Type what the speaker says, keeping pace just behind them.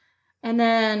And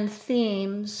then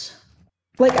themes.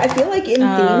 Like, I feel like in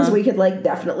themes, we could, like,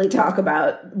 definitely talk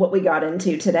about what we got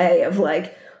into today of,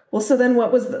 like, well, so then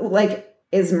what was,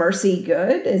 is mercy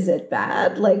good? Is it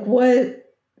bad? Like, what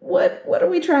are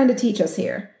we trying to teach us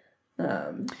here?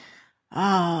 I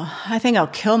think I'll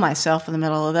kill myself in the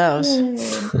middle of those.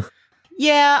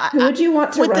 Yeah. Who would you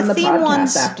want to run the podcast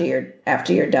ones,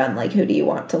 after you're done? Like, who do you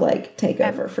want to, like, take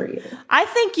over for you? I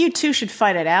think you two should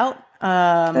fight it out.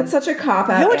 That's such a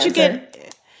cop-out Who would answer. you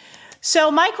get? So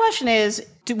my question is,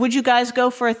 would you guys go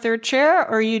for a third chair,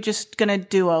 or are you just going to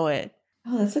duo it?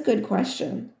 Oh, that's a good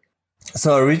question.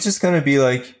 So are we just going to be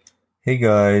like, hey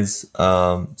guys,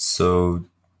 so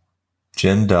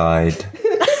Jen died.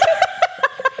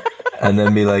 And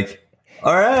then be like,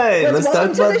 all right, let's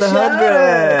talk about the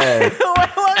 100.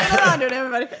 Welcome to the 100,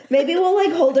 everybody. Maybe we'll,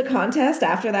 like, hold a contest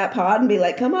after that pod and be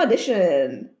like, come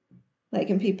audition. Like,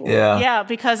 and people. Yeah,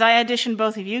 because I auditioned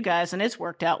both of you guys, and it's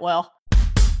worked out well.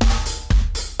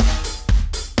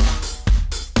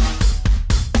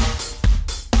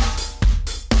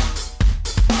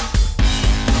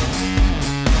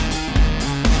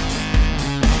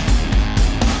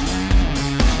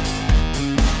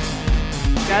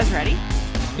 You guys ready?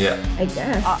 Yeah. I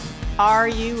guess. Are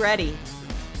you ready?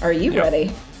 Are you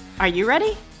ready? Are you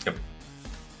ready? Yep.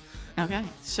 Okay.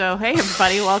 So, hey,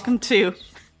 everybody. Welcome to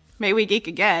May We Geek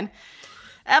Again.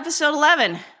 Episode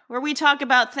 11, where we talk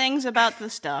about things about the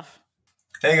stuff.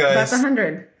 Hey, About guys. the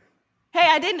 100. Hey,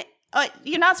 I didn't...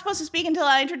 you're not supposed to speak until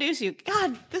I introduce you.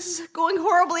 God, this is going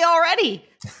horribly already.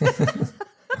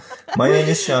 My name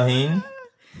is Shaheen.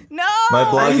 No! My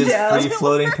blog is down.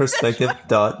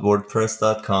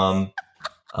 freefloatingperspective.wordpress.com.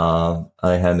 I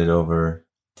hand it over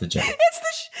to Jen. It's the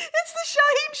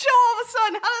Shaheen Show all of a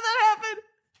sudden. How did that happen?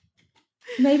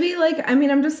 Maybe, like, I mean,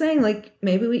 I'm just saying, like,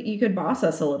 maybe you could boss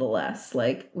us a little less.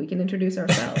 Like, we can introduce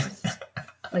ourselves.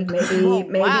 Like, maybe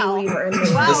wow. we were in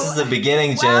the... Wow. This is the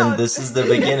beginning, Jen. Wow. This is the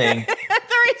beginning.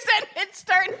 The resentment's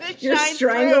starting to Your shine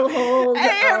stranglehold. through.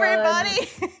 Hey, everybody.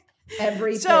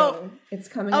 Everything. So, it's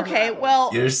coming okay, around. well...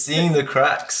 You're seeing the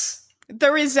cracks.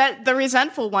 The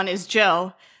resentful one is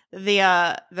Joe.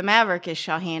 The Maverick is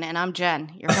Shaheen, and I'm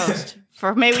Jen, your host.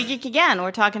 For May We Geek Again,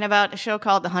 we're talking about a show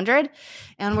called The 100,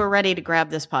 and we're ready to grab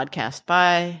this podcast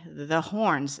by the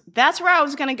horns. That's where I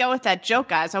was going to go with that joke,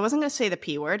 guys. I wasn't going to say the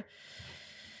P word.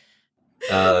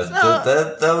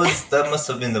 That must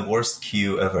have been the worst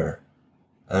cue ever.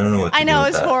 I don't know what to I know, do with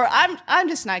it's that. horrible. I'm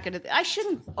just not good at I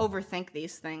shouldn't overthink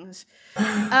these things.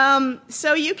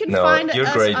 So you can find you're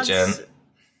us great, on Jen.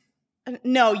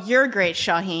 No, you're great,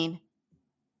 Shaheen.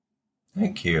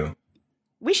 Thank you.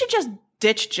 We should just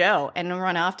ditch Joe and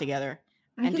run off together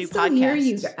I and can do still podcasts. hear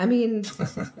you. I mean,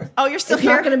 Oh, you're still it's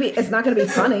here? not gonna be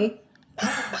funny.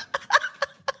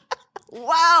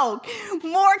 Wow.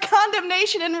 More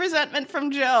condemnation and resentment from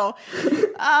Joe.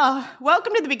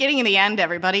 Welcome to the beginning and the end,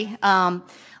 everybody.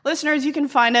 Listeners, you can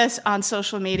find us on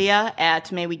social media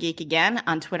at May We Geek Again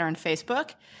on Twitter and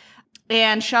Facebook.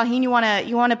 And Shaheen, you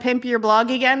wanna pimp your blog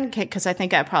again? Because I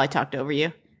think I probably talked over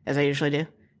you, as I usually do.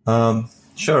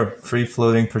 Sure.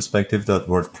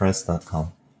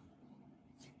 freefloatingperspective.wordpress.com.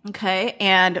 Okay,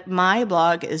 and my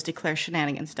blog is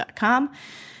declareshenanigans.com.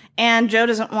 And Joe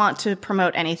doesn't want to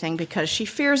promote anything because she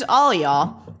fears all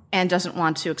y'all and doesn't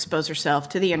want to expose herself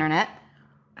to the internet.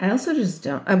 I also just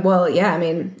don't. Well, yeah, I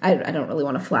mean, I don't really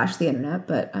want to flash the internet,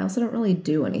 but I also don't really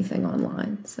do anything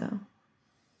online. So,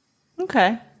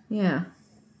 Okay. yeah.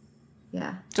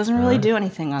 Doesn't really do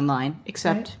anything online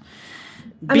except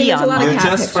I mean, be there's a lot online. of You're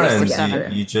cat just pictures friends. together.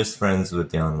 You're just friends with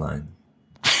the online.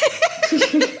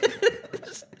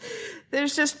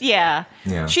 There's just yeah.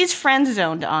 She's friend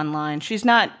zoned online. She's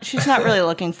not really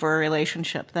looking for a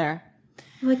relationship there. I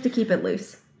like to keep it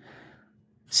loose.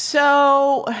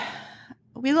 So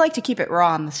we like to keep it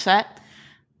raw on the set.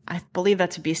 I believe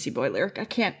that's a Beastie Boy lyric.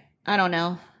 I don't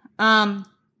know.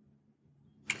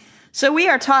 So we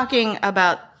are talking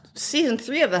about season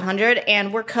 3 of The 100,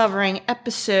 and we're covering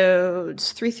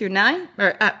episodes 3 through 9.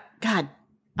 Or God,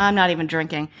 I'm not even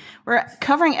drinking. We're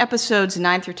covering episodes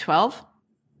 9 through 12.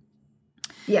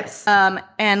 Yes. And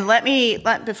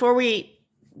before we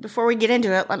get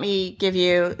into it, let me give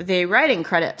you the writing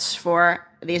credits for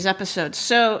these episodes.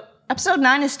 So episode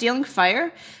 9 is Stealing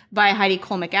Fire by Heidi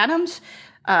Cole McAdams.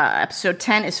 Episode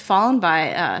 10 is Fallen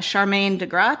by Charmaine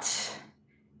DeGraat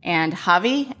and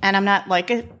Javi. And I'm not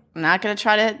going to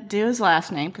try to do his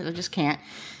last name because I just can't.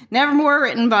 Nevermore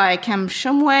written by Kem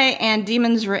Shumway, and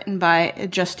Demons written by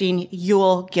Justine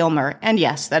Yule Gilmer. And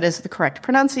yes, that is the correct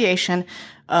pronunciation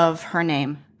of her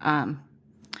name.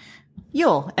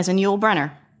 Yule, as in Yul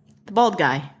Brenner, the bald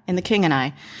guy in The King and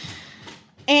I.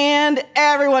 And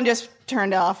everyone just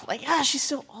turned off. Like, she's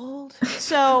so old.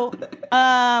 So,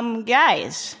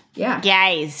 guys. Yeah.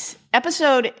 Guys.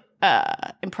 Episode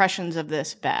impressions of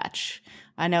this batch.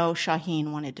 I know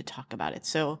Shaheen wanted to talk about it.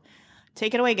 So,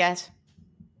 take it away, guys.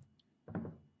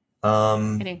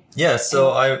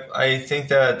 So I think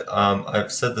that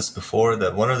I've said this before,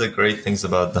 that one of the great things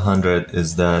about The 100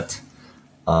 is that,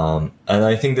 and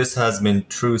I think this has been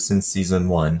true since season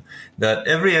 1, that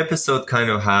every episode kind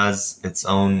of has its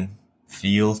own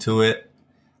feel to it.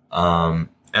 And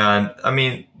I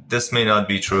mean, this may not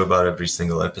be true about every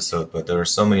single episode, but there are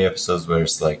so many episodes where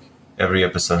it's like every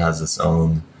episode has its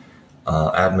own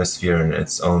atmosphere and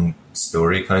its own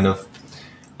story, kind of,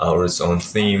 or its own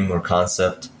theme or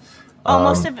concept.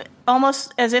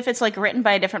 Almost as if it's like written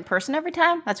by a different person every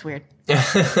time. That's weird.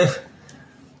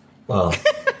 Well,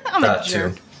 I'm that a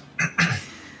jerk. too.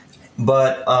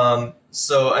 But and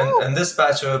this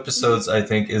batch of episodes, I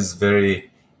think, is very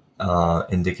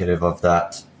indicative of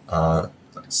that.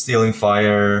 Stealing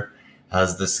Fire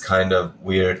has this kind of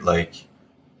weird, like,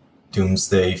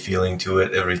 doomsday feeling to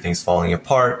it. Everything's falling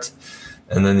apart.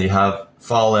 And then you have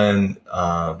Fallen,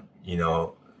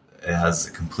 it has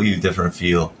a completely different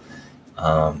feel.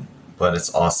 But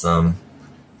it's awesome,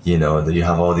 that you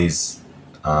have all these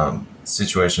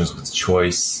situations with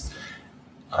choice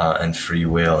and free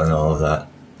will and all of that.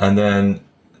 And then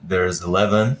there's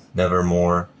 11,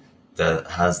 Nevermore,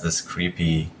 that has this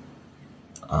creepy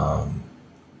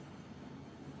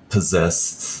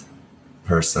possessed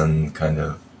person kind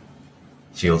of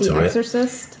feel to it. The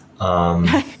Exorcist?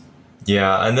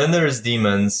 Yeah, and then there's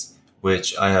Demons,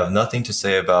 which I have nothing to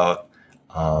say about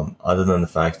other than the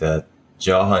fact that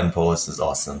Jaha and Polis is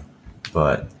awesome,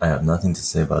 but I have nothing to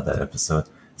say about that episode.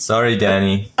 Sorry,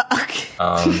 Danny.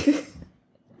 Okay.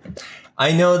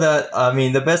 I know that,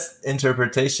 the best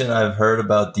interpretation I've heard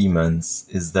about Demons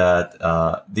is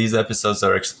that these episodes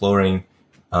are exploring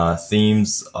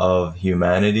themes of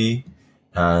humanity,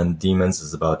 and Demons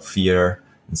is about fear,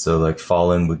 and so, like,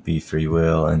 Fallen would be free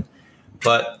will, I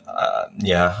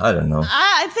don't know.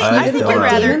 I think you're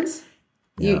rather... Demons?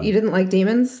 You didn't like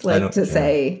Demons? Like, to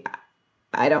say,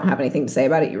 I don't have anything to say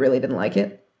about it, you really didn't like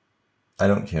it? I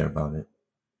don't care about it.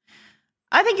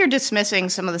 I think you're dismissing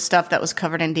some of the stuff that was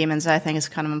covered in Demons that I think is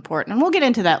kind of important. And we'll get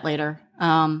into that later.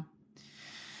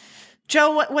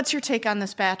 Joe, what's your take on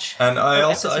this batch? And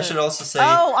I should also say...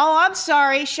 Oh, I'm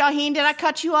sorry. Shaheen, did I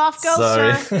cut you off? Go,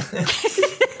 sorry. sir.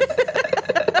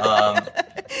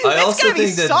 I also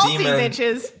think that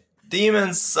bitches.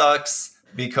 Demon sucks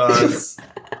because...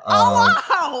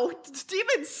 wow!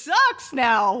 Demon sucks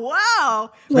now.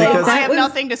 Wow. Because I have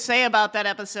nothing to say about that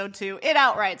episode, too. It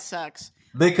outright sucks.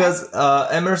 Because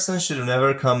Emerson should have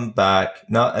never come back.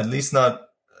 At least not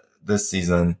this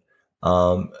season.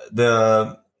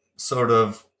 The sort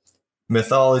of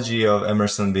mythology of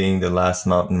Emerson being the last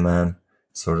mountain man,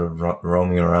 sort of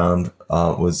roaming around,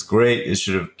 was great. It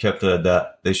should have kept it at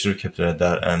that. They should have kept it at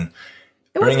that. And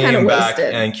bringing him back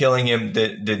and killing him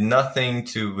did nothing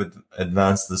to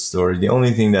advance the story. The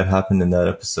only thing that happened in that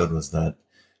episode was that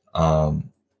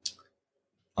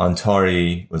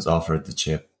Antari was offered the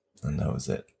chip, and that was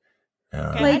it.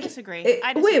 I disagree.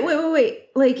 Wait.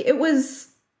 Like, it was...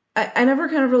 I never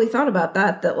kind of really thought about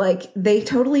that, like, they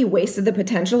totally wasted the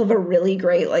potential of a really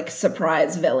great, like,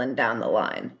 surprise villain down the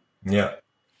line. Yeah.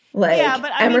 Like,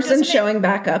 but Emerson showing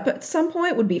back up at some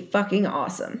point would be fucking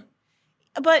awesome.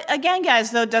 But again,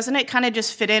 guys, though, doesn't it kind of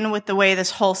just fit in with the way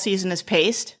this whole season is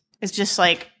paced? It's just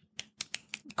like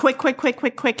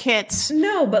quick hits.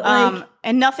 No, but like,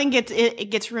 and nothing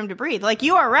gets room to breathe. Like,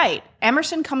 you are right.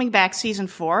 Emerson coming back season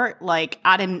 4, like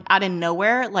out of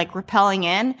nowhere, like rappelling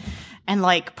in and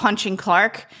like punching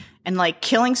Clark and like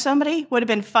killing somebody would have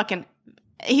been fucking.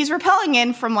 He's rappelling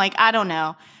in from like, I don't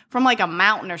know, from like a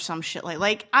mountain or some shit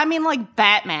like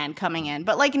Batman coming in,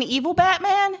 but like an evil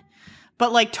Batman.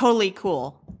 But, like, totally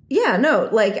cool. Yeah, no,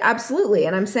 like, absolutely.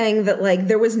 And I'm saying that, like,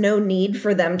 there was no need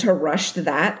for them to rush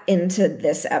that into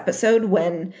this episode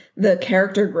when the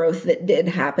character growth that did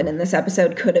happen in this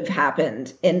episode could have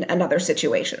happened in another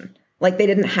situation. Like, they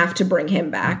didn't have to bring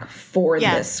him back for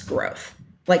this growth.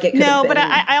 Like, it could have been... but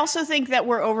I also think that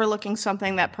we're overlooking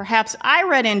something that perhaps I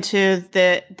read into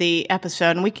the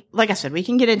episode. And like I said, we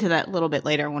can get into that a little bit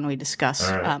later when we discuss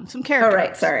some character. All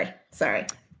right, sorry.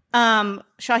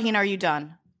 Shaheen, are you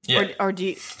done? Yeah. Or do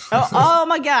you? Oh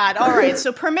my God! All right.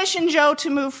 So permission, Joe, to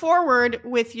move forward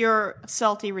with your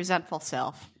salty, resentful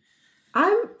self.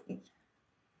 That's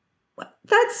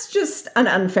just an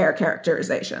unfair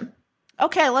characterization.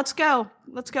 Okay, let's go.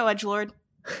 Let's go, edgelord.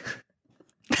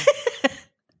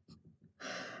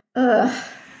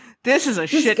 This is a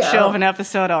shit show of an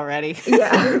episode already.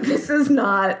 Yeah, this is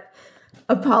not.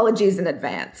 apologies in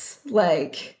advance.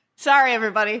 Like, sorry,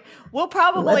 everybody. We'll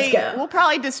Let's go.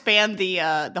 probably disband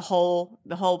the whole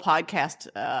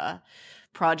podcast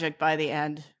project by the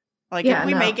end. Like Yeah,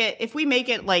 if we make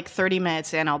it like 30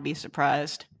 minutes in, I'll be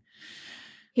surprised.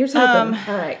 Here's hoping.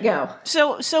 All right, go.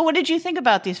 So what did you think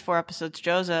about these 4 episodes,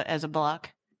 Joe, as a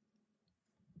block?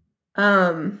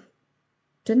 Didn't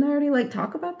I already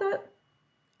talk about that?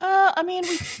 I mean,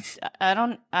 I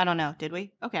don't know. Did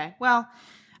we? Okay. Well,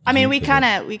 I mean, we kind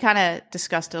of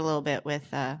discussed it a little bit with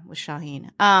Shaheen.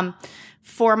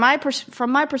 From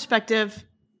my perspective,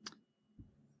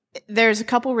 there's a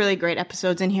couple really great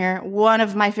episodes in here. One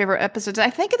of my favorite episodes, I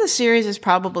think, of the series is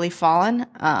probably Fallen,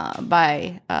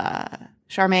 by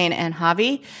Charmaine and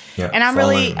Javi. Yeah, and I'm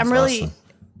Fallen really,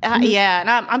 awesome. yeah, and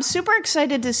I'm super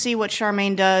excited to see what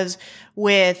Charmaine does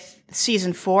with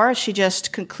season 4. She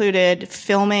just concluded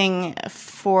filming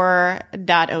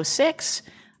 4.06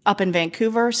 up in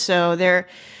Vancouver, so they're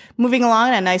moving along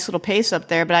at a nice little pace up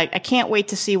there. But I can't wait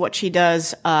to see what she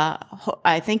does.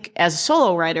 I think as a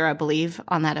solo writer, I believe,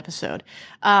 on that episode.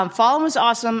 Fallen was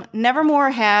awesome. Nevermore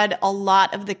had a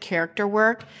lot of the character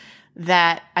work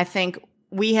that I think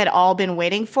we had all been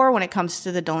waiting for when it comes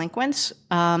to the delinquents.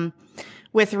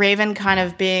 With Raven kind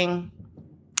of being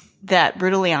that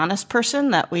brutally honest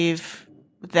person that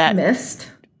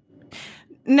missed.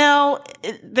 No,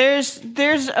 there's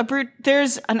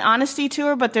an honesty to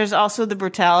her, but there's also the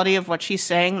brutality of what she's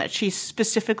saying, that she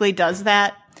specifically does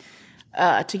that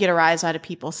to get a rise out of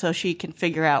people so she can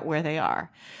figure out where they are.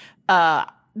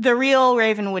 The real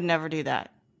Raven would never do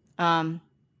that. I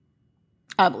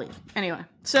believe. Anyway,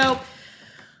 so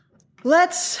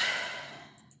let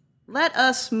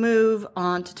us move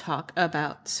on to talk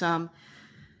about some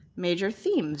major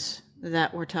themes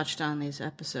that were touched on these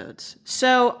episodes.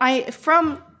 So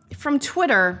from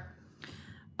Twitter,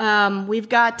 we've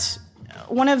got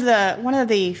one of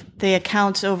the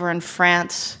accounts over in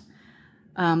France,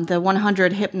 the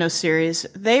 100 Hypno series.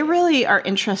 They really are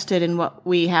interested in what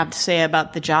we have to say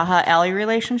about the Jaha Ali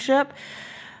relationship,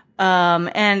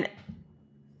 and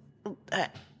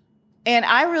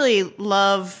I really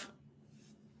love.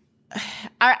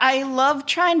 I love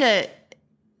trying to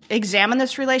examine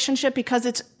this relationship because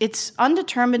it's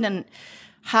undetermined and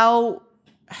how.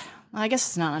 I guess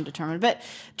it's not undetermined, but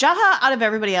Jaha, out of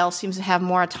everybody else, seems to have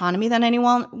more autonomy than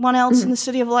anyone else in the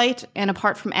City of Light. And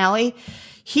apart from Allie,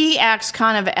 he acts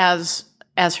kind of as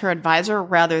her advisor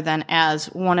rather than as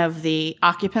one of the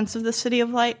occupants of the City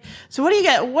of Light. So what do you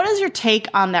get? What is your take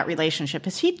on that relationship?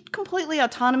 Is he completely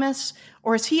autonomous,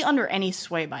 or is he under any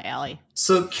sway by Allie?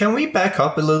 So can we back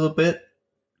up a little bit?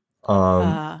 Yes.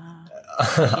 I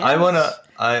wanna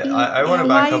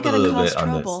back up a little bit on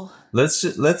trouble?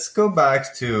 this. Let's go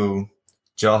back to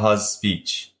Jaha's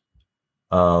speech,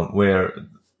 where.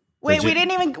 Wait,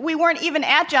 we weren't even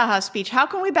at Jaha's speech. How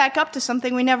can we back up to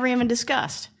something we never even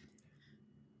discussed?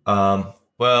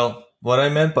 Well, what I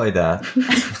meant by that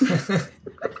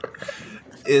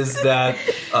is that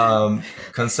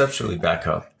conceptually back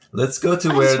up. Let's go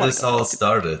to where this all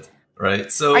started,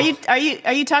 right? So are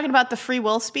you talking about the free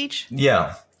will speech?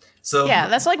 Yeah. So yeah,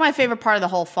 that's like my favorite part of the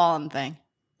whole Fallen thing.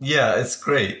 Yeah, it's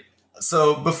great.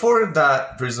 So before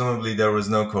that, presumably there was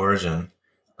no coercion.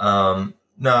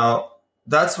 Now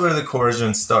that's where the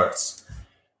coercion starts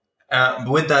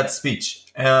with that speech.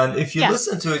 And if you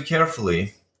listen to it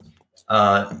carefully,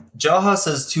 Jaha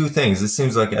says two things. It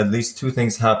seems like at least two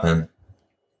things happen,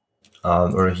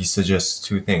 or he suggests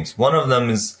two things. One of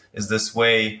them is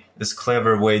this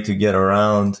clever way to get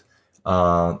around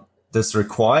this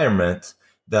requirement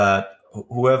that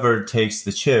whoever takes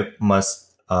the chip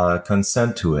must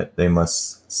consent to it. They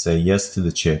must say yes to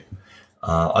the chip.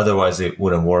 Otherwise, it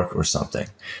wouldn't work or something.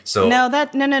 So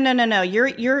no.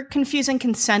 You're confusing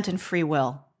consent and free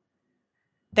will.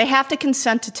 They have to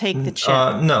consent to take the chip.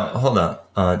 No, hold on.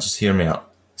 Just hear me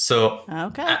out. So,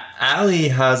 okay. Ali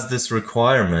has this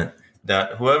requirement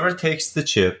that whoever takes the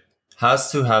chip has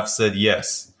to have said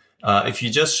yes. If you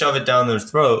just shove it down their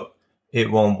throat,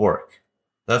 it won't work.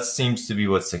 That seems to be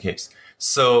what's the case.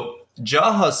 So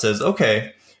Jaha says,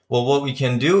 okay, well, what we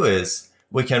can do is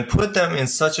we can put them in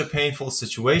such a painful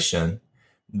situation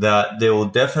that they will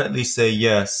definitely say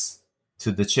yes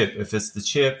to the chip. If it's the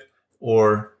chip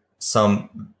or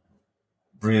some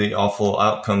really awful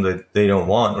outcome that they don't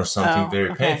want or something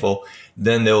very painful,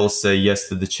 then they will say yes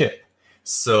to the chip.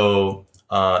 So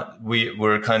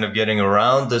we're kind of getting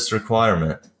around this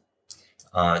requirement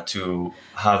to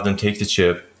have them take the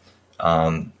chip.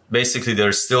 Basically,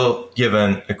 they're still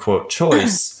given a quote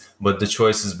choice, but the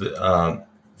choice is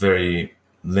very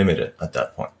limited at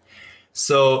that point.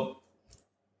 So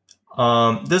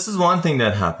this is one thing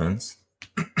that happens.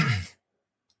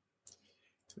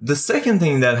 the second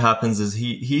thing that happens is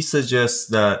he suggests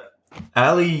that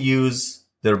Ali use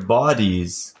their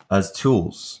bodies as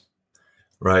tools,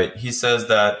 right? He says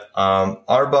that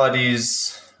our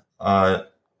bodies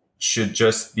should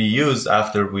just be used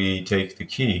after we take the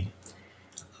key.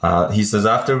 He says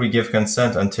after we give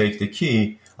consent and take the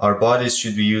key, our bodies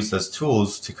should be used as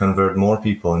tools to convert more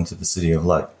people into the city of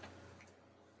light.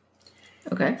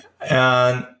 Okay.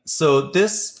 And so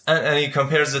this, and he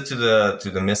compares it to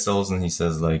the missiles, and he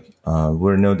says like,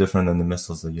 we're no different than the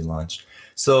missiles that you launched.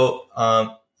 So,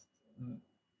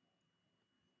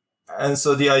 and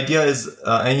so the idea is,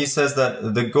 and he says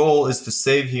that the goal is to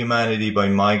save humanity by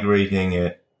migrating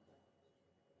it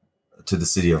to the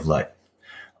city of light.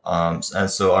 And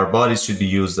so our bodies should be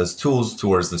used as tools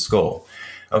towards this goal.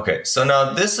 Okay, so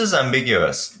now this is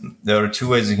ambiguous. There are two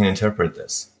ways you can interpret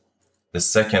this. The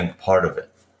second part of it.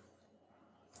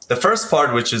 The first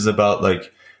part, which is about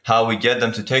like how we get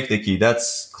them to take the key,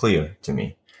 that's clear to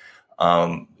me.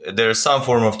 There's some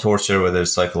form of torture, whether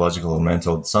it's psychological or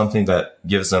mental, something that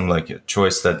gives them like a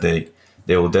choice that they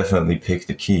will definitely pick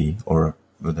the key, or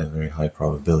with a very high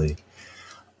probability,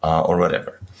 or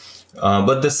whatever.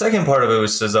 But the second part of it,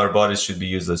 which says our bodies should be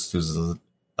used as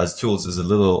tools, is a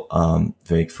little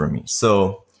vague for me.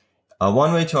 So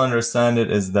one way to understand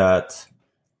it is that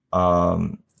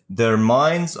their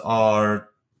minds are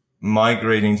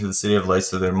migrating to the city of light.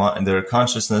 So their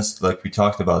consciousness, like we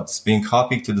talked about, is being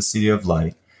copied to the city of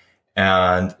light,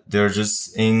 and they're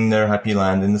just in their happy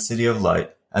land in the city of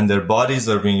light, and their bodies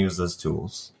are being used as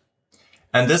tools.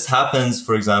 And this happens,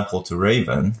 for example, to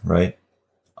Raven, right?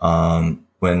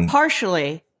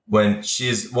 When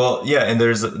she's, well, yeah, and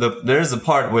there's a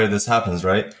part where this happens,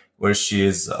 right? Where she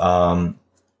is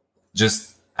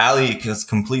just, Ali is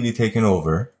completely taken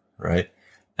over, right?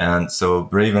 And so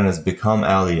Raven has become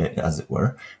Ali, as it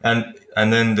were. And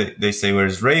then they say,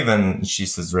 where's Raven? She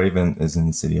says Raven is in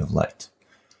the city of light.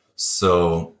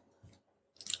 So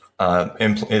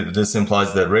this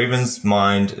implies that Raven's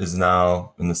mind is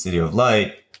now in the city of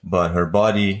light, but her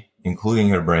body, including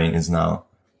her brain, is now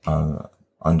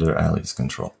under Ali's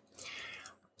control.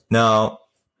 Now,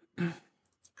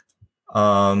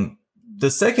 the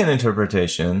second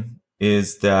interpretation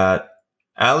is that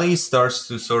Ali starts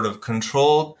to sort of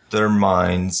control their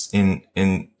minds in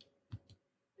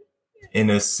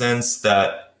a sense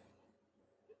that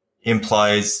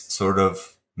implies sort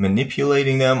of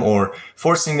manipulating them or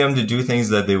forcing them to do things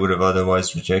that they would have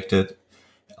otherwise rejected.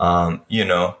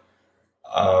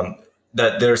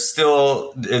 That they're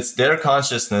still, it's their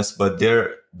consciousness, but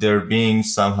they're being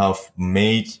somehow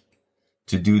made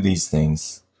to do these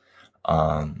things.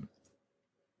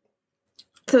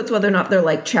 So it's whether or not they're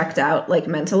like checked out like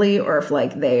mentally, or if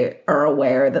like they are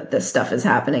aware that this stuff is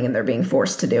happening and they're being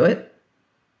forced to do it.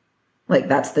 Like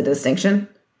that's the distinction.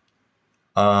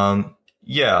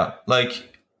 Yeah, like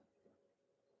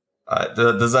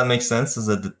does that make sense? Is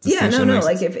that the distinction? Yeah, no.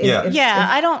 Like if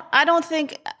I don't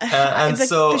think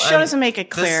the show doesn't make it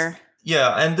clear.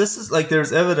 And this is like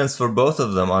there's evidence for both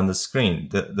of them on the screen.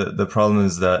 The problem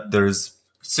is that there's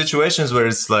situations where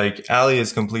it's like Ali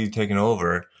is completely taken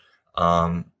over.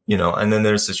 And then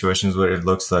there's situations where it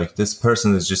looks like this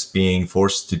person is just being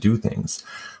forced to do things.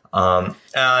 And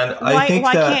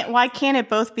why can't they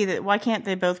both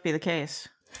be the case?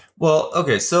 Well,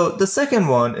 okay. So the second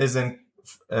one has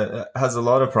a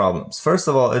lot of problems. First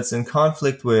of all, it's in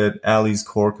conflict with Ali's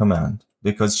core command,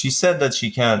 because she said that she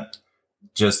can't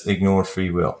just ignore free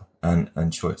will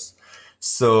and choice.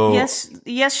 So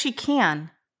yes, she can.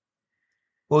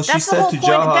 Well, she said to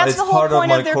Jaha, it's part of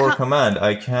my core command.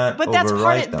 I can't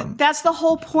override them. That's the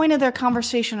whole point of their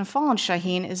conversation in Fallen,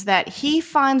 Shaheen, is that he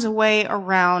finds a way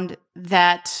around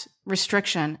that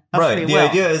restriction of free will. The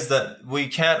idea is that we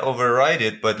can't override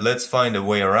it, but let's find a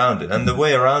way around it. And the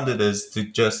way around it is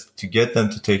to get them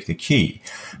to take the key.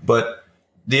 But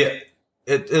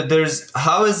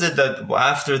how is it that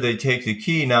after they take the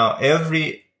key, now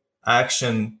every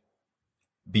action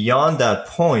beyond that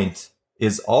point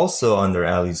is also under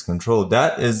Ali's control?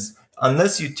 That is,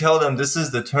 unless you tell them this is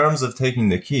the terms of taking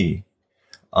the key,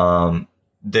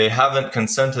 they haven't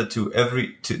consented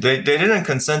they didn't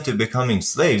consent to becoming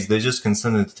slaves. They just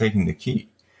consented to taking the key,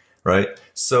 right?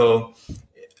 So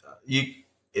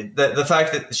the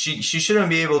fact that she shouldn't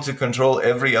be able to control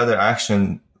every other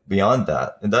action beyond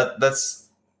that, and that's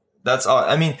all.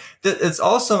 I mean, it's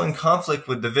also in conflict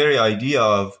with the very idea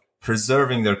of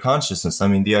preserving their consciousness. I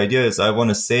mean, the idea is I want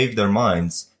to save their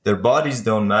minds. Their bodies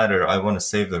don't matter. I want to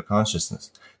save their consciousness.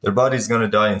 Their body's going to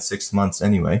die in 6 months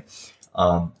anyway.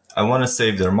 I want to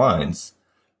save their minds.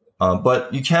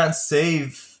 But you can't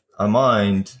save a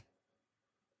mind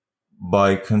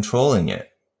by controlling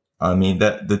it. I mean,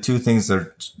 that the two things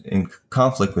are in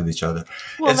conflict with each other.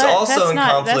 Well, It's also in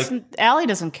conflict. Allie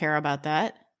doesn't care about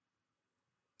that.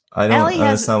 I don't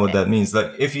understand what that means.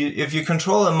 Like, if you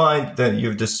control a mind, then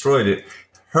you've destroyed it.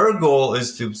 Her goal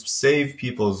is to save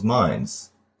people's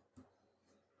minds.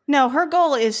 No, her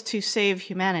goal is to save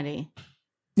humanity.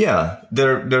 Yeah,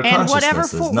 their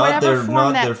consciousnesses, not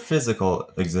their physical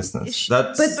existence.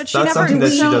 That's something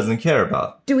that she doesn't care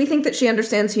about. Do we think that she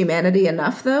understands humanity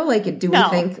enough, though? Like, do we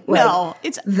think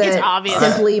it's obvious.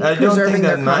 Simply preserving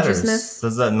their consciousness?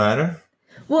 Does that matter?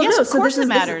 Well, yes, no. Of course it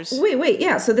matters. Wait.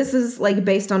 Yeah. So this is like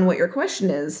based on what your question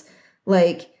is.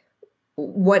 Like,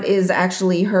 what is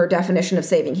actually her definition of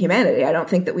saving humanity? I don't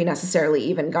think that we necessarily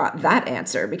even got that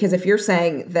answer, because if you're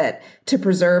saying that to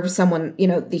preserve someone,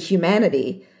 the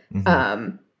humanity,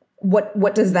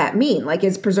 what does that mean? Like,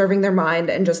 is preserving their mind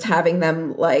and just having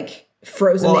them like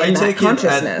frozen in that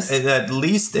consciousness? It at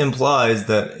least implies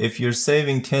that if you're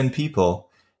saving 10 people,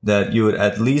 that you would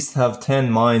at least have 10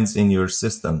 minds in your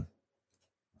system.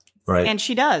 Right. And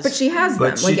she does. But she has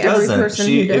them. But like she every doesn't. person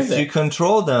who does if you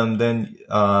control them, then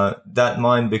that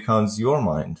mind becomes your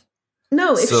mind.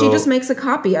 No, if she just makes a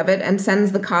copy of it and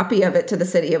sends the copy of it to the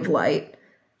City of Light.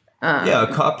 A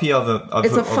copy of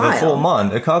a full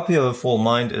mind. A copy of a full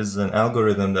mind is an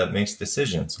algorithm that makes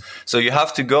decisions. So you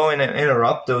have to go in and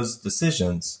interrupt those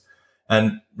decisions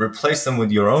and replace them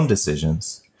with your own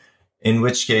decisions. In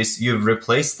which case, you've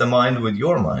replaced the mind with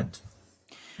your mind.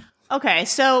 Okay,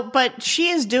 but she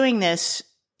is doing this.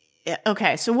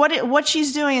 Okay, so what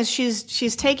she's doing is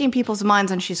she's taking people's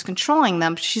minds and she's controlling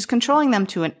them. She's controlling them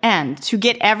to an end, to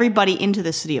get everybody into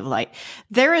the City of Light.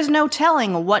 There is no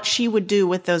telling what she would do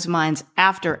with those minds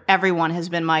after everyone has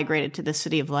been migrated to the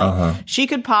City of Light. She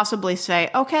could possibly say,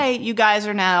 okay, you guys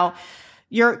are now,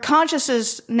 your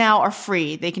consciences now are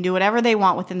free. They can do whatever they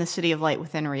want within the City of Light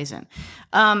within reason.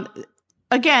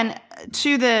 Again,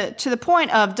 to the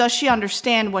point of, does she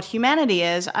understand what humanity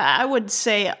is? I would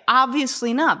say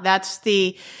obviously not. That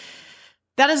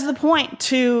is the point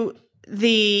to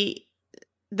the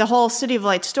whole City of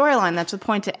Light storyline. That's the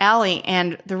point to Allie,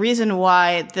 and the reason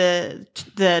why the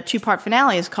 2-part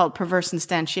finale is called Perverse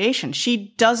Instantiation.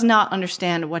 She does not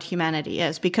understand what humanity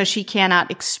is because she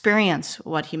cannot experience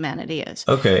what humanity is.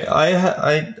 Okay,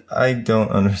 I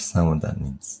don't understand what that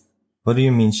means. What do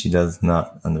you mean she does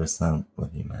not understand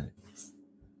what humanity is?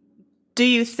 Do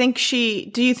you think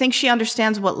she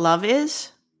understands what love is?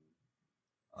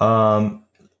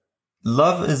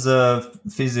 Love is a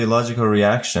physiological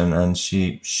reaction, and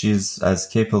she's as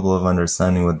capable of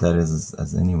understanding what that is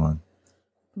as anyone.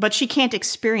 But she can't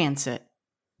experience it.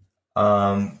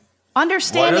 Why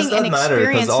Understanding does that and matter?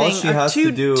 experiencing are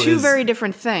two very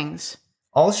different things.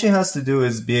 All she has to do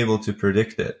is be able to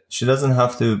predict it. She doesn't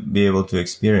have to be able to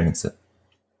experience it.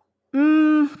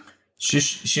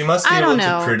 She must be able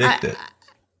to predict it.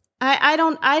 I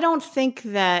don't think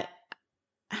that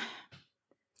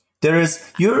there is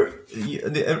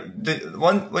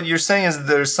what you're saying is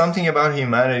there's something about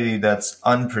humanity that's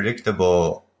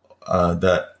unpredictable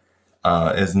that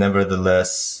is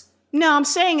nevertheless. No, I'm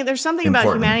saying there's something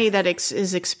important about humanity that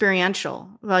is experiential.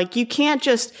 Like, you can't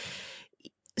just.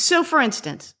 So, for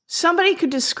instance, somebody could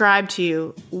describe to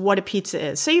you what a pizza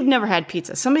is. Say you've never had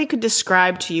pizza. Somebody could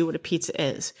describe to you what a pizza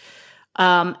is.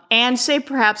 And say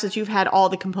perhaps that you've had all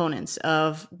the components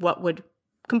of what would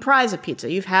comprise a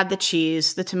pizza. You've had the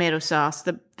cheese, the tomato sauce,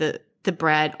 the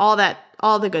bread, all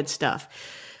the good stuff.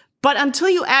 But until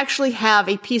you actually have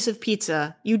a piece of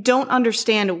pizza, you don't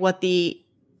understand what the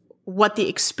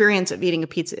experience of eating a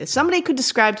pizza is. Somebody could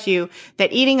describe to you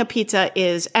that eating a pizza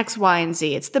is X, Y, and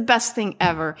Z. It's the best thing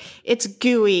ever. It's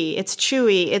gooey. It's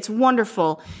chewy. It's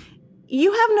wonderful.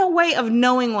 You have no way of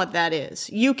knowing what that is.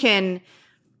 You can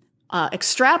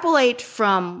extrapolate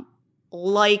from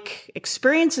like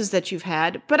experiences that you've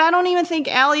had, but I don't even think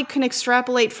Allie can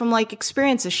extrapolate from like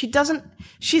experiences.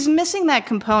 She's missing that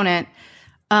component.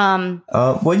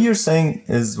 What you're saying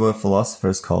is what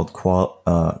philosophers call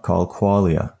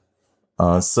qualia.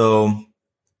 So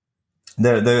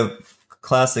the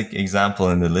classic example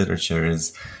in the literature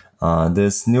is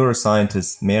this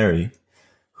neuroscientist, Mary,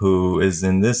 who is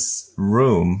in this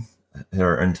room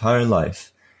her entire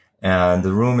life. And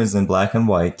the room is in black and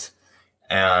white.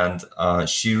 And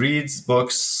she reads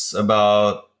books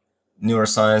about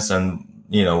neuroscience and,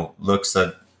 looks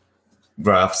at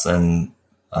graphs and,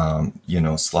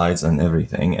 slides and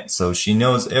everything. So she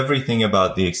knows everything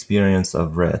about the experience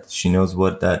of red. She knows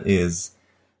what that is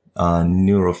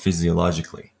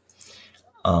neurophysiologically.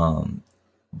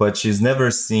 But she's never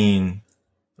seen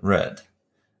red.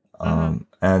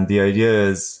 And the idea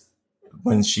is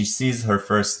when she sees her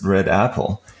first red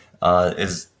apple,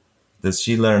 is Does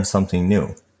she learn something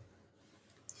new?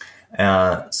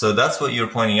 So that's what you're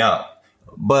pointing out.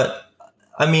 But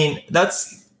I mean,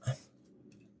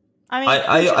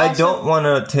 I don't want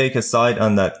to take a side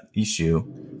on that issue.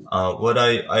 What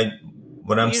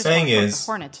I'm saying is,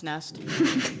 hornet's nest.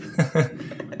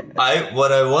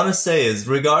 what I want to say is,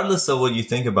 regardless of what you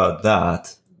think about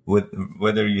that,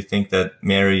 whether you think that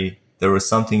there was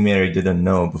something Mary didn't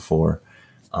know before,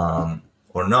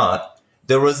 or not,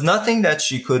 there was nothing that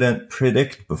she couldn't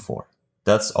predict before.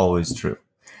 That's always true.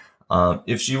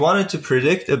 If she wanted to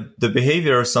predict the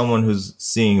behavior of someone who's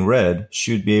seeing red,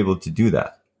 she would be able to do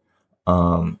that.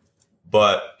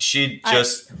 But she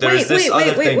just,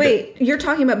 wait. You're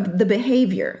talking about the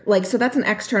behavior. Like, so that's an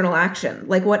external action.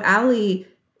 Like, what Allie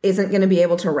isn't going to be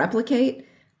able to replicate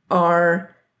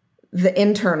are the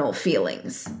internal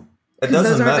feelings. It doesn't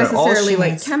those aren't matter. necessarily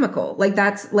like chemical. Like,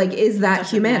 that's like, is that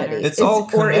humanity? It's all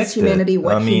connected. Or is humanity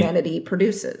what humanity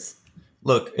produces?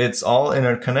 Look, it's all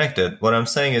interconnected. What I'm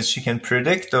saying is she can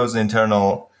predict those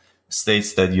internal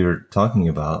states that you're talking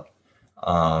about.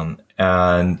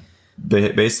 And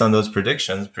based on those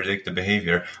predictions, predict the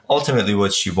behavior. Ultimately,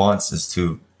 what she wants is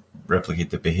to replicate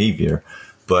the behavior.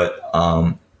 But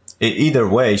either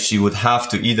way, she would have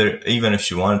to even if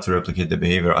she wanted to replicate the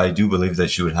behavior, I do believe that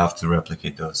she would have to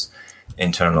replicate those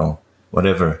internal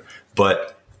whatever.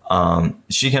 But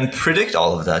she can predict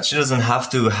all of that. She doesn't have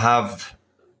to have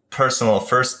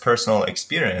first personal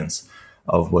experience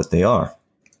of what they are.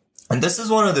 And this is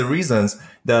one of the reasons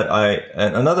that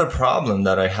another problem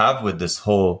that I have with this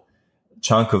whole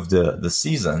chunk of the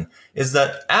season is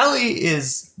that Allie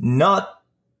is not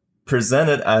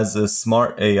presented as a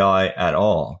smart AI at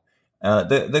all.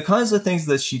 The kinds of things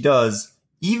that she does,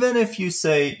 even if you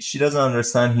say she doesn't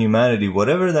understand humanity,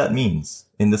 whatever that means,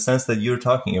 in the sense that you're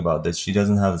talking about, that she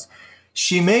doesn't have,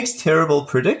 she makes terrible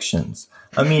predictions.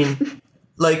 I mean,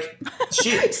 like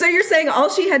So you're saying all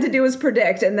she had to do was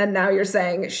predict, and then now you're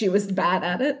saying she was bad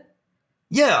at it?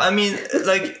 Yeah, I mean,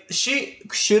 like, she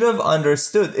should have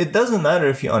understood. It doesn't matter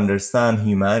if you understand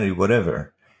humanity,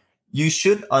 whatever. You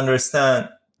should understand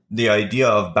the idea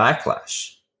of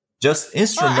backlash. Just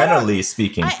instrumentally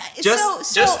speaking.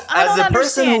 Just as a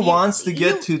person who wants to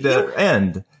get to the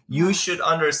end, you should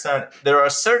understand there are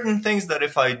certain things that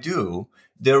if I do,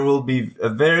 there will be a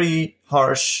very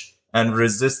harsh and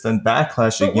resistant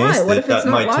backlash against it that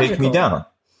might take me down.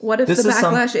 What if the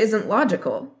backlash isn't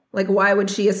logical? Like, why would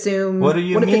she assume? What do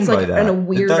you mean by that? In a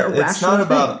weird, irrational it's not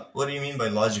about thing? What do you mean by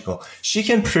logical? She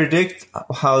can predict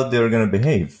how they're going to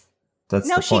behave. That's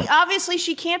the point. Obviously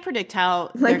she can't predict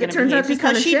how they're going to behave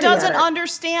because she doesn't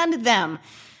understand them.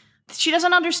 She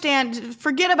doesn't understand.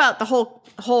 Forget about the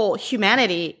whole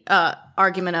humanity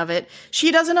argument of it.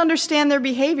 She doesn't understand their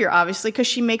behavior, obviously, because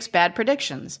she makes bad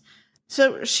predictions.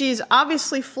 So she's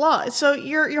obviously flawed. So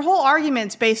your whole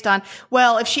argument's based on,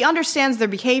 well, if she understands their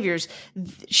behaviors,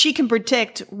 she can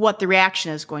predict what the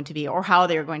reaction is going to be or how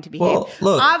they're going to behave. Well,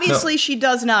 look, obviously, she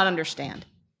does not understand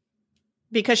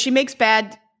because she makes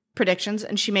bad predictions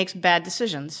and she makes bad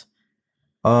decisions.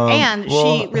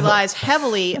 She relies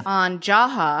heavily on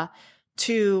Jaha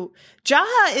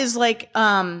Jaha is like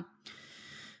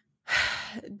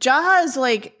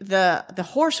the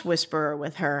horse whisperer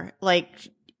with her.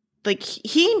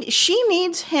 She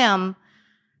needs him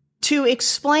to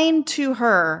explain to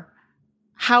her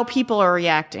how people are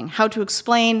reacting, how to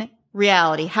explain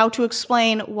reality, how to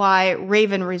explain why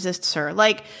Raven resists her.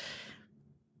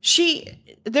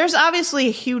 There's obviously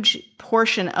a huge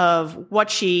portion of what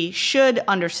she should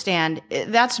understand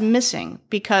that's missing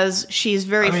because she's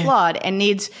very flawed and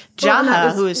needs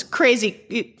Jaha, who is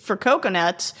crazy for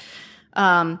coconuts.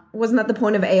 Wasn't that the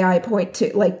point of AI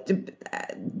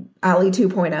Allie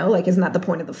 2.0? Like, isn't that the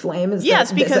point of the flame? Because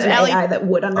AI that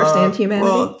would understand humanity?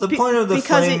 Well, the point of the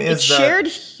flame is it shared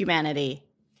humanity.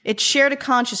 It shared a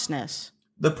consciousness.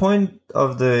 The point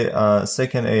of the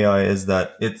second AI is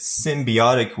that it's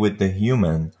symbiotic with the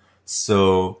human.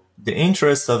 So the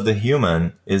interest of the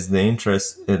human is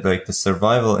the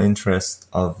survival interest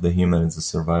of the human is the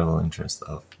survival interest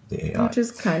of the AI. Which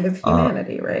is kind of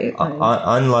humanity, right?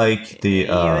 Unlike the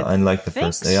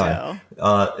first AI.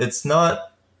 It's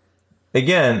not.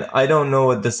 Again, I don't know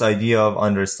what this idea of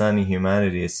understanding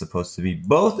humanity is supposed to be.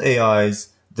 Both AIs,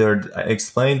 they're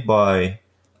explained by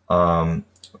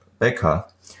Becca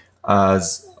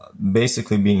as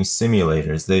basically being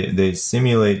simulators. They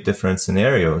simulate different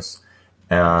scenarios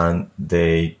and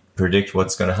they predict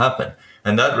what's going to happen.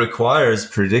 And that requires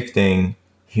predicting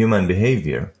human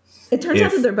behavior. It turns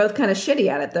out that they're both kind of shitty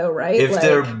at it, though, right?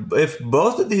 If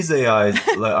both of these AIs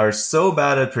are so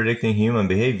bad at predicting human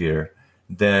behavior,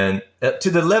 then to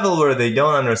the level where they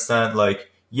don't understand, like,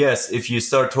 yes, if you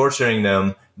start torturing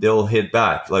them, they'll hit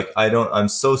back. Like, I'm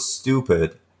so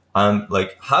stupid. I'm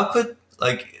like, how could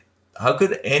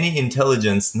any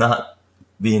intelligence not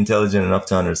be intelligent enough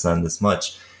to understand this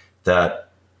much, that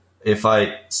if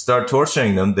I start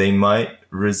torturing them, they might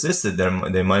resist it.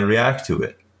 They might react to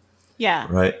it. Yeah.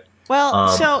 Right. Well,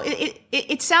 so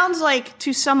it sounds like,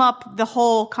 to sum up the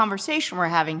whole conversation we're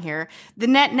having here, the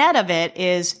net of it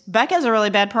is Becca's a really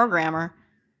bad programmer.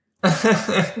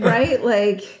 Right?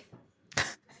 Like,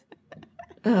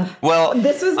 well,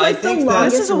 this was like the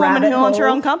longest. This is a woman who owns her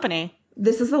own company.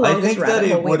 This is the longest. I think that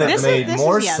it would have made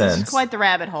more sense. This is quite the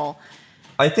rabbit hole.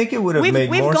 I think it would have made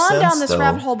more sense. We've gone down this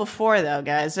rabbit hole before, though,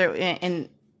 guys. And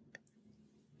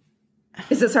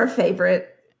is this our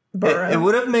favorite borough? It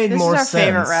would have made more sense. This is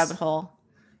our favorite rabbit hole.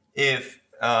 If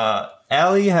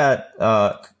Allie had,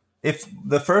 if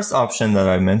the first option that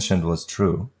I mentioned was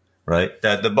true, right?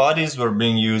 That the bodies were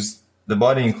being used, the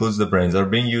body includes the brains, are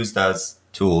being used as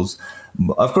tools.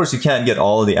 Of course, you can't get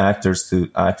all of the actors to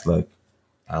act like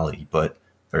Allie,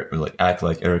 or like act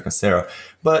like Erica Serra.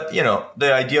 But, you know,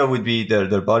 the idea would be that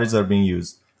their bodies are being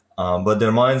used, but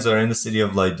their minds are in the City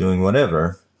of Light doing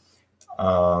whatever.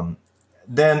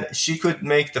 Then she could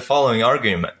make the following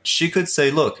argument. She could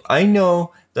say, look, I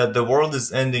know that the world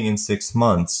is ending in 6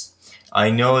 months. I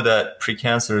know that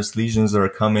precancerous lesions are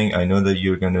coming. I know that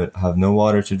you're going to have no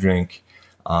water to drink.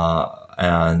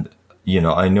 And, you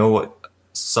know, I know what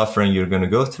suffering you're going to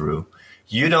go through.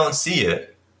 You don't see it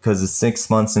because it's 6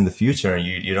 months in the future, and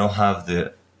you don't have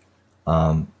the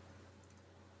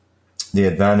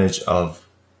advantage of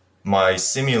my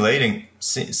simulating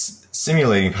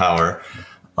power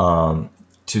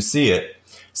to see it.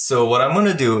 So what I'm going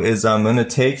to do is I'm going to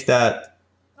take that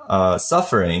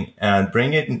suffering and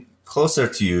bring it closer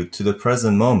to you, to the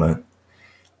present moment,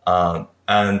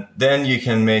 and then you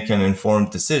can make an informed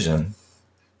decision.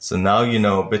 So now you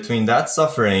know, between that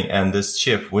suffering and this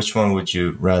chip, which one would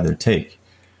you rather take?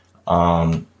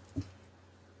 But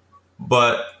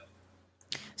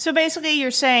so basically,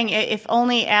 you're saying if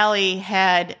only Allie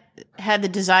had the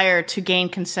desire to gain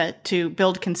consent, to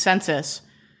build consensus,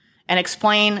 and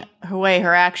explain away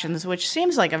her actions, which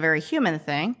seems like a very human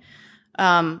thing.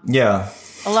 Yeah,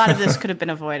 a lot of this could have been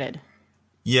avoided.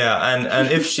 Yeah, and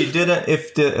if she didn't,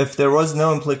 if there was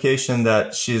no implication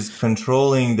that she's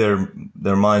controlling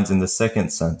their minds in the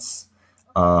second sense,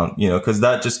 you know, because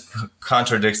that just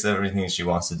contradicts everything she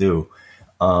wants to do.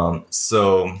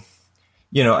 So,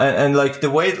 you know, and like the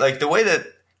way that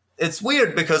it's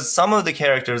weird, because some of the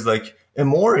characters, like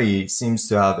Emori, seems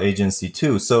to have agency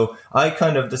too. So I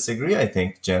kind of disagree, I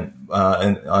think, Jen,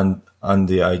 on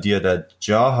the idea that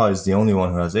Jaha is the only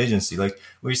one who has agency. Like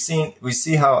we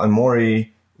see how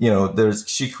Emori, you know,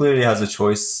 she clearly has a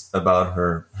choice about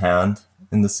her hand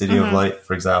in the City of Light,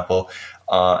 for example.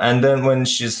 And then when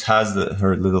she has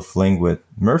her little fling with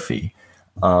Murphy,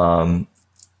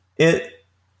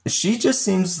 she just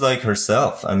seems like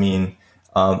herself. I mean,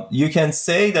 you can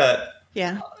say that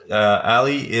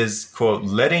Allie is, quote,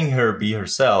 letting her be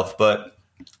herself, but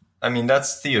I mean,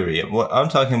 that's theory. I'm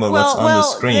talking about what's on the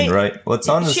screen, right? What's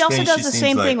on the screen. She also does the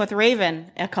same thing with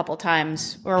Raven a couple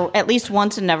times, or at least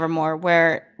once in Nevermore,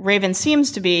 where Raven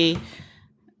seems to be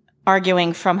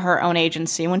arguing from her own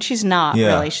agency when she's not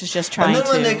really. She's just trying to. And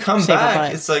then when they come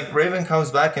back, it's like Raven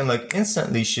comes back and like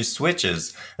instantly she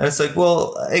switches, and it's like,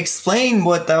 well, explain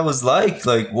what that was like.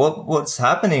 Like what's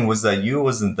happening was that you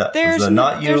wasn't that. There's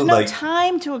not you. There's no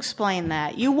time to explain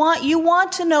that. You want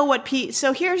to know what.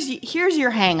 So here's your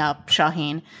hang up,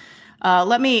 Shaheen.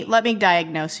 Let me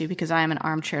diagnose you, because I am an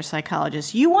armchair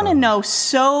psychologist. You want to know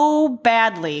so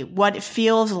badly what it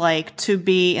feels like to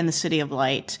be in the City of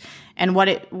Light. And what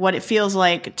it feels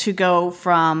like to go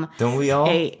from Don't we all?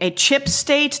 a chip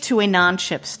state to a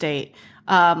non-chip state.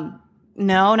 No,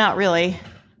 not really.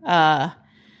 Right.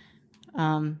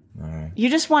 You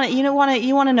just want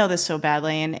to know this so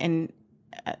badly, and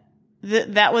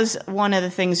that was one of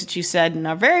the things that you said in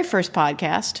our very first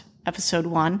podcast, episode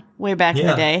 1, way back in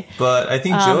the day. But I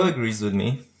think Joe agrees with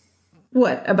me.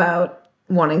 What about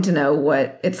wanting to know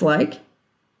what it's like?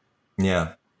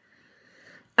 Yeah.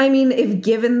 I mean, if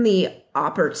given the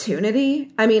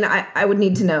opportunity, I mean, I would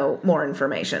need to know more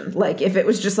information. Like, if it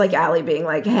was just like Allie being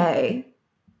like, hey,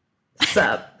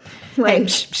 sup? Like,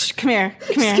 hey, come here.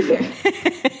 Come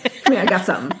here, I got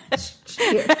something.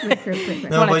 Here.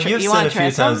 No, but you've said a few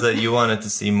times that you wanted to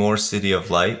see more City of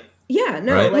Light. Yeah,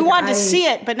 no. Right? You want to see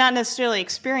it, but not necessarily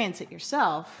experience it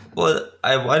yourself. Well,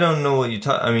 I don't know what you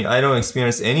talk. I mean, I don't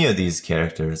experience any of these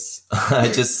characters.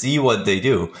 I just see what they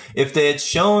do. If they had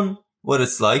shown what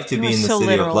it's like to be in the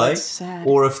City of Light,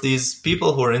 or if these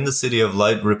people who are in the City of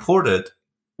Light reported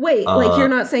Wait, like you're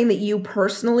not saying that you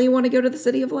personally want to go to the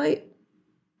City of Light?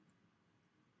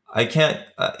 I can't.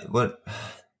 What?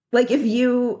 Like if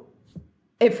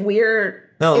we're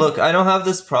No, look, I don't have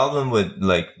this problem with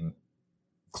like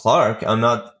Clark. I'm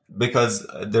not, because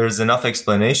there's enough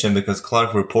explanation, because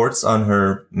Clark reports on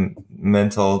her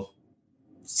mental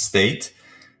state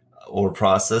or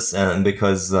process, and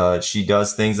because she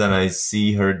does things and I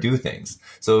see her do things.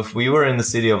 So if we were in the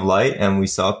City of Light and we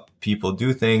saw people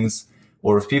do things,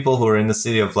 or if people who are in the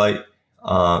City of Light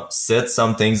said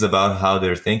some things about how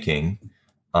they're thinking,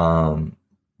 or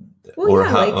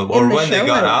when they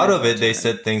got out of it, they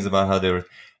said things about how they were,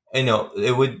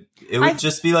 it would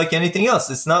just be like anything else.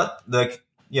 It's not like,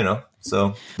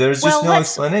 so there's just no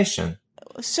explanation.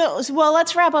 So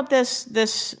let's wrap up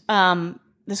this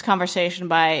conversation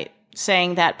by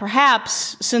saying that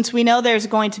perhaps, since we know there's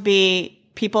going to be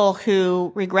people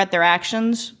who regret their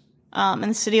actions in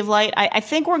the City of Light, I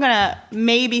think we're going to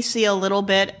maybe see a little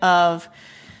bit of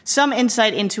some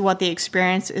insight into what the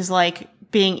experience is like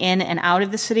being in and out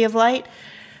of the City of Light.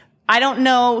 I don't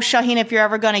know, Shaheen, if you're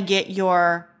ever going to get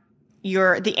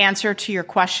the answer to your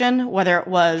question, whether it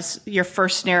was your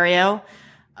first scenario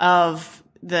of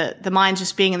the mind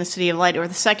just being in the City of Light, or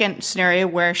the second scenario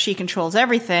where she controls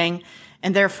everything,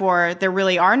 and therefore there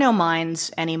really are no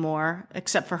minds anymore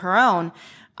except for her own.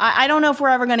 I don't know if we're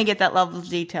ever going to get that level of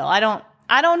detail. I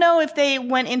don't know if they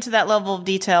went into that level of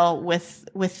detail with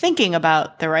thinking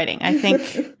about the writing. I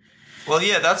think. Well,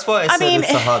 yeah, that's why I said it's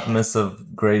a hot mess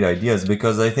of great ideas,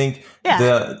 because I think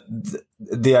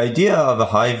the idea of a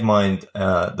hive mind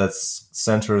that's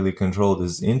centrally controlled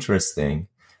is interesting.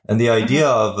 And the idea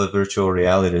of a virtual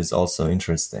reality is also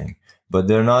interesting, but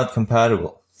they're not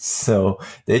compatible. So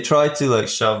they try to like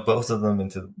shove both of them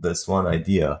into this one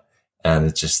idea, and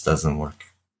it just doesn't work.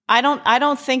 I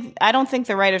don't think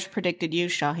the writers predicted you,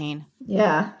 Shaheen.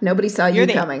 Yeah, nobody saw you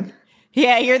coming.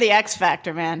 Yeah, you're the X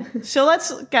factor, man. So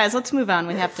let's move on.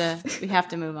 We have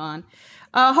to move on.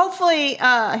 Hopefully,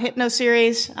 Hypno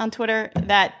Series on Twitter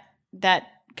that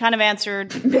kind of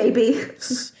answered maybe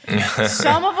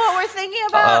some of what we're thinking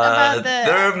about the.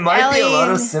 There might be a lot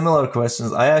of similar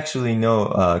questions. I actually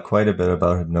know quite a bit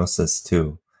about hypnosis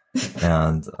too,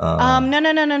 and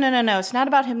no. It's not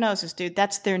about hypnosis, dude.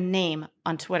 That's their name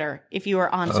on Twitter. If you are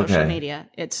on social media,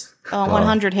 it's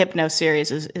 100 Hypno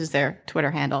Series is their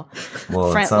Twitter handle.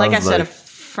 Well, like I said, a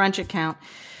French account.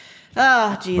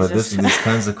 Oh, Jesus! But these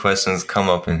kinds of questions come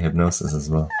up in hypnosis as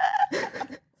well.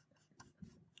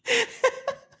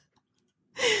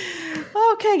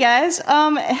 Okay, guys.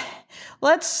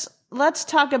 Let's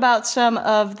talk about some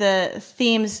of the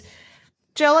themes.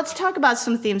 Joe, let's talk about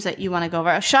some themes that you want to go over.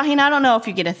 Shaheen, I don't know if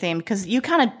you get a theme because you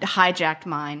kind of hijacked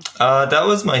mine. That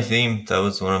was my theme. That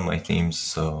was one of my themes.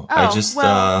 So I just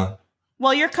well,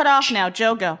 you're cut off now.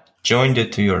 Joe, go. Joined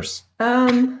it to yours.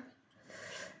 I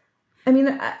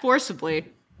mean, forcibly,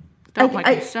 without my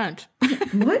consent.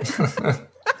 What?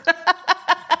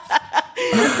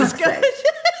 That's good.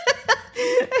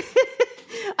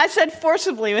 I said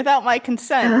forcibly without my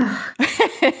consent,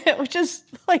 which is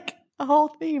like a whole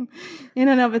theme in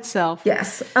and of itself.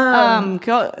 Yes.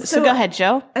 Go ahead,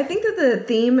 Joe. I think that the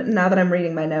theme, now that I'm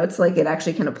reading my notes, like it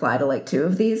actually can apply to like two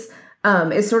of these,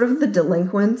 is sort of the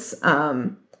delinquents.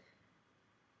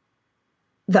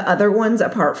 The other ones,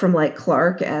 apart from like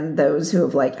Clark and those who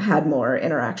have like had more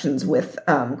interactions with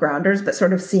grounders, but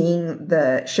sort of seeing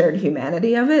the shared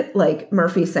humanity of it, like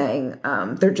Murphy saying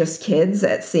they're just kids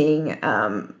at seeing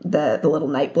the little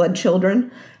Nightblood children,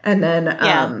 and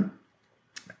then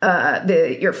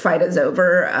your fight is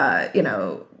over.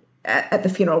 At the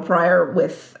funeral pyre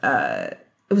with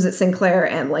was it Sinclair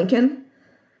and Lincoln,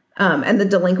 and the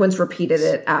delinquents repeated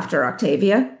it after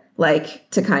Octavia, like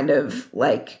to kind of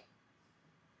like.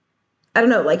 I don't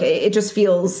know, like it just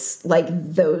feels like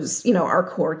those, our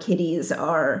core kiddies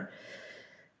are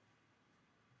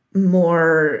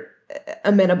more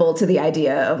amenable to the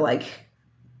idea of like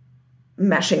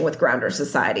meshing with grounder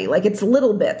society. Like it's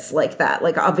little bits like that.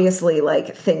 Like obviously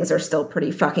like things are still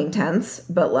pretty fucking tense,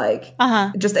 but like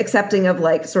just accepting of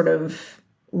like sort of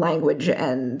language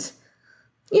and,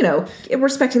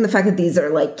 respecting the fact that these are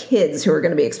like kids who are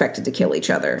going to be expected to kill each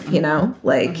other,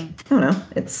 like, I don't know.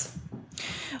 It's.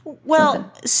 Well,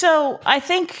 something. So I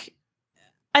think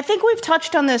we've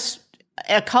touched on this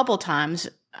a couple times,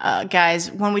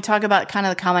 guys, when we talk about kind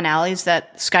of the commonalities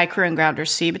that Sky Crew and Grounders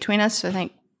see between us. I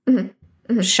think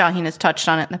Shaheen has touched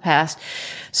on it in the past.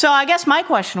 So I guess my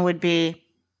question would be,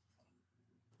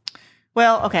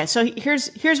 well, okay, so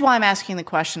here's why I'm asking the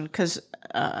question, because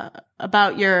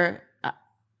about your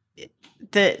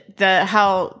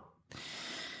how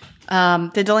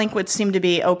the delinquents seem to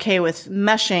be okay with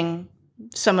meshing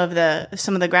some of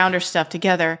the Grounder stuff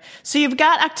together. So you've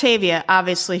got Octavia,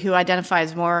 obviously, who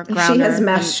identifies more Grounder. She has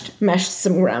meshed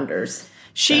some Grounders.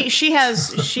 She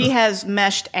has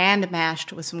meshed and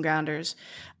mashed with some Grounders.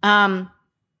 And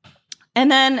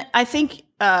then I think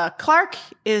Clark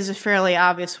is a fairly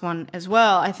obvious one as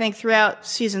well. I think throughout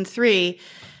season 3,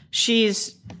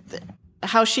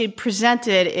 how she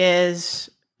presented is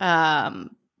kind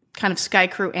of Sky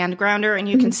Crew and Grounder, and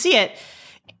you can see it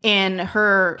in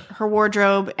her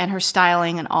wardrobe and her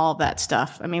styling and all of that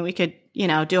stuff. I mean, we could,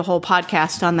 do a whole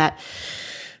podcast on that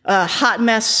hot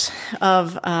mess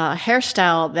of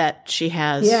hairstyle that she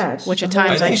has, which at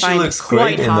times I find she looks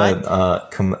quite great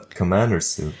hot. in that commander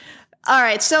suit. All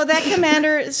right, so that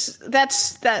commander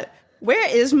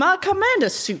where is my commander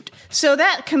suit? So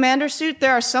that commander suit,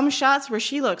 there are some shots where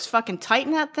she looks fucking tight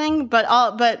in that thing, but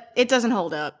it doesn't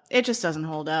hold up. It just doesn't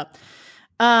hold up.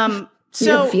 So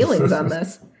you have feelings on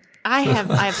this. I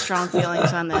have strong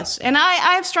feelings on this, and I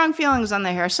have strong feelings on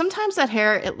the hair. Sometimes that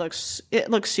hair it looks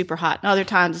super hot, and other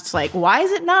times it's like, why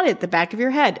is it not at the back of your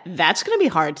head? That's going to be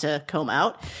hard to comb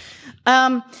out.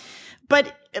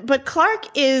 But Clark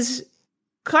is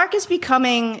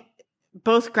becoming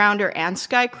both Grounder and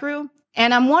Sky Crew,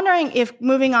 and I'm wondering if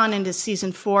moving on into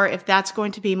season 4, if that's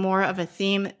going to be more of a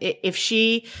theme, if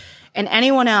she and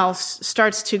anyone else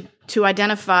starts to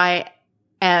identify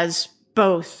as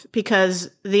both, because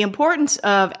the importance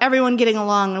of everyone getting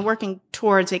along and working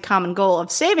towards a common goal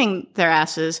of saving their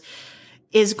asses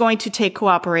is going to take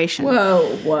cooperation.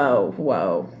 Whoa.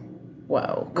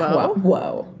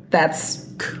 That's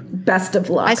best of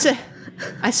luck.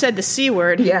 I said the C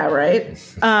word. Yeah, right.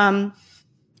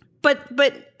 But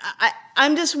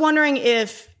I'm just wondering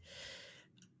if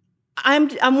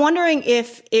I'm wondering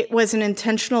if it was an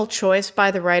intentional choice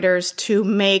by the writers to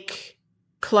make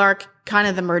Clark kind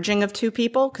of the merging of two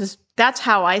people, because that's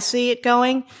how I see it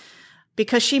going.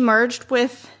 Because she merged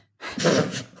with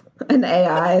an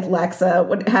AI, Lexa.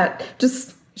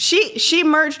 She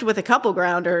merged with a couple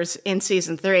Grounders in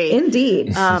season 3.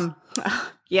 Indeed.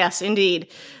 Yes, indeed.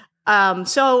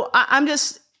 So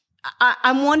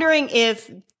I'm wondering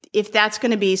if that's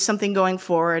going to be something going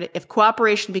forward, if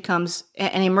cooperation becomes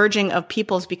an emerging of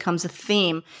peoples becomes a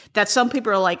theme that some people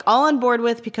are like all on board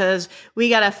with because we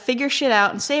got to figure shit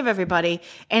out and save everybody.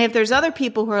 And if there's other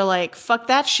people who are like, fuck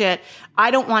that shit,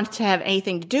 I don't want to have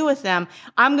anything to do with them.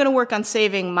 I'm going to work on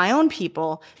saving my own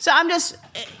people. So I'm just,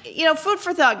 food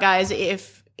for thought, guys.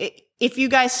 If you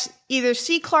guys either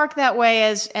see Clark that way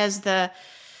as the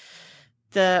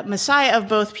messiah of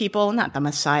both people, not the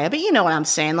messiah, but you know what I'm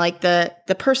saying, like the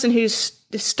person who's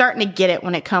starting to get it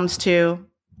when it comes to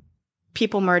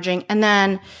people merging, and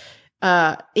then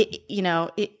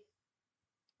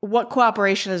what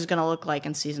cooperation is going to look like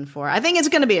in season 4. I think it's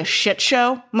going to be a shit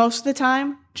show most of the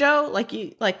time, Joe.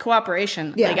 Like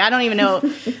cooperation. Yeah. Like I don't even know.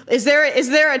 Is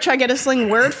there a try get a sling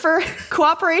word for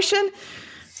cooperation?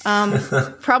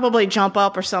 Probably jump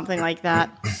up or something like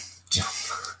that.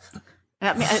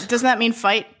 Doesn't that mean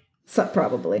fight? So,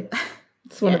 probably.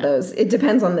 It's one of those. It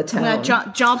depends on the tone.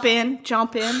 Jump in.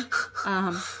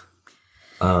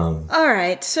 All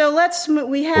right. So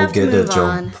we have to move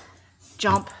on.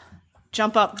 Jump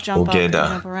up, jump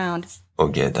around.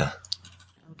 Ogeda.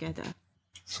 Okay.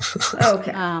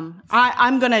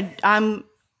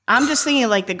 I'm just thinking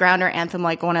like the Grounder anthem,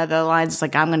 like one of the lines is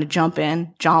like, I'm going to jump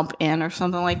in or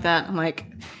something like that. I'm like,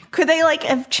 could they like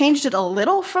have changed it a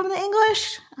little from the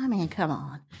English? I mean, come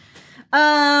on.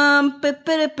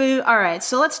 All right.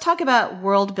 So let's talk about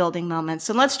world building moments,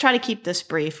 and let's try to keep this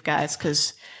brief, guys,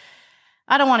 because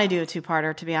I don't want to do a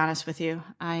 2-parter, to be honest with you.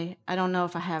 I don't know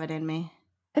if I have it in me.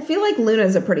 I feel like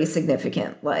Luna's a pretty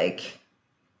significant,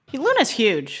 Luna's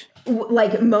huge.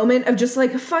 Moment of just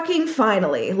fucking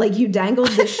finally. You dangled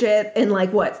this shit in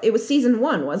what? It was season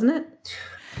 1, wasn't it?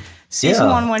 Season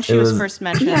 1 when she was first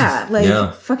mentioned.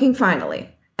 Yeah, fucking finally.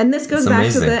 And this goes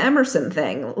back to the Emerson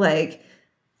thing.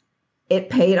 It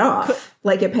paid off.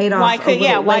 It paid off. Why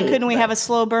couldn't we have a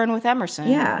slow burn with Emerson?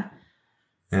 Yeah.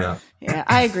 Yeah. Yeah,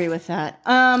 I agree with that.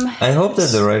 I hope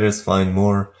that the writers find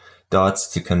more dots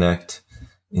to connect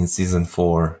in season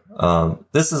 4.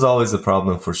 This is always a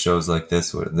problem for shows like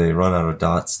this where they run out of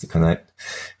dots to connect.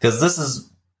 Because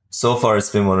so far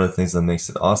it's been one of the things that makes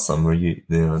it awesome, where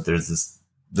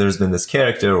there's been this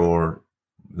character or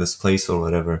this place or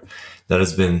whatever that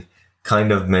has been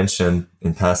kind of mentioned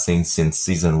in passing since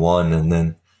season 1, and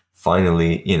then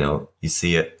finally, you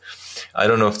see it. I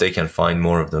don't know if they can find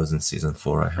more of those in season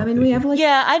 4. We have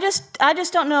I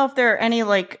just don't know if there are any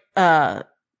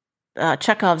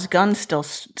Chekhov's guns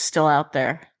still out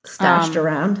there stashed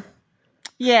around.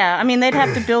 Yeah, they'd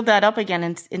have to build that up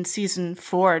again in season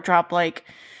 4. Drop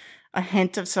a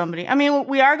hint of somebody. I mean,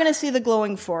 we are going to see the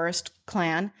Glowing Forest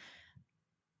clan.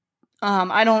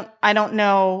 I don't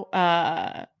know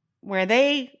where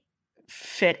they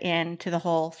fit into the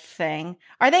whole thing.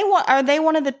 Are they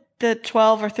one of the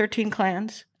 12 or 13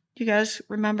 clans? Do you guys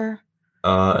remember?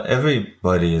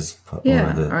 Everybody is one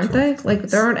of the aren't they? clans. Like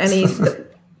there aren't any.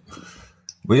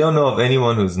 We don't know of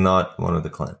anyone who's not one of the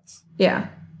clans. Yeah.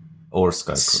 Or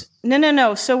Sky Crew.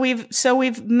 No. So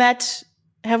we've met.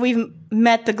 Have we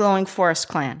met the Glowing Forest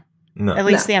clan? No. At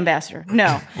least the ambassador.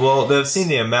 No. Well, they've seen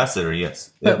the ambassador,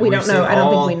 yes. But we don't know. I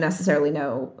don't think we necessarily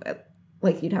know.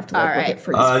 Like you'd have to look at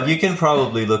freeze. You can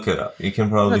probably look it up. You can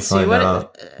probably find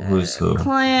out who's who.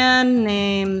 Clan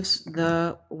names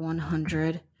the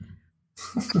 100.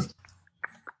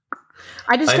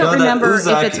 I just don't remember if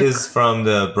Uzak it's is from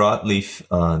the Broadleaf,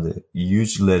 the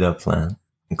huge Leda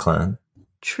clan.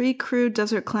 Tree Crew,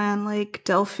 Desert Clan, Lake,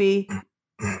 Delphi.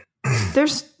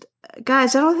 There's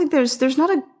guys. I don't think there's not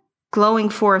a Glowing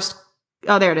Forest.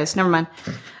 Oh, there it is. Never mind.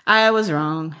 I was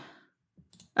wrong.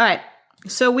 All right.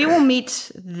 So we will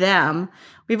meet them.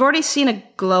 We've already seen a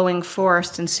Glowing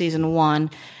Forest in season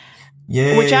 1.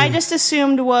 Yay. Which I just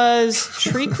assumed was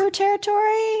Tree Crew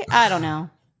territory. I don't know.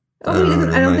 I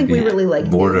don't think we really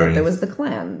knew that there was the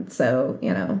clan. So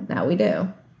now we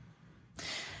do.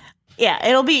 Yeah,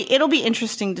 it'll be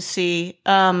interesting to see.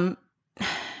 Yeah,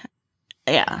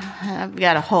 I've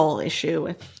got a whole issue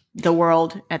with the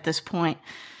world at this point.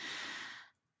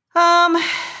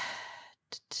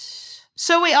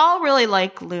 So we all really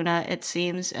like Luna, it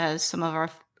seems, as some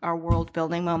of our world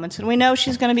building moments, and we know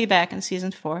she's going to be back in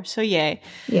season 4. So yay!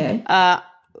 Yay!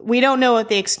 We don't know what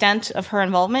the extent of her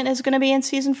involvement is going to be in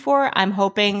season 4. I'm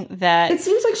hoping that it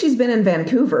seems like she's been in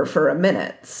Vancouver for a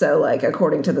minute. So, like,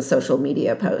 according to the social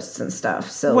media posts and stuff.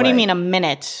 So, what do you mean a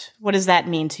minute? What does that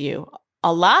mean to you?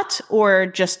 A lot, or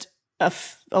just a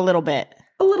little bit?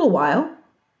 A little while.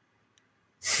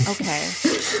 Okay.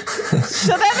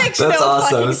 So that makes That's no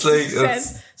awesome. fucking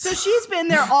sense. So she's been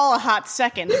there all a hot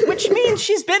second, which means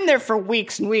she's been there for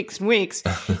weeks and weeks and weeks.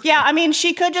 Yeah, I mean,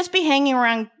 she could just be hanging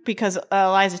around because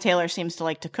Eliza Taylor seems to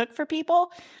like to cook for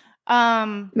people.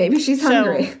 Maybe she's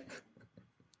hungry.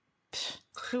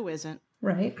 Who isn't?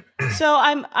 Right. So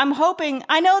I'm hoping.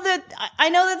 I know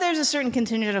that there's a certain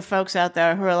contingent of folks out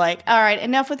there who are like, all right,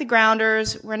 enough with the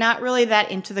grounders. We're not really that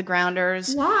into the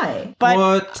grounders. Why? But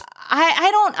what?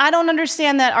 I don't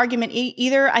understand that argument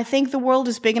either. I think the world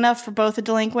is big enough for both the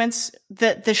delinquents,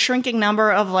 the shrinking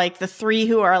number of like the 3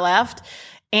 who are left,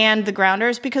 and the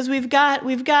grounders, because we've got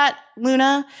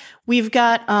Luna, we've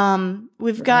got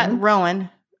Rowan.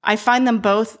 I find them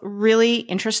both really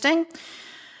interesting.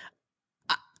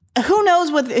 Who knows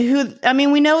who? I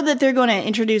mean, we know that they're going to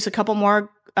introduce a couple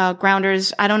more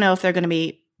grounders. I don't know if they're going to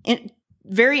be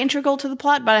very integral to the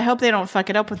plot, but I hope they don't fuck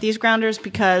it up with these grounders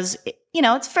because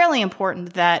it's fairly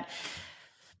important that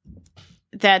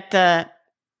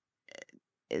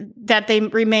they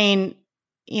remain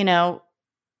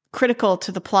critical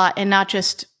to the plot and not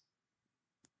just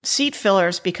seat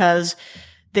fillers because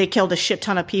they killed a shit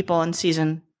ton of people in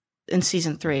season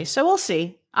 3. So we'll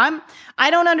see. I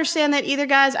don't understand that either,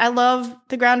 guys. I love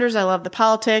the grounders. I love the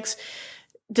politics.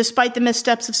 Despite the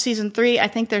missteps of season 3, I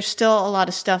think there's still a lot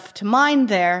of stuff to mine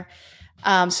there.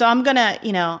 So I'm gonna,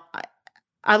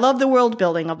 I love the world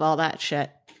building of all that shit.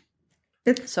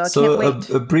 So I can't wait.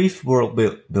 A brief world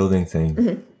building thing.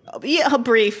 Mm-hmm. Yeah, a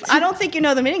brief. I don't think you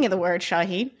know the meaning of the word,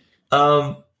 Shahid.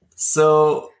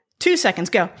 So 2 seconds,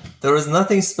 go. There was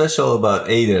nothing special about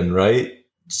Aiden, right?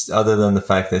 Just other than the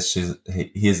fact that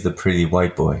he is the pretty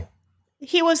white boy.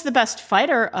 He was the best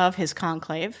fighter of his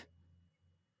conclave.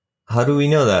 How do we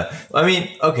know that? I mean,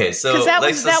 okay, so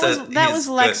because that was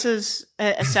Lex's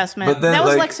assessment. But then, that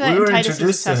was Lexa we were and Titus's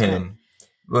introduced to assessment. him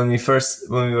when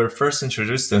we were first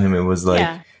introduced to him. It was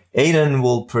like Aiden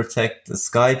will protect the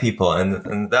Sky people,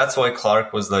 and that's why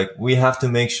Clark was like, we have to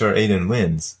make sure Aiden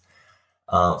wins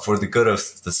for the good of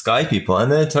the Sky people.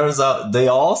 And then it turns out they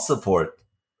all support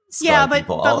Sky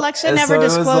people. But Lexa never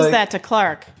disclosed that to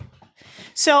Clark.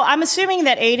 So I'm assuming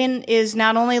that Aiden is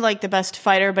not only like the best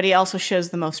fighter, but he also shows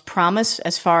the most promise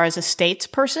as far as a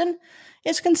statesperson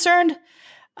is concerned.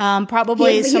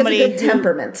 Probably somebody he has a good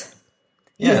temperament.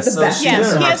 Yeah, so she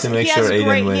doesn't have to make sure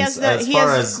Aiden wins. As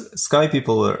far as Sky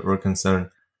people were concerned,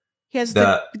 he has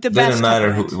the best didn't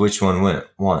matter which one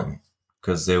won,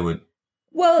 because they would.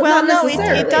 Well, no,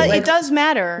 it does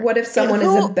matter. What if someone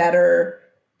is a better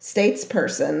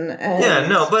statesperson?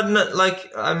 But not,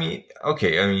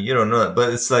 you don't know that,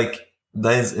 but it's like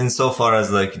that is insofar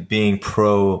as like being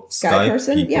pro Sky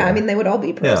person. People. Yeah, I mean they would all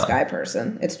be pro Sky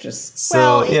person. It's just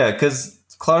because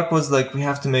Clark was like, we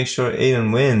have to make sure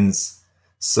Aiden wins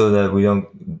so that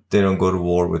they don't go to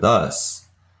war with us.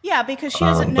 Yeah, because she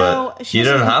doesn't know. You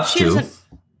don't have to.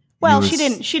 Well,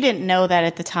 she didn't know that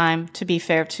at the time, to be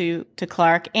fair to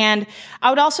Clark. And I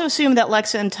would also assume that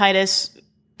Lexa and Titus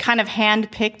kind of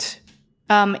handpicked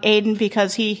Aiden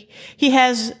because he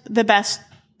has the best.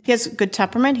 He has good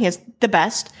temperament. He has the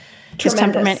best. His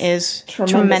temperament is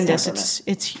tremendous. Temperament.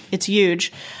 It's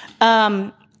huge.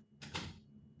 So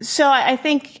I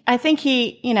think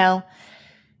he,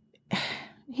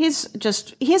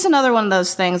 he's another one of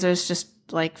those things. There's just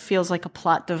like feels like a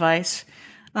plot device.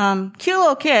 Cute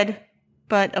little kid,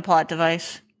 but a plot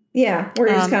device. Yeah,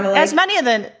 where he's kind of like as many of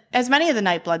the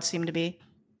Nightbloods seem to be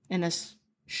in this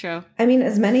show. I mean,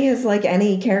 as many as like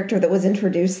any character that was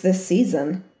introduced this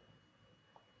season.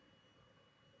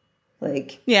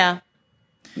 Like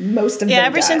most of them.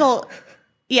 Every single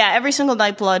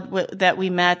Nightblood that we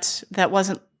met that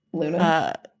wasn't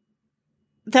Luna.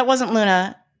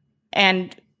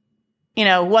 And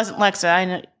wasn't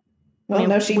Lexa.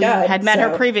 She died. Had met her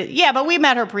but we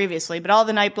met her previously. But all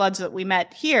the Nightbloods that we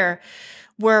met here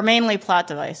were mainly plot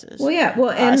devices. Well, yeah.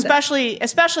 Well, and especially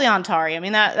Antari. I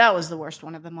mean, that was the worst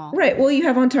one of them all. Right. Well, you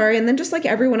have Antari, and then just like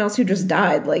everyone else who just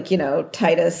died, like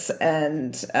Titus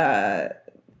and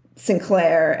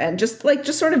Sinclair, and just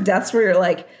sort of deaths where you're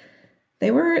like,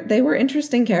 they were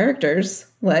interesting characters.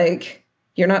 Like,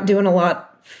 you're not doing a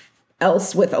lot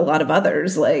else with a lot of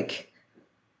others. Like,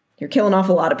 you're killing off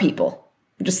a lot of people.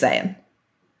 I'm just saying.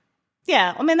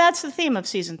 Yeah, I mean, that's the theme of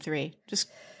season 3. Just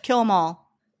kill them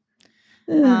all.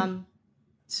 Could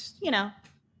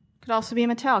also be a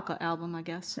Metallica album, I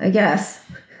guess.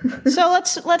 So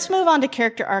let's move on to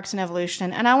character arcs and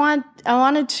evolution. And I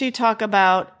wanted to talk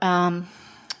about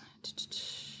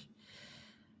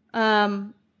I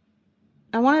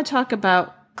want to talk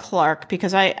about Clark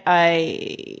because I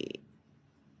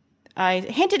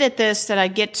hinted at this, that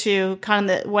I'd get to kind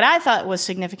of what I thought was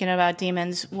significant about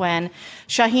Demons when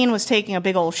Shaheen was taking a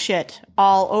big old shit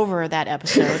all over that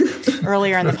episode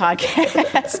earlier in the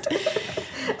podcast.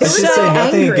 I should say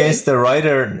nothing against the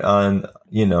writer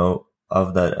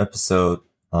of that episode.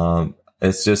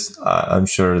 It's just, I'm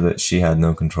sure that she had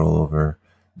no control over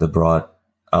the broad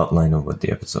outline of what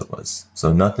the episode was.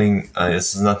 So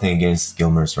this is nothing against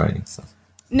Gilmer's writing. So.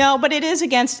 No, but it is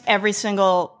against every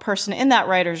single person in that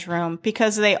writer's room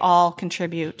because they all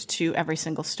contribute to every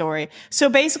single story. So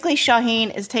basically,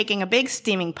 Shaheen is taking a big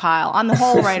steaming pile on the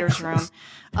whole writer's room,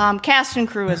 cast and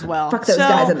crew as well. Fuck those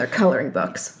guys and their coloring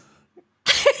books.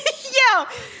 Yeah,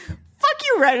 fuck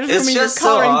you, writers' room and your just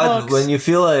coloring so odd books.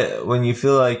 when you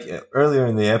feel like earlier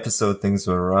in the episode things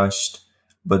were rushed,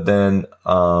 but then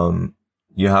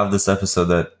you have this episode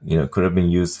that could have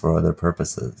been used for other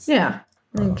purposes. Yeah.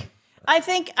 I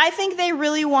think they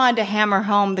really wanted to hammer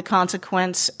home the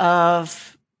consequence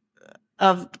of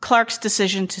Clark's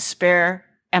decision to spare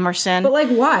Emerson. But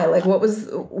why?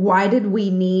 Why did we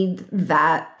need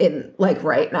that in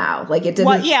right now? It didn't.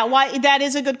 Well, yeah, why? That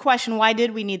is a good question. Why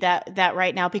did we need that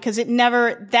right now? Because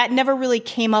that never really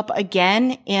came up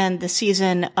again in the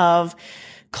season of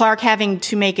Clark having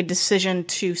to make a decision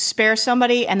to spare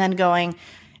somebody and then going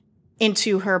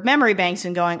into her memory banks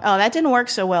and going, oh, that didn't work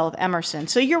so well with Emerson.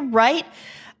 So you're right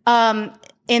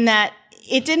in that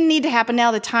it didn't need to happen now.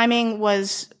 The timing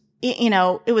was,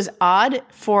 it was odd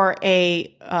for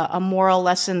a moral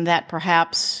lesson that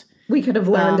perhaps we could have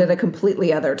learned at a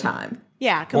completely other time.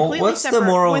 Yeah, completely what's separate. The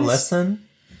moral lesson?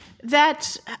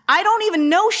 That I don't even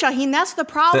know, Shaheen. That's the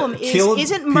problem.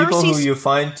 Isn't Mercy's people who you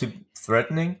find to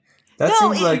threatening? That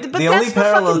seems like the only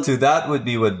parallel to that would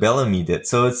be what Bellamy did.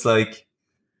 So it's like.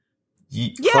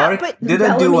 Clark didn't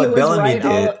Bellamy do what Bellamy right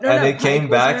did, and it came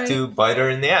Pike back right. to bite her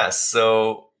in the ass.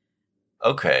 So,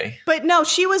 okay. But no,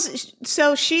 she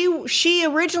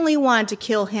originally wanted to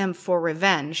kill him for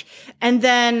revenge. And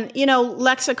then,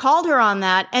 Lexa called her on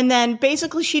that. And then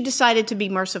basically she decided to be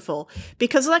merciful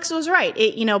because Lexa was right.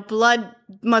 Blood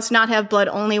must not have blood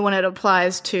only when it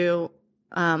applies to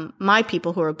my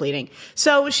people who are bleeding.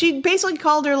 So she basically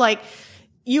called her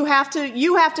you have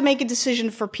to make a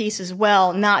decision for peace as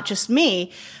well, not just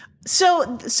me.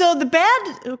 So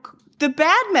the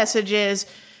bad message is,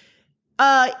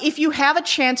 if you have a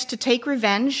chance to take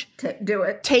revenge, do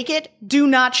it. Take it. Do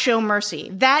not show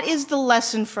mercy. That is the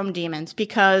lesson from Demons,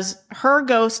 because her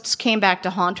ghosts came back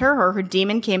to haunt her, or her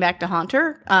demon came back to haunt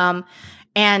her,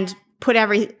 and put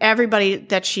everybody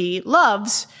that she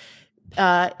loves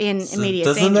in immediate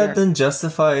danger. Doesn't that then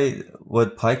justify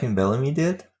what Pike and Bellamy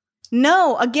did?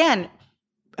 No, again,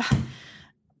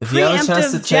 if you have a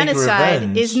chance to take genocide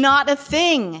revenge, is not a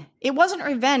thing. It wasn't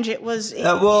revenge. It was.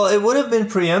 Well, it would have been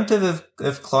preemptive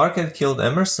if Clark had killed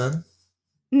Emerson.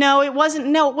 No, it wasn't.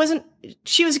 No, it wasn't.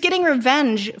 She was getting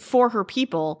revenge for her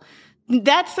people.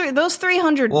 Those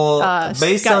 300. Well,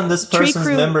 based on this person's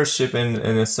crew membership in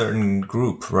a certain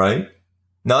group, right?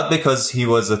 Not because he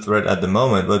was a threat at the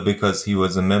moment, but because he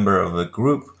was a member of a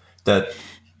group that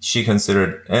she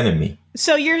considered enemy.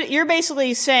 So you're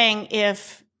basically saying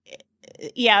but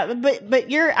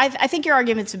I think your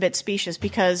argument's a bit specious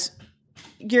because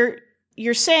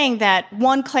you're saying that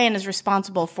one clan is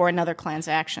responsible for another clan's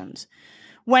actions.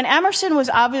 When Emerson was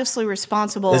obviously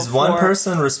responsible Is one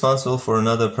person responsible for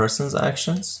another person's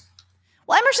actions?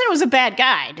 Well, Emerson was a bad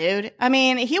guy, dude. I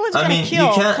mean, he was going to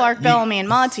kill Clark, Bellamy, and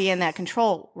Monty in that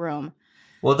control room.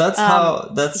 Well, that's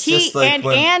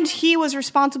and he was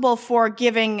responsible for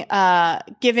giving the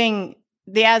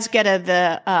Azgeda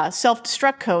the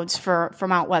self-destruct codes for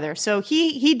Mount Weather. So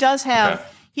he does have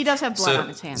blood on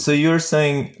his hands. So you're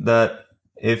saying that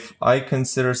if I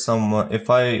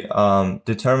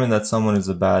determine that someone is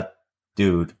a bad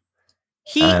dude,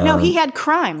 he had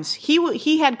crimes.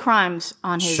 He had crimes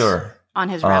on his on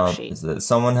his rap sheet.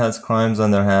 Someone has crimes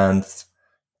on their hands,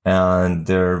 and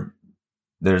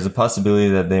there's a possibility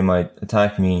that they might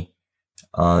attack me.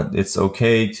 It's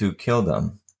okay to kill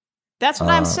them. That's what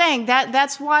I'm saying.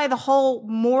 That's why this whole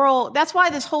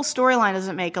storyline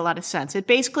doesn't make a lot of sense. It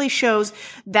basically shows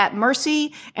that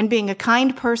mercy and being a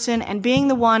kind person and being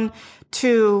the one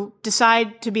to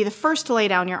decide to be the first to lay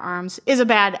down your arms is a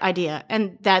bad idea,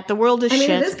 and that the world is shit.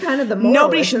 It is kind of the moral.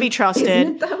 Nobody should be trusted.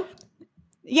 Isn't it, though?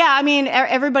 Yeah, I mean,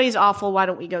 everybody's awful. Why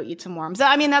don't we go eat some worms?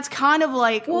 I mean, that's kind of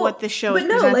like what the show is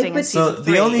presenting in season 3. So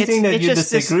the only thing that you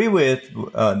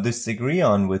disagree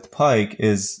on with Pike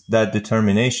is that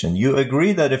determination. You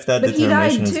agree that if that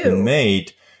determination has been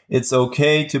made, it's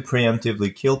okay to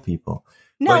preemptively kill people.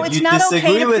 No, it's not okay to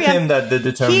disagree with him that the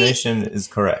determination is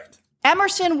correct.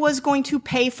 Emerson was going to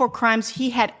pay for crimes he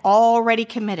had already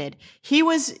committed.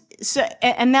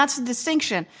 And that's the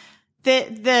distinction.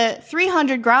 The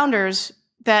 300 grounders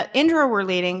that Indra were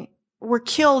leading were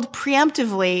killed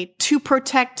preemptively to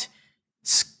protect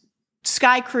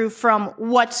Sky Crew from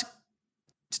what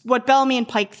Bellamy and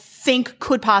Pike think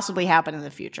could possibly happen in the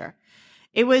future.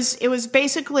 It was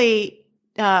basically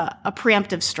a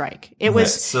preemptive strike.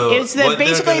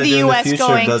 Basically the U.S.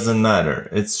 going doesn't matter.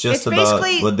 It's just about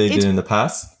what they did in the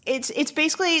past. It's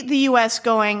basically the U.S.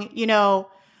 going,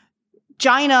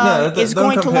 China is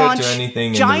going to launch.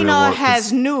 China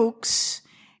has nukes.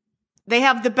 They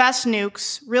have the best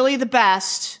nukes, really the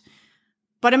best.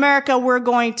 But America, we're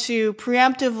going to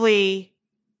preemptively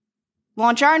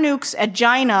launch our nukes at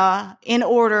China in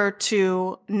order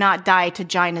to not die to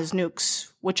China's nukes,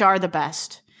 which are the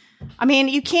best. I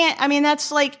mean,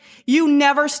 that's like, you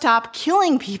never stop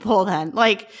killing people then.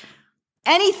 Like,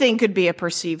 anything could be a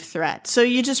perceived threat. So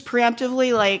you just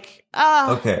preemptively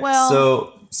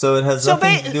So it has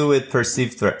nothing to do with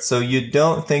perceived threat. So you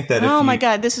don't think that my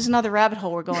God, this is another rabbit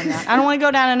hole we're going down. I don't want to go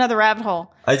down another rabbit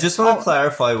hole. I just want to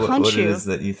clarify what it is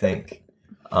that you think.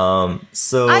 I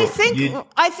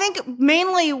think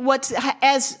mainly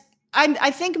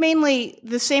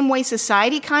the same way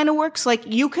society kind of works. Like,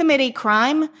 you commit a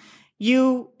crime,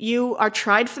 you are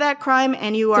tried for that crime,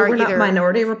 and you are we're not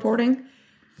minority reporting?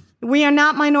 We are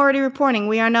not minority reporting.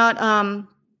 We are not,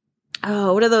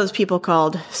 what are those people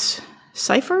called?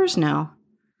 Ciphers? No.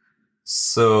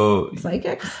 So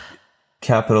psychics?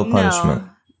 Capital punishment.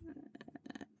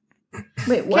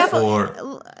 Wait, what?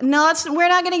 We're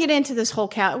not going to get into this whole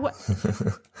I don't want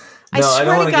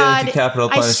to get into capital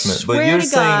punishment. But you're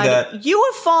saying that you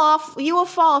will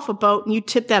fall off a boat and you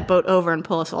tip that boat over and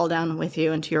pull us all down with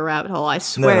you into your rabbit hole. I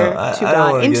swear to God, I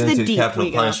don't want to get into deep capital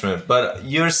punishment. But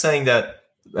you're saying that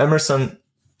Emerson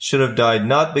should have died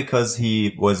not because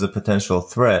he was a potential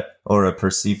threat or a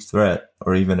perceived threat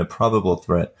or even a probable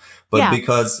threat, but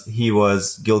because he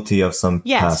was guilty of some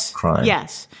past crime.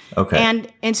 Yes. Okay. And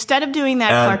instead of doing that,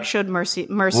 Clark showed mercy.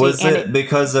 Was it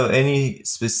because of any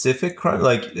specific crime,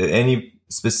 like any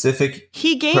specific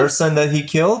person that he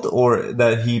killed, or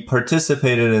that he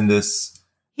participated in this?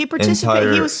 He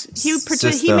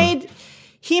participated.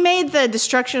 He made the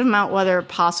destruction of Mount Weather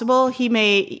possible.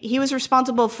 He was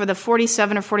responsible for the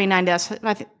 47 or 49 deaths,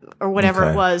 or whatever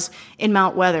it was, in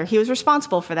Mount Weather. He was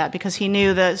responsible for that because he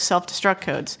knew the self-destruct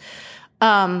codes.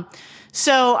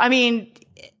 So, I mean,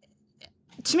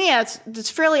 to me,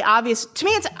 it's fairly obvious. To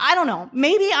me, I don't know.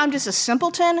 Maybe I'm just a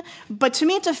simpleton, but to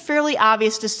me, it's a fairly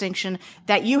obvious distinction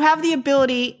that you have the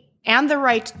ability and the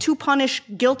right to punish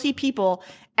guilty people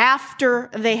after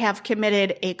they have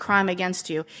committed a crime against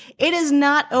you. It is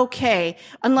not okay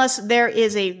unless there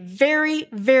is a very,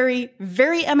 very,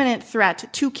 very imminent threat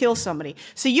to kill somebody.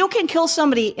 So you can kill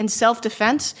somebody in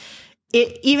self-defense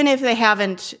even if they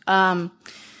haven't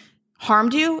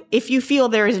harmed you, if you feel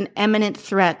there is an imminent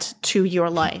threat to your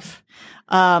life.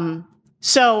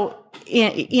 So,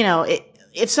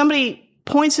 if somebody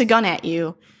points a gun at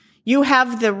you, you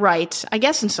have the right, I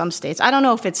guess in some states, I don't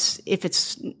know if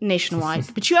it's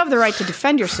nationwide, but you have the right to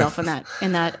defend yourself in that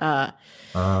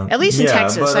at least in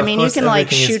Texas. I mean, you can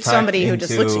like shoot somebody who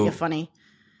just looks at you funny.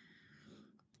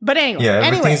 But anyway. Yeah,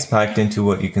 everything's packed into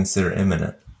what you consider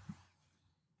imminent.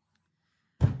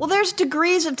 Well, there's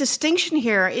degrees of distinction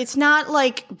here. It's not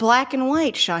like black and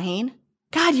white, Shaheen.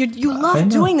 God, you love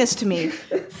doing this to me.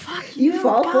 Fuck you. You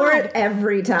fall for it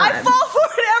every time. I fall for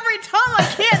it every time. I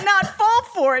can't not fall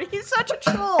for it. He's such a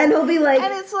troll. And he'll be like,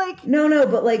 and it's like, no,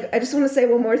 but like, I just want to say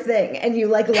one more thing. And you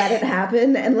like let it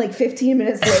happen. And like 15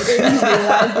 minutes later, you realize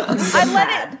that you've been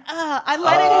mad. I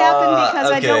let it happen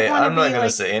because I don't want to be I'm not going to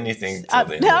like, say anything.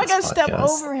 Now I'm going to step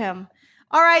over him.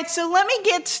 All right, so let me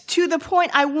get to the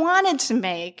point I wanted to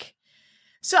make.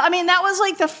 So, I mean, that was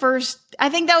like I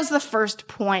think that was the first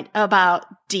point about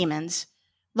demons.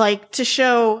 Like, to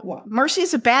show mercy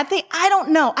is a bad thing. I don't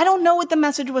know. I don't know what the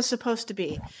message was supposed to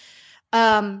be.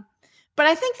 But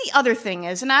I think the other thing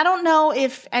is, and I don't know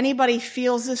if anybody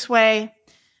feels this way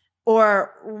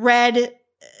or read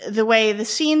the way the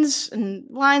scenes and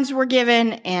lines were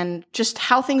given and just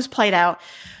how things played out.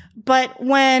 But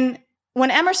when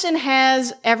Emerson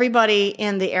has everybody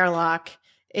in the airlock,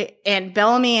 and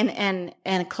Bellamy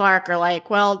and Clark are like,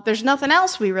 well, there's nothing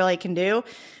else we really can do.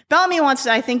 Bellamy wants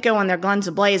to, I think, go in there guns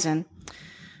a-blazing.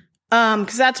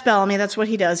 Because that's Bellamy. That's what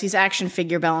he does. He's action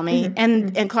figure Bellamy.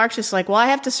 Mm-hmm. And Clark's just like, well, I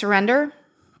have to surrender.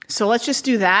 So let's just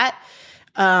do that.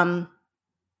 I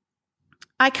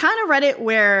kind of read it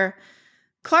where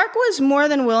Clark was more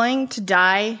than willing to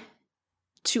die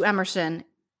to Emerson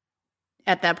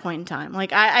at that point in time.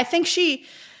 Like, I think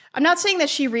I'm not saying that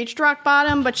she reached rock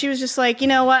bottom, but she was just like, you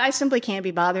know what? I simply can't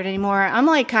be bothered anymore. I'm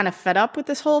like kind of fed up with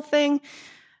this whole thing.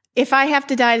 If I have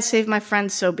to die to save my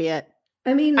friends, so be it.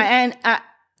 I mean,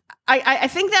 I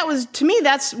think that was, to me,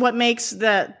 that's what makes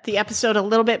the episode a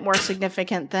little bit more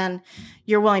significant than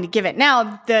you're willing to give it.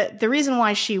 Now, the reason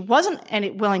why she wasn't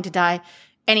willing to die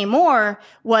anymore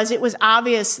was it was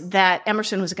obvious that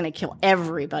Emerson was going to kill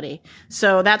everybody.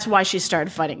 So that's why she started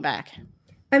fighting back.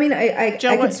 I mean, I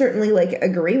could certainly like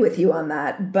agree with you on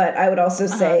that, but I would also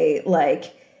say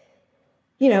like,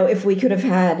 if we could have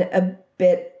had a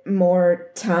bit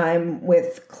more time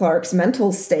with Clark's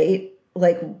mental state,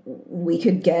 like we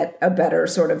could get a better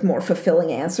sort of more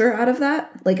fulfilling answer out of that.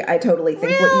 Like, I totally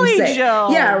think what you say. Joe?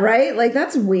 Yeah, right? Like,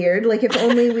 that's weird. Like, if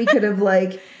only we could have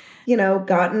like,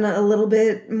 gotten a little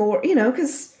bit more,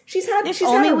 because we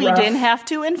didn't have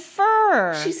to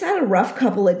infer. She's had a rough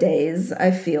couple of days,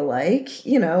 I feel like.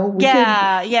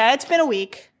 Yeah, it's been a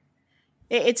week.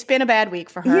 It's been a bad week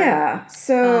for her. Yeah,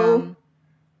 so,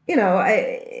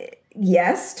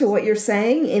 yes to what you're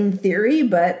saying in theory,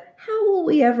 but how will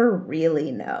we ever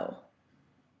really know?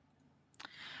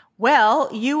 Well,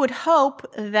 you would hope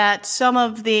that some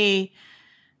of the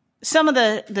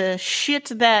shit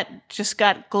that just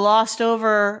got glossed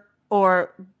over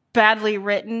or badly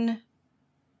written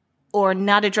or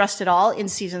not addressed at all in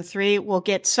season 3 will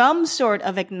get some sort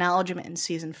of acknowledgement in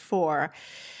season 4.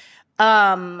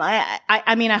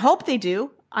 I mean, I hope they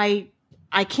do. I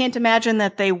can't imagine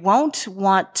that they won't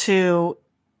want to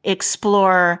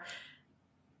explore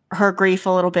her grief a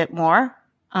little bit more.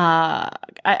 I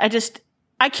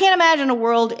can't imagine a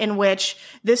world in which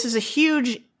this is a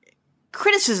huge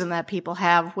criticism that people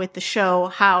have with the show,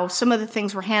 how some of the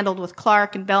things were handled with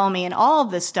Clark and Bellamy and all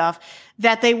of this stuff,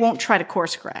 that they won't try to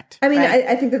course correct. I mean, right?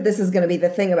 I think that this is going to be the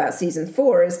thing about season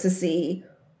 4 is to see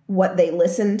what they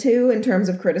listened to in terms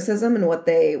of criticism and what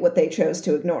they chose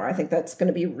to ignore. I think that's going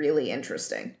to be really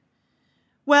interesting.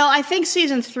 Well, I think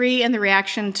season 3 and the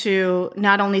reaction to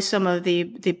not only some of the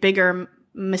bigger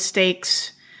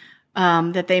mistakes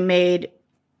that they made,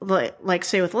 like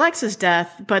say with Alexa's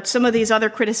death, but some of these other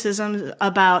criticisms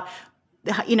about,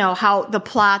 how the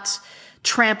plots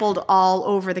trampled all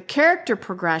over the character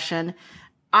progression.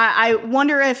 I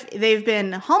wonder if they've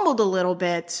been humbled a little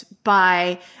bit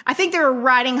by, I think they were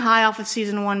riding high off of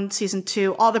season 1, season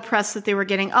 2, all the press that they were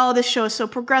getting. Oh, this show is so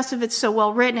progressive. It's so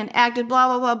well written and acted, blah,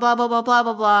 blah, blah, blah, blah, blah, blah,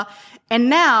 blah, blah. And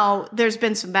now there's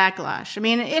been some backlash. I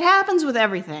mean, it happens with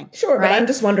everything. Sure. Right? But I'm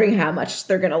just wondering how much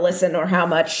they're going to listen or how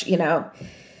much,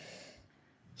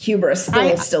 hubris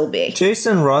will still be.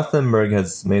 Jason Rothenberg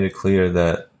has made it clear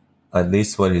that at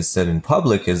least what he said in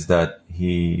public is that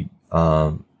he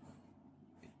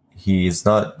is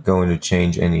not going to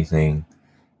change anything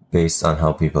based on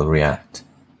how people react.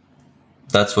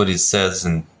 That's what he says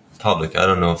in public. I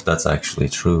don't know if that's actually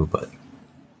true, but...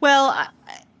 Well,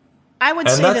 I would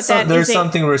And say that's that there's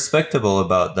something respectable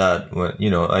about that. When,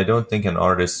 I don't think an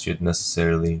artist should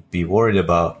necessarily be worried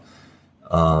about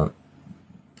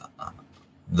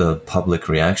the public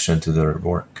reaction to their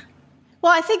work.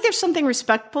 Well, I think there's something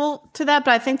respectful to that,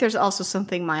 but I think there's also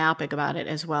something myopic about it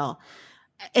as well,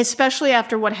 especially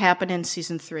after what happened in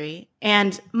season 3.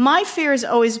 And my fear has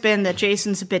always been that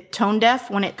Jason's a bit tone deaf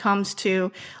when it comes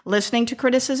to listening to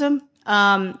criticism.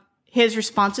 His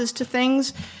responses to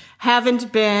things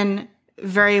haven't been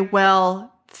very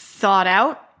well thought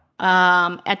out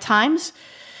at times.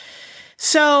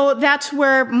 So that's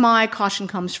where my caution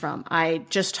comes from. I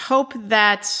just hope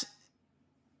that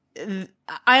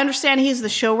I understand he's the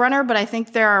showrunner, but I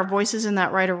think there are voices in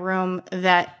that writer room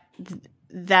that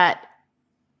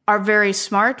are very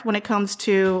smart when it comes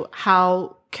to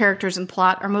how characters and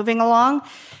plot are moving along,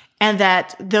 and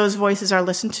that those voices are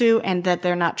listened to and that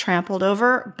they're not trampled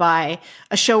over by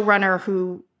a showrunner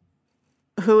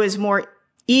who is more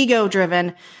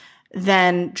ego-driven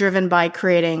than driven by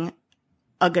creating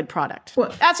a good product.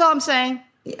 Well, that's all I'm saying.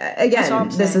 Again,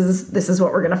 this is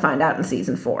what we're going to find out in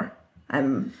season 4.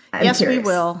 I'm yes, curious. We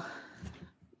will.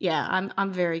 Yeah,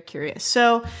 I'm very curious.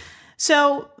 So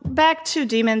back to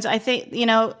Demons. I think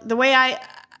the way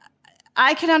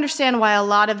I can understand why a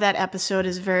lot of that episode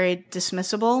is very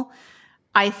dismissible.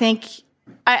 I think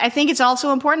it's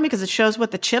also important because it shows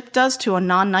what the chip does to a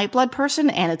non-Nightblood person,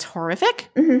 and it's horrific.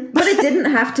 Mm-hmm. But it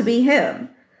didn't have to be him.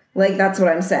 Like, that's what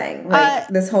I'm saying. Like,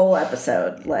 this whole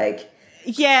episode, like...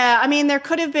 Yeah, I mean, there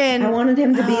could have been... I wanted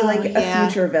him to be, a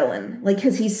future villain. Like,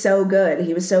 because he's so good.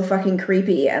 He was so fucking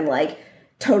creepy and, like,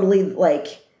 totally,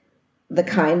 like, the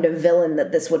kind of villain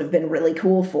that this would have been really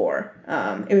cool for.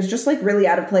 It was just, like, really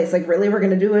out of place. Like, really, we're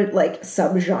going to do a, like,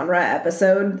 sub-genre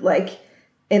episode, like,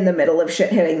 in the middle of shit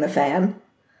hitting the fan?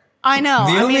 I know.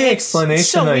 The only explanation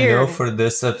so I weird. know for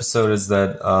this episode is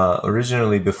that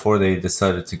originally, before they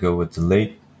decided to go with the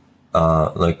late,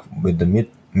 with the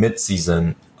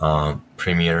mid-season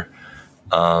premiere,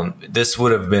 this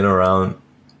would have been around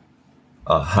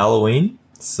Halloween.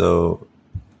 So,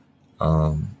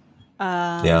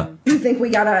 yeah. You think we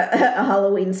got a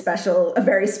Halloween special, a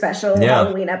very special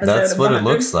Halloween episode? That's what it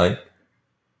looks like.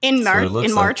 In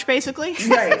March, basically.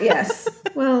 Right. Yes.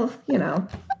 Well,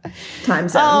 time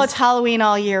zones. Oh, it's Halloween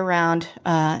all year round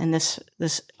in this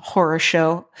horror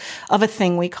show of a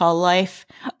thing we call life.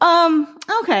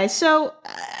 Okay, so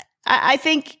I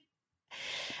think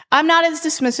I'm not as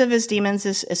dismissive as Demons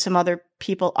as some other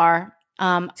people are.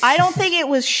 I don't think it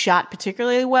was shot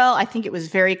particularly well. I think it was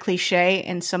very cliche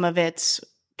in some of its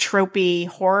tropey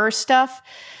horror stuff.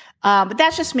 But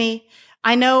that's just me.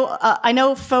 I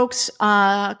know folks,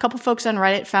 a couple folks on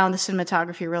Reddit found the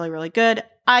cinematography really, really good.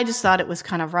 I just thought it was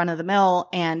kind of run of the mill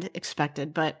and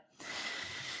expected, but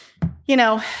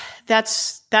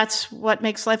that's what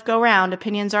makes life go round.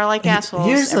 Opinions are like assholes.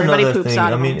 Here's Everybody another poops thing.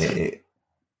 on I mean, them.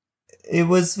 it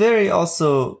was very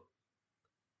also.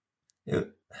 It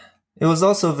was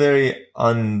also very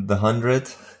on the 100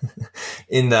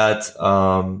 in that.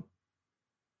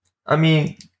 I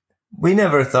mean, we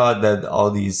never thought that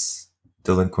all these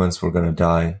delinquents were going to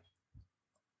die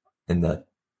in that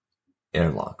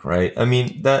airlock, right? I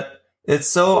mean, that it's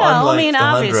so unlike the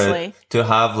 100 to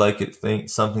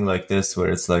have something like this where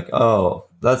it's like, oh,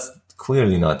 that's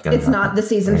clearly not going to happen. It's not the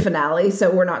season finale, so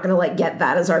we're not going to get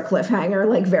that as our cliffhanger.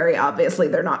 Like, very obviously,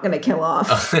 they're not going to kill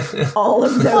off all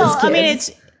of those kids. I mean,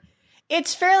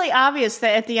 it's fairly obvious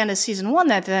that at the end of season 1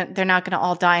 that they're not going to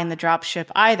all die in the dropship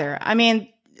either. I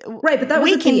mean, right, but that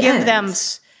was we can give end. them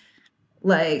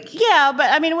but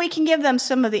I mean, we can give them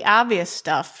some of the obvious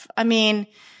stuff. I mean,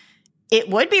 it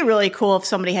would be really cool if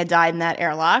somebody had died in that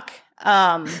airlock.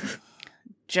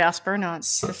 Jasper, not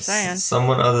just saying.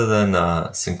 Someone other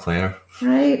than Sinclair.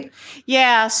 Right.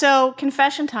 Yeah, so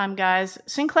confession time, guys.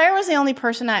 Sinclair was the only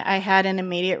person I had an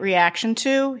immediate reaction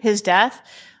to his death.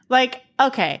 Like,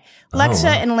 okay, Lexa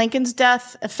and Lincoln's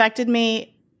death affected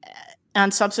me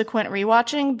on subsequent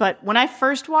rewatching, but when I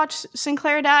first watched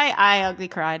Sinclair die, I ugly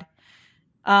cried.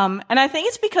 And I think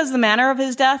it's because the manner of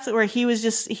his death, where he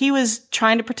was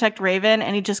trying to protect Raven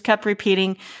and he just kept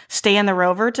repeating, "Stay in the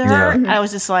rover" to her. Yeah. I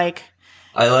was just like,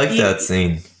 I like that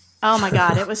scene. Oh my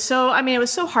God. It was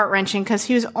so heart-wrenching because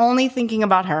he was only thinking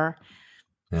about her.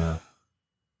 Yeah.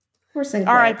 Poor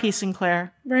Sinclair. R.I.P.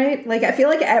 Sinclair. Right? Like, I feel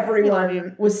like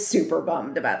everyone was super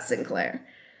bummed about Sinclair.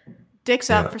 Dicks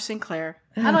out for Sinclair.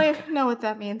 I don't even know what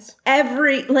that means. I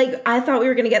thought we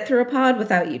were going to get through a pod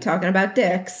without you talking about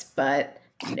dicks, but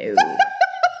no.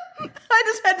 I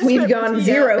just had to. We've gone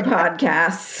 0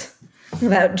 podcasts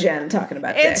without Jen talking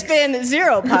about dicks. It's been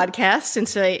 0 podcasts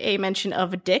since a mention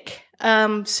of a dick.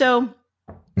 So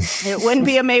It wouldn't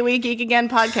be a May We Geek Again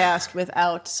podcast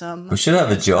without some. We should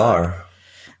have a jar.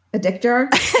 A dick jar?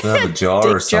 We should have a jar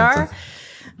or something. Jar?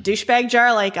 Douchebag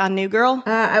jar like on New Girl?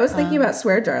 I was thinking about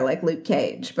swear jar like Luke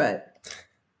Cage, but...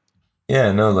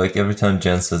 Yeah, no, like every time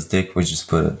Jen says dick, we just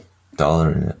put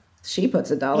 $1 in it. She puts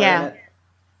 $1 in it.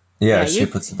 Yeah, she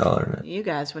puts $1 in it. You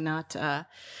guys would not.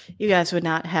 You guys would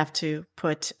not have to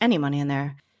put any money in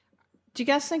there. Do you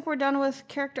guys think we're done with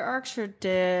character arcs, or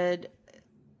did?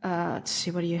 Let's see.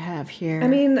 What do you have here? I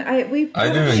mean, I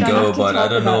didn't go, but I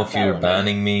don't know if you're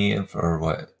banning me or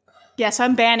what. Yes,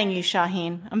 I'm banning you,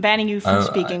 Shaheen. I'm banning you from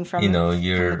speaking from.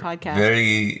 You're from the podcast.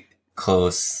 Very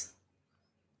close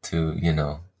to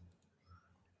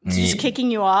just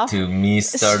kicking you off to me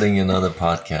starting another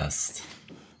podcast.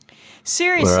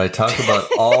 Seriously, where I talk about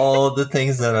all the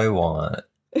things that I want,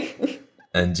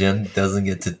 and Jen doesn't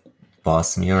get to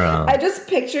boss me around. I just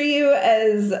picture you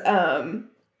as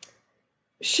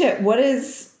what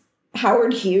is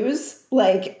Howard Hughes,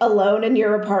 like alone in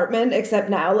your apartment, except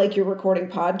now like you're recording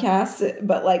podcasts,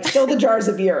 but like still the jars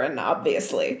of urine,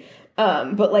 obviously.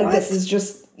 But like this is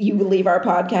just, you leave our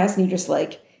podcast and you just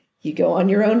like, you go on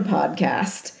your own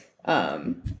podcast.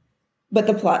 But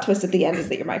the plot twist at the end is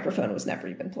that your microphone was never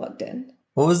even plugged in.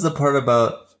 What was the part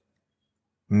about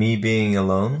me being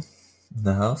alone in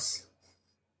the house?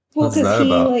 Well,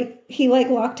 because he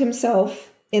locked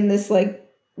himself in this like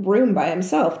room by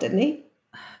himself, didn't he?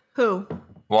 Who?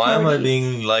 Why am I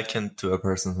being likened to a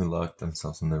person who locked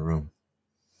themselves in their room?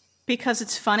 Because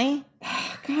it's funny.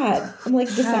 God, I'm like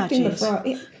dissecting the frog.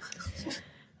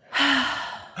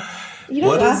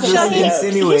 What is this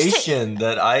insinuation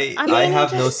that I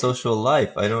have no social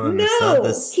life? I don't understand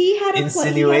this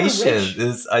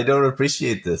insinuation. I don't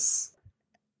appreciate this.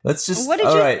 Let's just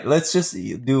let's just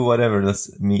do whatever.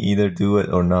 Let's me either do it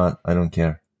or not. I don't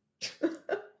care.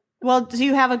 Well, do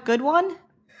you have a good one?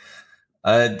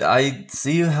 I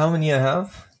see how many I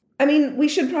have. I mean, we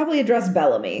should probably address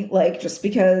Bellamy, like just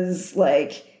because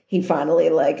like he finally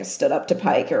like stood up to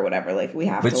Pike or whatever. Like we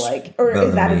have to like, or Bellamy.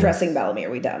 Is that addressing Bellamy?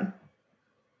 Are we done?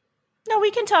 No,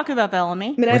 we can talk about Bellamy.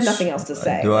 I mean, I have nothing else to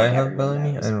say. Do I have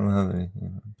Bellamy? I don't have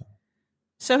anything.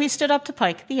 So he stood up to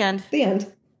Pike. The end. The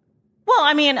end. Well,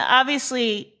 I mean,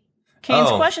 obviously,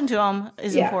 Kane's question to him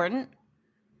is important.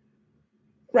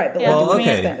 Right. But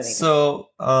okay. So,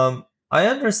 I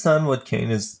understand what Kane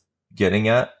is getting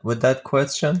at with that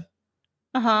question.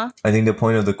 Uh-huh. I think the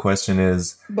point of the question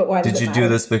is, but why did you do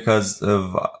this because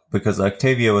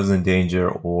Octavia was in danger,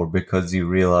 or because you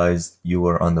realized you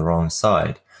were on the wrong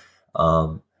side?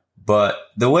 But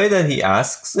the way that he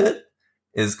asks it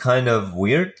is kind of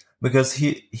weird, because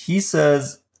he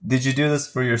says, did you do this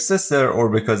for your sister or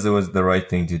because it was the right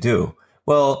thing to do?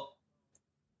 Well,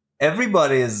 it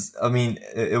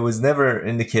was never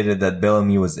indicated that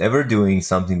Bellamy was ever doing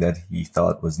something that he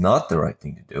thought was not the right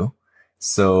thing to do.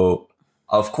 So,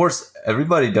 of course,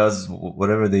 everybody does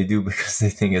whatever they do because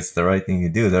they think it's the right thing to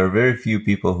do. There are very few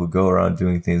people who go around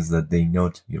doing things that they know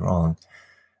to be wrong.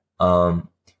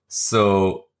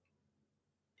 So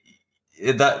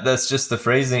that's just the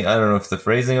phrasing. I don't know if the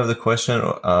phrasing of the question,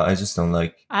 I just don't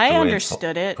like. I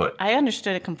understood it. I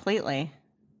understood it completely.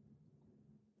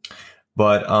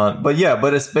 But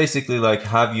it's basically like,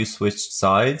 have you switched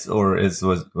sides, or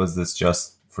was this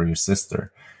just for your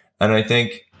sister? And I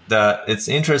think that it's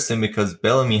interesting because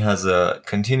Bellamy has a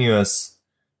continuous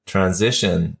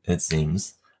transition, it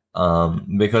seems,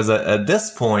 because at this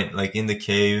point, like in the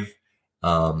cave,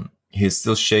 he's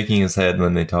still shaking his head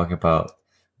when they talk about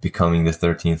becoming the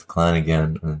 13th clan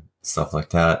again and stuff like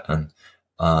that. And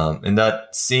in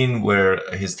that scene where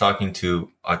he's talking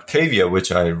to Octavia,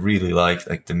 which I really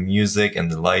like the music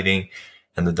and the lighting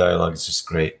and the dialogue is just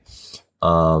great.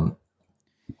 And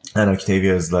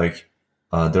Octavia is like,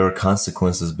 there are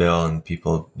consequences, Bill, and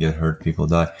people get hurt, people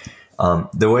die.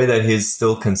 The way that he's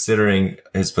still considering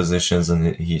his positions,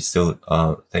 and he still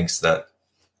thinks that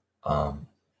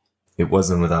it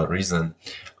wasn't without reason.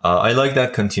 I like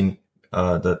that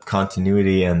that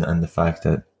continuity and the fact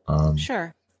that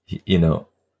sure,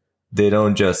 they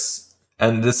don't just,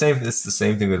 and it's the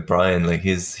same thing with Brian. Like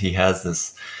he has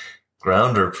this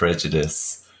grounder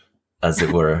prejudice, as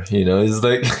it were.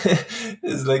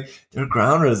 It's like they're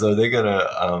grounders. Are they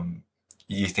gonna?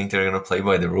 You think they're gonna play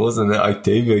by the rules? And then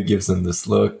Octavia gives him this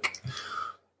look.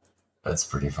 That's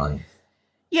pretty funny.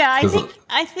 Yeah,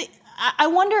 I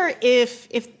wonder if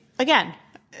again,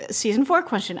 season 4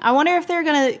 question. I wonder if they're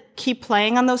going to keep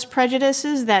playing on those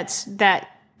prejudices that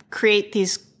create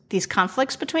these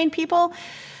conflicts between people,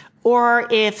 or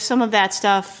if some of that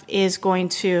stuff is going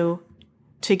to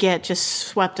get just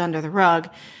swept under the rug.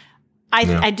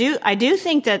 I do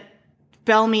think that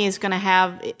Bellamy is going to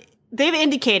have, they've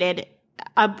indicated,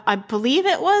 I believe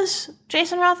it was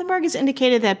Jason Rothenberg has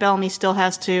indicated that Bellamy still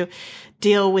has to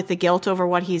deal with the guilt over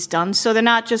what he's done. So they're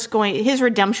not just his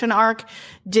redemption arc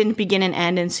didn't begin and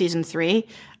end in season 3.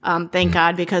 Thank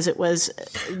God, because it was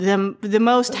the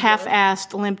most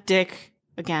half-assed limp dick,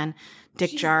 again,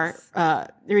 dick jar,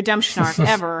 redemption arc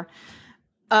ever.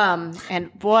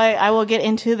 And boy, I will get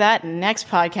into that next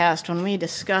podcast when we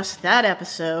discuss that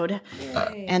episode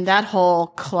and that whole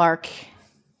Clark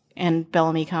and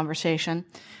Bellamy conversation.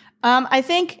 I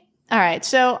think, all right,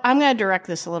 so I'm going to direct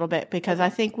this a little bit because I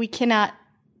think we cannot.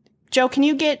 Joe, can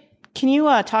you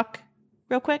talk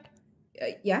real quick?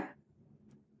 Yeah.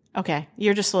 Okay,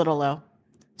 you're just a little low.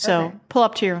 So Okay. pull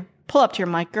up to your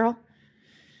mic, girl.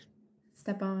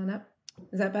 Step on up.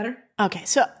 Is that better? Okay,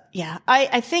 so yeah,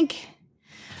 I think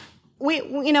we're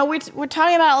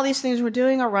talking about all these things. We're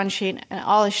doing a run sheet and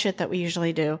all the shit that we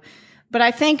usually do, but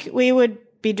I think we would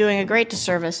be doing a great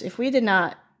disservice if we did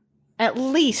not at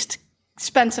least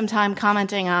spend some time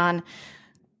commenting on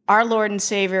our Lord and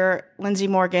Savior, Lindsay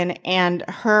Morgan, and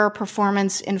her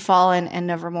performance in Fallen and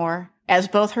Nevermore as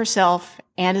both herself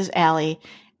and as Allie,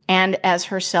 and as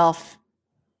herself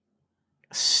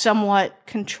somewhat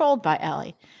controlled by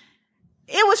Allie.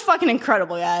 It was fucking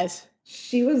incredible, guys.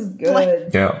 She was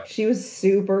good. Yeah. She was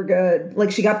super good.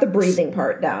 Like, she got the breathing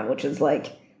part down, which is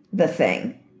like the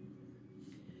thing.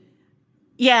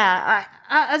 Yeah,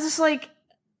 I was just like,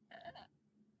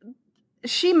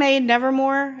 she made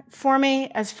Nevermore for me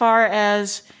as far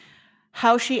as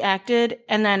how she acted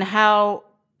and then how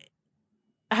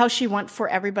she went for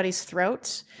everybody's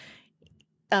throats.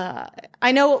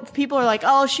 I know people are like,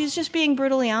 oh, she's just being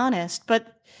brutally honest,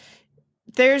 but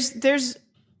I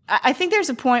think there's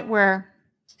a point where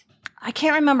I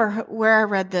can't remember where I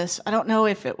read this. I don't know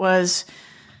if it was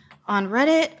on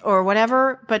Reddit or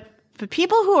whatever, but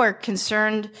people who are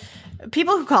concerned,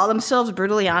 people who call themselves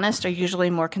brutally honest are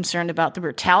usually more concerned about the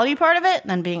brutality part of it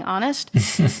than being honest.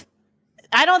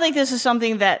 I don't think this is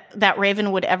something that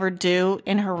Raven would ever do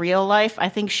in her real life. I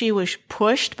think she was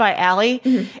pushed by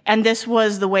Allie, and this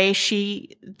is the way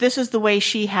she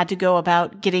had to go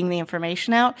about getting the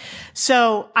information out.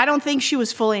 So I don't think she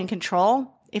was fully in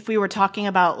control. If we were talking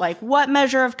about like what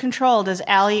measure of control does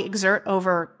Allie exert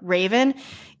over Raven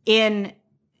in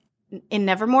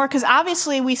Nevermore? Because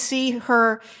obviously we see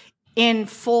her in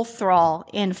full thrall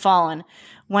in Fallen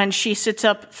when she sits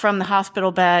up from the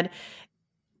hospital bed,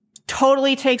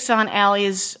 totally takes on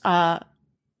Allie's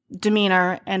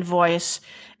demeanor and voice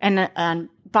and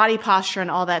body posture and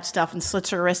all that stuff, and slits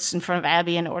her wrists in front of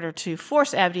Abby in order to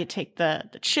force Abby to take the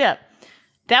chip.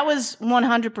 That was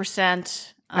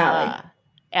 100%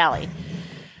 Allie.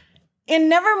 In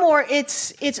Nevermore,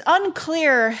 it's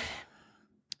unclear,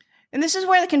 and this is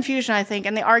where the confusion, I think,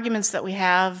 and the arguments that we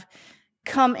have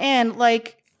come in.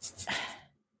 Like,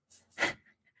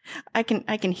 I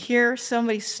can hear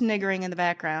somebody sniggering in the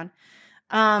background.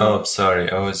 Sorry.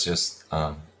 I was just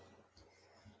I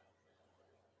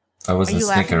Are wasn't you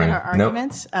laughing snickering. at our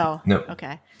arguments? Nope. Oh, Nope.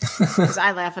 okay. Because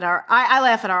I laugh at our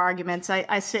arguments.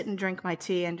 I sit and drink my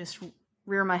tea and just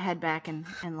rear my head back and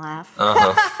laugh.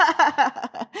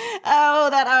 Uh-huh. Oh,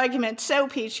 that argument, so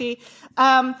peachy.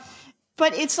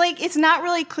 But it's like, it's not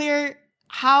really clear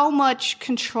how much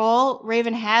control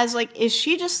Raven has. Like,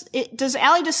 does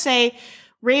Allie just say,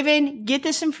 Raven, get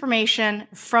this information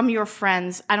from your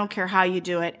friends. I don't care how you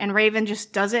do it. And Raven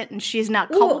just does it, and she's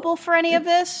not culpable for any of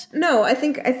this? No, I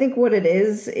think what it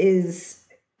is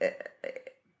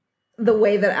the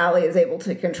way that Allie is able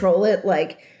to control it.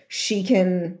 Like, she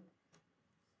can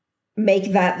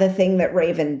make that the thing that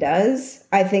Raven does.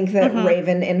 I think that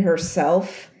Raven in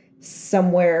herself,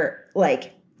 somewhere,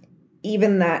 like,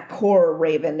 even that core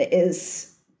Raven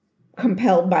is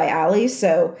compelled by Allie,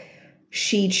 so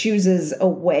she chooses a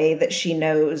way that she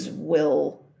knows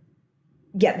will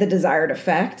get the desired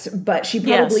effect, but she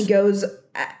probably goes,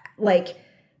 like,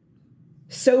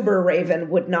 sober Raven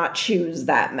would not choose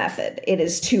that method. It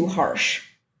is too harsh.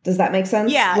 Does that make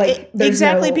sense? Yeah, like, there's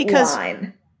exactly, no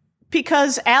line.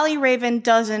 Because Allie Raven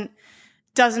doesn't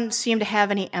seem to have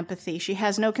any empathy. She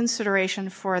has no consideration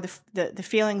for the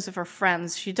feelings of her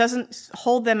friends. She doesn't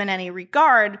hold them in any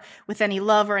regard with any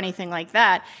love or anything like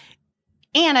that.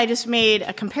 And I just made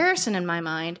a comparison in my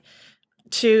mind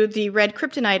to the Red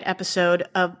Kryptonite episode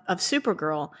of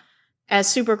Supergirl, as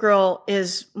Supergirl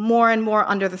is more and more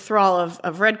under the thrall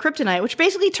of Red Kryptonite, which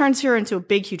basically turns her into a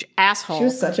big, huge asshole.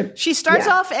 She starts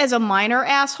off as a minor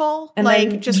asshole, and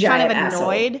like just kind of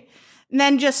annoyed, asshole. And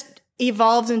then just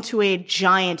evolves into a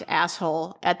giant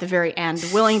asshole at the very end,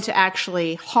 willing to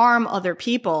actually harm other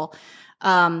people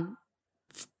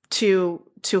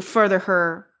to further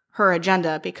her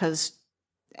agenda, because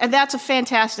And that's a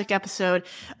fantastic episode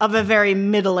of a very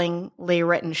middlingly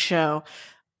written show.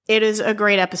 It is a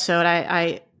great episode.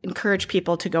 I encourage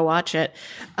people to go watch it.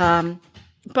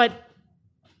 But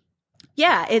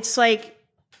yeah, it's like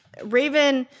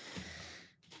Raven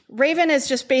is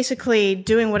just basically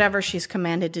doing whatever she's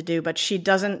commanded to do, but she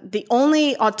doesn't, the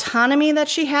only autonomy that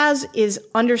she has is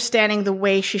understanding the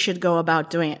way she should go about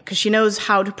doing it, because she knows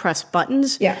how to press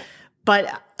buttons. Yeah.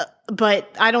 But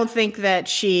I don't think that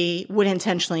she would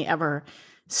intentionally ever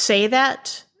say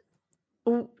that,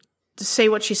 to say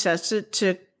what she says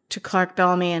to Clark,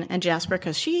 Bellamy, and Jasper,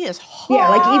 because she is harsh. Yeah,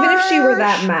 like even if she were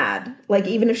that mad, like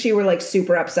even if she were like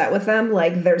super upset with them,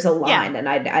 like there's a line, and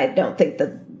I don't think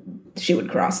that she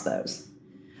would cross those.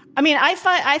 I mean,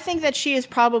 I think that she is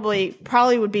probably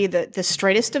would be the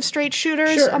straightest of straight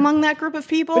shooters among that group of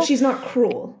people. But she's not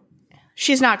cruel.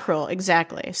 She's not cruel,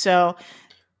 exactly. So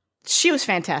she was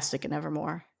fantastic in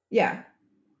Evermore. Yeah.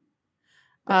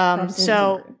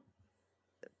 So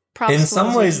in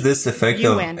some ways, this effect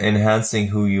of enhancing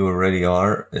who you already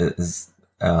are is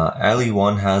Ali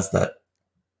 1 has that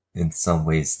in some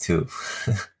ways too.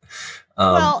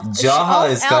 Jaha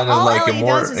is kind of like a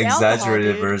more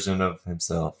exaggerated version of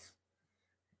himself.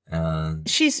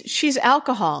 She's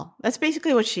alcohol. That's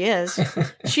basically what she is.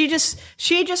 she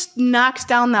just knocks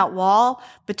down that wall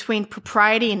between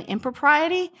propriety and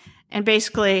impropriety, and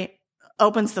basically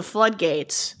opens the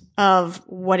floodgates of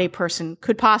what a person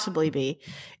could possibly be.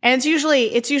 And it's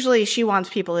usually she wants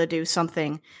people to do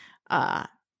something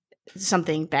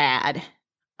bad.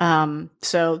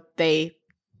 So they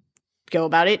go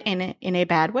about it in a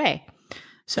bad way.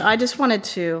 So I just wanted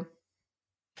to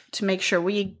make sure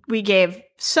we gave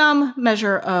some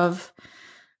measure of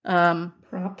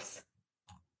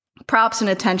props and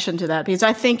attention to that, because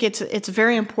I think it's a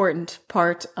very important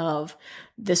part of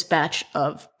this batch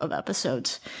of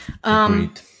episodes.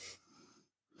 Agreed.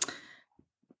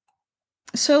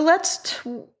 So let's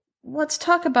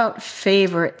talk about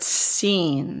favorite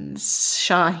scenes.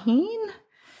 Shaheen?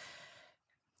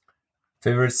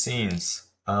 Favorite scenes?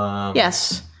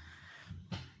 Yes.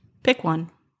 Pick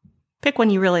one. Pick one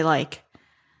you really like.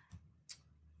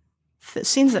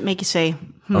 Scenes that make you say,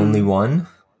 Only one?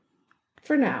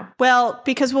 For now. Well,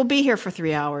 because we'll be here for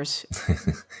 3 hours.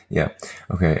 Yeah.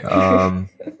 Okay.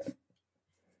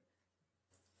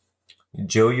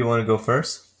 Joe, you want to go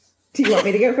first? Do you want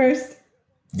me to go first?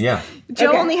 Yeah.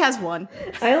 Joe only has one.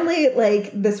 I only,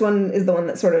 this one is the one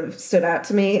that sort of stood out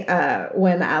to me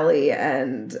when Ali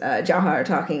and Jaha are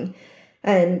talking.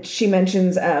 And she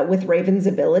mentions with Raven's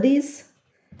abilities.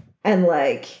 And,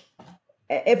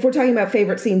 if we're talking about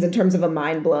favorite scenes in terms of a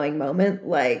mind-blowing moment,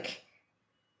 like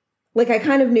I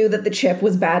kind of knew that the chip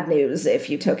was bad news if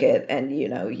you took it and, you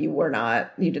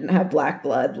didn't have black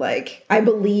blood. I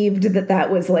believed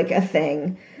that was, a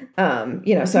thing. So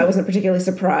I wasn't particularly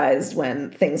surprised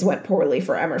when things went poorly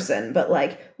for Emerson. But,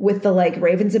 with the,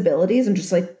 Raven's abilities, I'm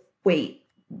just wait,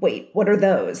 what are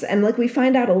those? And, we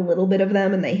find out a little bit of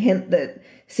them, and they hint that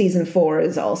season 4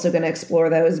 is also going to explore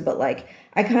those. But,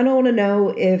 I kind of want to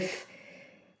know if...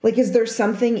 is there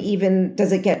something even,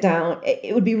 does it get down?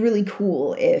 It would be really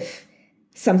cool if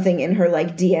something in her,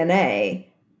 DNA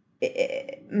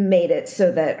made it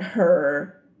so that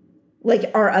her,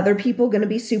 are other people going to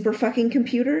be super fucking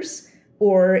computers?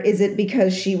 Or is it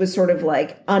because she was sort of,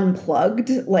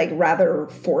 unplugged, rather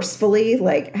forcefully,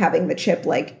 having the chip,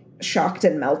 shocked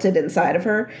and melted inside of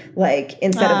her,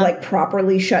 instead of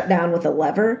properly shut down with a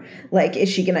lever? Is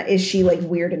she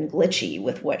weird and glitchy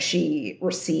with what she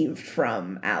received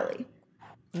from Ali?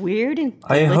 Weird and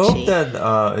glitchy. I hope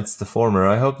that it's the former.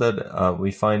 I hope that we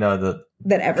find out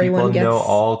that everyone people know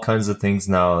all kinds of things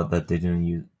now that they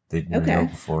didn't know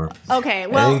before. Okay,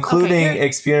 well, and including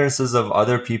experiences of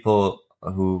other people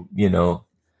who now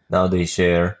they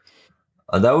share.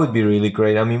 That would be really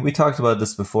great. I mean, we talked about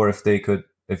this before. If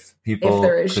people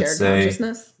there is could shared say,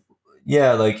 consciousness.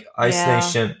 Yeah,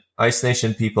 Ice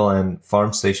Nation people and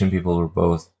Farm Station people were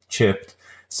both chipped,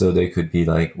 so they could be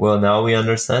well, now we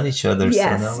understand each other.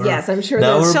 Yes, so yes, I'm sure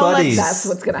now we're buddies. That's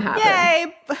what's going to happen.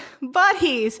 Yay,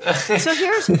 buddies! So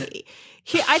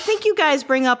I think you guys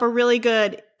bring up a really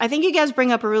good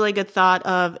thought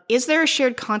of, is there a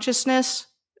shared consciousness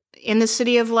in the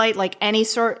City of Light, any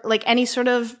sort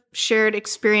of shared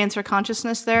experience or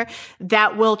consciousness there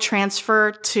that will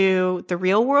transfer to the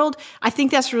real world? I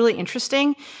think that's really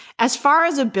interesting. As far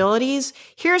as abilities,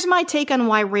 here's my take on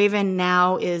why Raven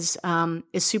now is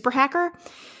super hacker.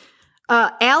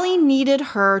 Ali needed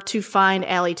her to find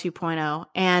Ali 2.0,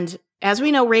 and as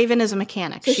we know, Raven is a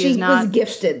mechanic. So she was is not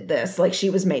gifted this, like she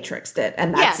was matrixed it,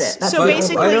 and that's Yes. it. That's So the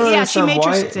basically, I don't yeah, she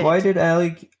understand matrixed it. why did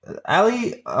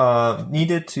Allie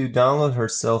needed to download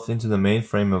herself into the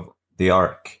mainframe of the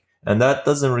Ark, and that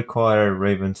doesn't require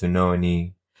Raven to know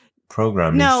any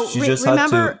programming. No, she just had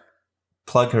to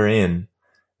plug her in,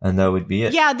 and that would be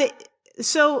it. Yeah.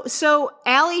 So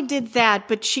Allie did that,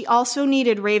 but she also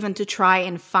needed Raven to try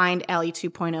and find Allie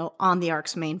 2.0 on the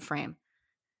Ark's mainframe.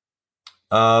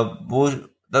 Well,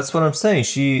 that's what I'm saying.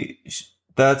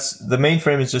 That's the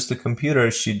mainframe is just a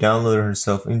computer. She downloaded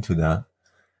herself into that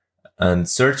and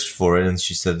searched for it, and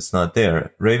she said it's not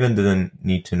there. Raven didn't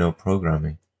need to know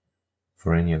programming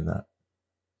for any of that.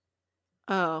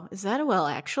 Oh, is that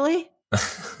actually?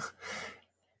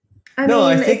 I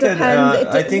think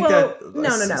that no.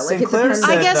 Sinclair said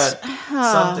I guess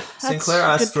that Sinclair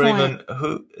asked Raven,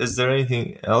 "Who is there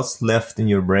anything else left in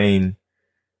your brain?"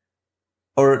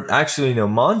 Or actually, no.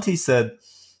 Monty said,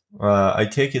 "I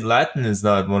take it Latin is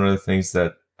not one of the things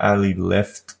that Ali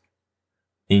left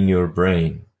in your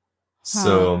brain."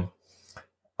 So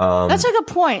that's a good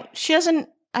point.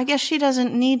 I guess she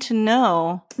doesn't need to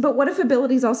know. But what if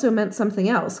abilities also meant something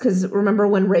else? Because remember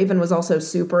when Raven was also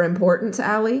super important to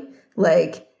Allie?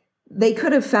 Like, they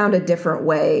could have found a different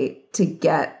way to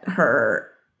get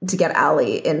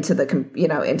Allie into the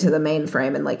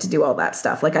mainframe and like to do all that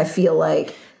stuff. Like, I feel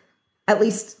like, at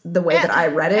least the way that I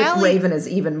read it, Raven is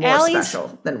even more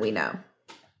special than we know.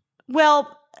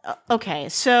 Well, okay,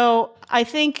 so I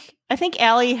think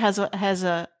Allie has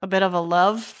a bit of a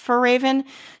love for Raven.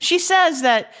 She says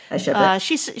that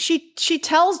she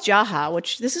tells Jaha,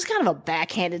 which this is kind of a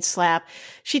backhanded slap.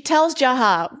 She tells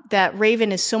Jaha that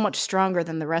Raven is so much stronger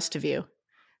than the rest of you.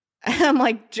 And I'm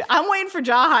like, I'm waiting for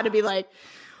Jaha to be like,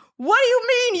 "What do you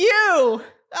mean you?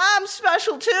 I'm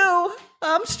special too.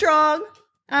 I'm strong.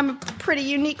 I'm a pretty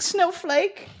unique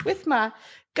snowflake with my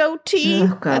goatee." Oh,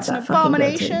 God, that's an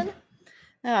abomination.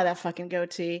 Oh, that fucking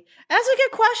goatee. That's a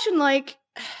good question. Like,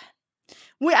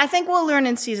 I think we'll learn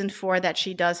in season 4 that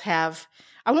she does have,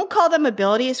 I won't call them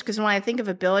abilities, because when I think of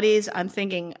abilities, I'm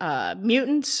thinking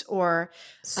mutants or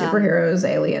superheroes,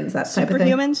 aliens, that type of thing.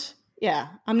 Superhumans. Yeah.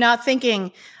 I'm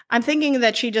thinking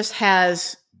that she just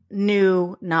has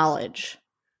new knowledge.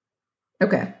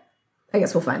 Okay. I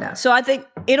guess we'll find out. So I think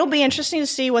it'll be interesting to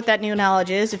see what that new knowledge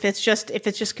is, if it's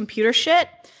just computer shit,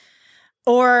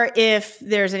 or if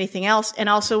there's anything else. And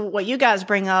also what you guys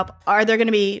bring up, are there going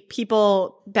to be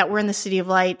people that were in the City of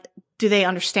Light? Do they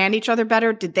understand each other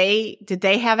better? Did they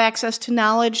have access to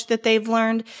knowledge that they've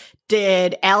learned?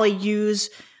 Did Allie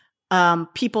use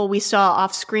people we saw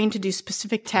off screen to do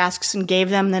specific tasks and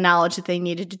gave them the knowledge that they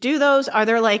needed to do those? Are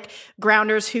there like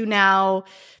grounders who now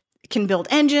can build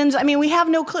engines? I mean, we have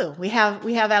no clue. We have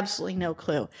absolutely no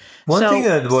clue. One thing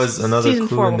that was another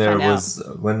clue in there was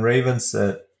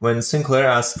when Sinclair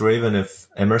asked Raven if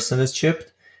Emerson is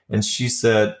chipped, and she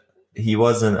said he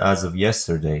wasn't as of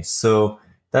yesterday. So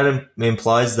that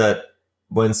implies that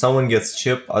when someone gets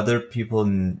chipped, other people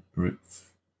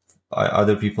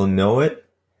know it.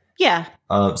 Yeah.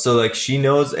 So like she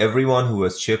knows everyone who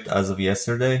was chipped as of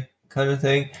yesterday, kind of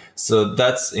thing. So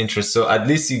that's interesting. So at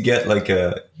least you get like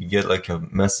a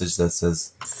message that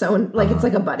says it's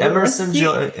like a buddy. Emerson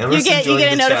you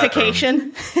get a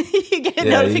notification. You get a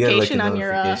notification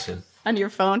on your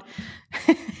phone.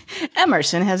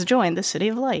 Emerson has joined the City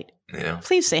of Light. Yeah.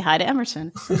 Please say hi to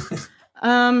Emerson.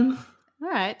 All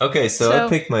right. Okay, so I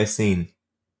picked my scene.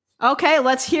 Okay,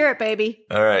 let's hear it, baby.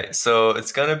 All right, so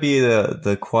it's gonna be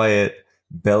the quiet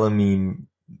Bellamy,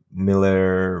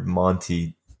 Miller,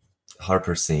 Monty,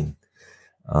 Harper scene.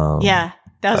 Yeah,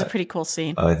 that was a pretty cool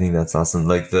scene. I think that's awesome.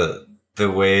 Like the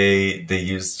way they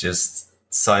used just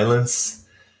silence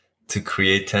to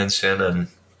create tension, and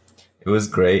it was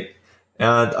great.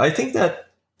 And I think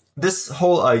that this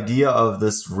whole idea of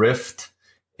this rift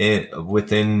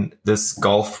within this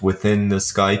gulf within the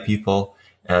Sky People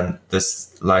and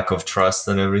this lack of trust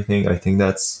and everything, I think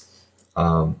that's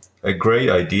a great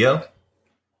idea.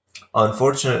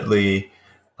 Unfortunately,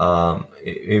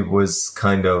 it was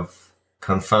kind of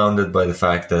confounded by the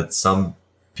fact that some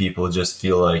people just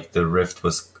feel like the rift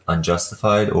was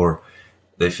unjustified, or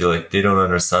they feel like they don't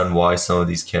understand why some of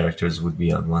these characters would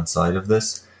be on one side of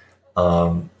this.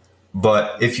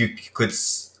 But if you could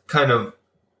kind of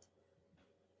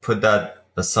put that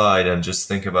aside and just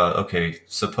think about, okay,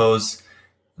 suppose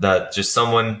that just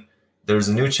there's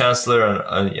a new chancellor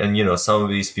and some of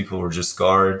these people were just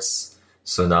guards.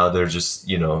 So now they're just,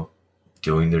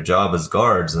 doing their job as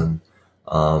guards, and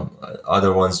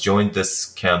other ones joined this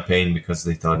campaign because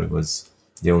they thought it was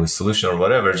the only solution or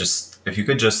whatever. Just if you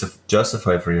could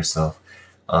justify for yourself,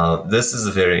 this is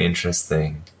a very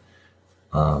interesting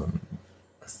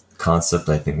concept,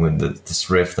 I think, when this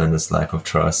rift and this lack of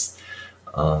trust,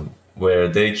 where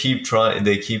they keep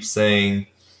saying,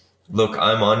 look,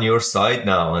 I'm on your side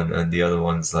now, and the other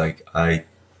one's like, I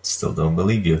still don't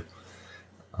believe you.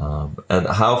 And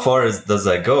how far does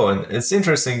that go? And it's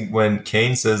interesting when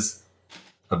Kane says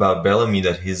about Bellamy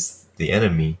that he's the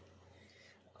enemy,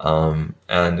 and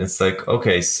it's like,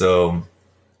 okay, so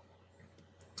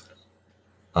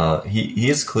he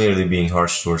is clearly being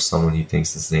harsh towards someone he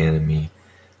thinks is the enemy.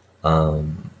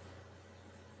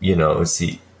 Is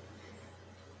he?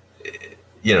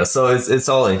 So it's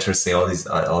all interesting.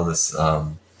 All this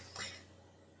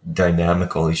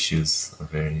dynamical issues are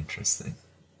very interesting.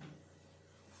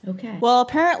 Okay. Well,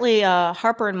 apparently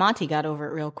Harper and Monty got over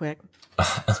it real quick.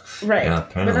 Right. Yeah,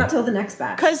 but not till the next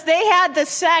batch. Because they had the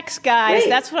sex, guys. Wait.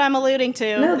 That's what I'm alluding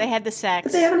to. No, they had the sex.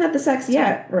 But they haven't had the sex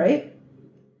yet, right?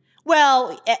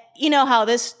 Well, you know how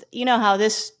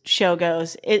this show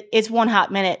goes. It's one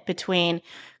hot minute between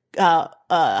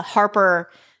Harper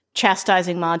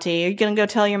chastising Monty. Are you going to go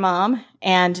tell your mom?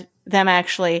 And them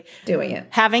actually doing it,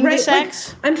 having the sex.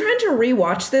 Like, I'm trying to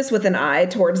rewatch this with an eye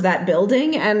towards that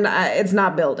building, and it's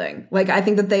not building. Like, I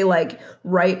think that they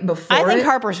right before. I think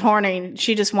Harper's horny.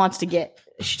 She just wants to get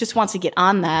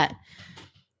on that.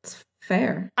 It's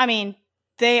fair. I mean,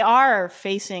 they are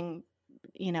facing,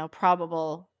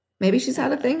 probable. Maybe she's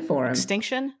had a thing for him.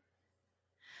 Extinction.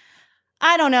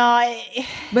 I don't know.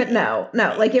 But no.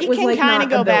 Like, it was like not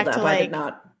go a back build-up. to I did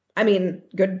not. I mean,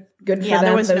 good for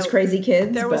them, those crazy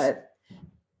kids, but...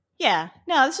 Yeah.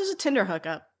 No, this was a Tinder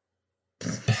hookup.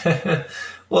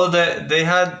 Well, they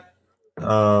had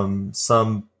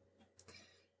some...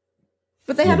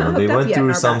 But they haven't hooked they up went yet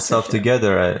through some stuff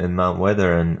together in Mount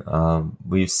Weather, and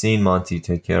we've seen Monty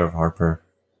take care of Harper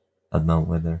at Mount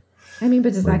Weather. I mean,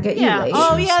 but does that get you laid?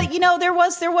 Oh, yeah. There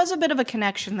was a bit of a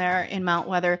connection there in Mount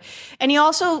Weather. And you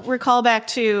also recall back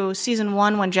to season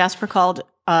 1 when Jasper called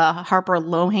Harper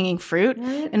low-hanging fruit,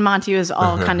 and Monty was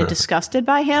all kind of disgusted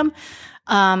by him.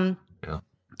 Real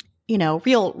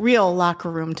locker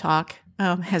room talk,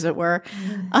 as it were.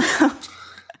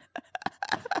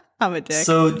 I'm a dick.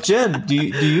 So, Jen, do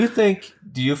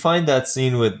you find that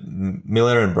scene with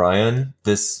Miller and Brian,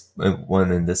 this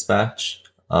one in Dispatch,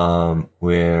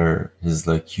 where he's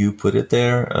like, you put it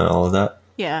there and all of that?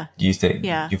 Yeah. Do you think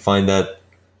you find that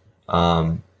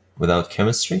without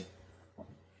chemistry?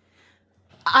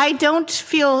 I don't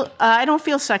feel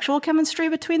sexual chemistry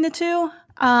between the two.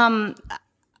 I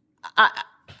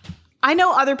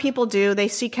know other people do. They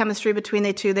see chemistry between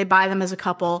the two. They buy them as a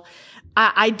couple.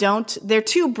 I don't. They're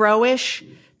too bro-ish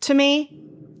to me.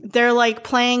 They're like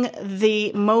playing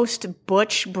the most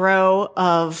butch bro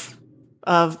of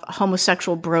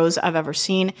homosexual bros I've ever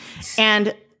seen,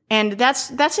 and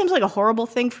that seems like a horrible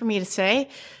thing for me to say.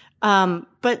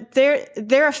 But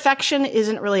their affection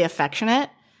isn't really affectionate.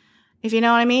 If you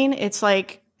know what I mean, it's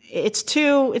like it's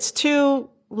too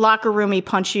locker roomy,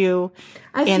 punch you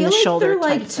in the shoulder. They're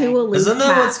like too aloof. Isn't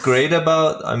that what's great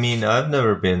about? I mean, I've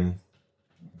never been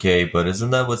gay, but isn't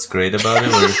that what's great about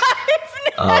it? Where,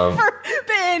 I've never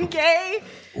been gay.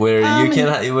 Where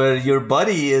where your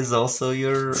buddy is also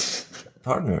your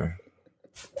partner.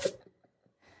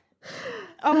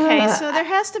 Okay, so there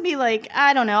has to be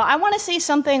I don't know. I want to see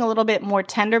something a little bit more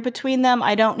tender between them.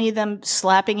 I don't need them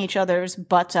slapping each other's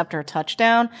butts after a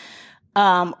touchdown.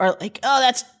 Or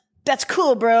oh, that's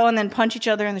cool, bro, and then punch each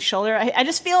other in the shoulder. I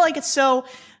just feel like it's so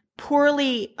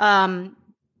poorly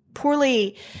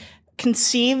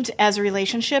conceived as a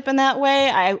relationship in that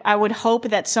way. I would hope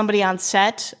that somebody on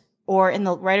set or in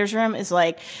the writer's room is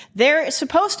like, they're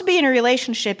supposed to be in a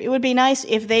relationship. It would be nice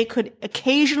if they could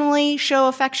occasionally show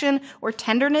affection or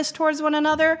tenderness towards one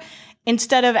another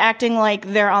instead of acting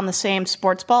like they're on the same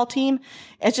sports ball team.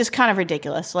 It's just kind of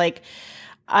ridiculous.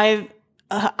 I'm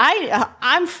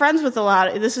friends with a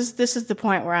lot of, this is the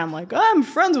point where I'm like, I'm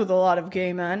friends with a lot of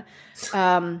gay men.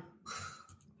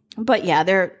 But yeah,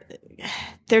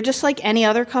 they're just like any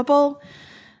other couple.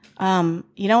 You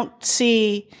don't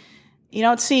see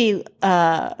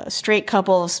straight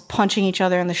couples punching each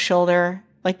other in the shoulder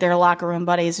like they're locker room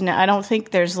buddies. And I don't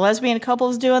think there's lesbian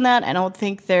couples doing that. I don't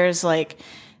think there's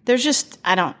just,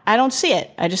 I don't see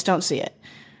it. I just don't see it.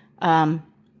 I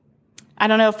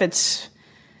don't know if it's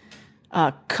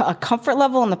a comfort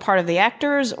level on the part of the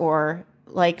actors or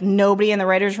nobody in the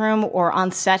writer's room or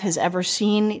on set has ever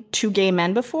seen two gay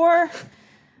men before,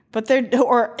 but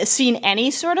or seen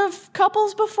any sort of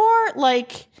couples before.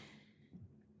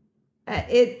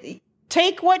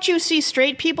 Take what you see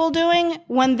straight people doing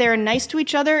when they're nice to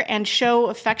each other and show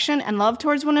affection and love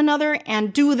towards one another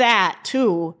and do that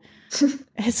too.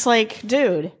 It's like,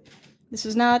 dude, this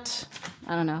is not,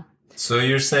 I don't know. So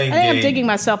you're saying I think I'm digging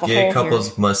myself a gay hole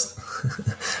couples here.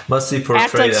 must be portrayed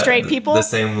Act like straight people? the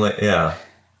same way. Yeah.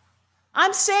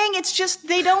 I'm saying it's just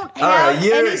they don't have All right,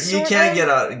 any sort you can't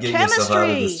of get yourself out of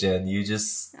chemistry. this, Jen. You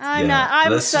just I'm not.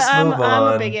 I'm let's just move on.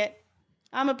 I'm a bigot.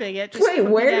 I'm a bigot. Just Wait, put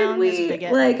me where down did as a we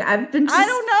bigot. like? I've been. I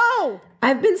don't know.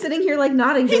 I've been sitting here like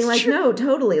nodding, being It's like, true. no,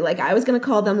 totally. Like I was gonna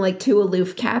call them like two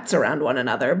aloof cats around one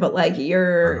another, but like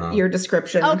your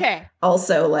description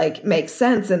also like makes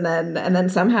sense, and then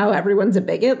somehow everyone's a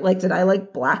bigot. Like, did I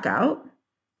like black out?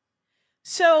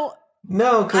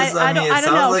 No, because I mean, I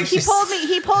don't know. like He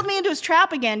pulled me into his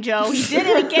trap again, Joe. He did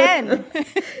it again.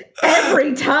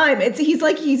 Every time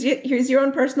he's your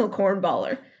own personal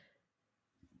cornballer.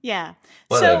 Yeah.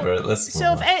 Whatever. Let's move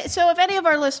on. So if any of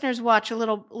our listeners watch a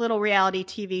little reality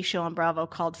TV show on Bravo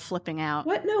called Flipping Out.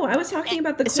 What? No, I was talking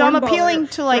about the. So I'm appealing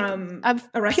to like Development.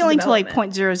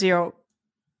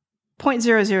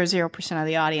 0.000% of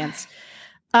the audience.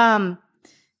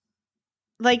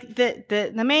 Like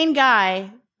the main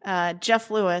guy, Jeff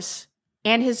Lewis,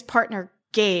 and his partner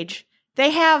Gage,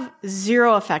 they have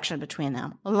zero affection between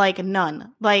them, like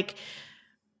none. Like,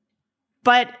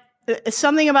 but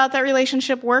something about that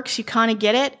relationship works. You kind of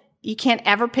get it. You can't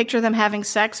ever picture them having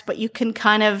sex, but you can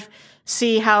kind of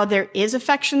see how there is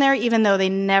affection there, even though they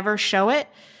never show it.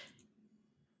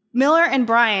 Miller and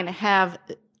Brian have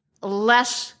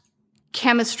less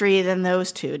chemistry than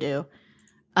those two do.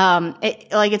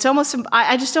 It's almost.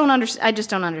 I just don't understand. I just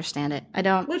don't understand it. I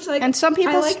don't. Which, like, and some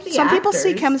people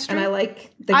see chemistry, and I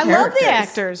like the I characters. love the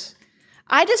actors.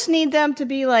 I just need them to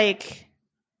be like.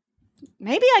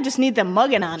 Maybe I just need them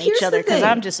mugging on each other because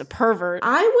I'm just a pervert.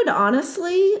 I would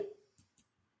honestly.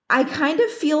 I kind of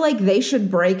feel like they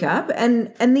should break up,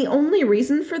 and the only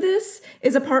reason for this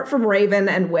is apart from Raven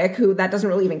and Wick, who that doesn't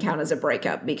really even count as a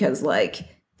breakup because, like,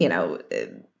 you know,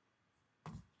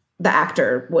 the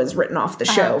actor was written off the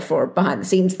show for behind the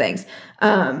scenes things.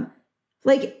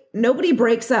 Like, nobody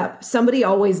breaks up. Somebody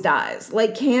always dies.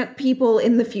 Like, can't people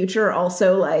in the future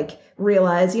also, like,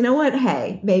 realize, you know what?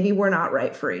 Hey, maybe we're not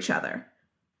right for each other.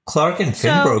 Clark and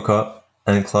Finn broke up,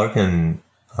 and Clark and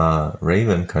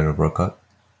Raven kind of broke up.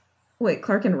 Wait,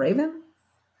 Clark and Raven?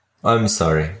 I'm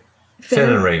sorry. Finn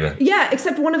and Raven. Yeah,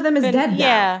 except one of them is dead now.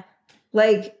 Yeah.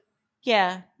 Like.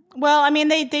 Yeah. Well, I mean,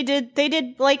 they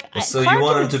did like. So Clark you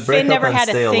want and them to break Finn up never and had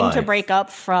stay a thing alive. to break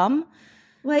up from.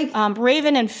 Like,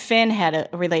 Raven and Finn had a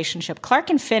relationship.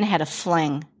 Clark and Finn had a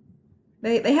fling.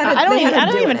 They had. I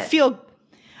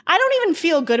don't even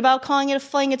feel good about calling it a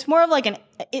fling. It's more like an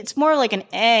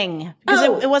eng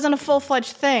because it wasn't a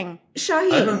full-fledged thing.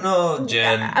 Shaheen, I don't know,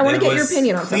 Jen. I want to get your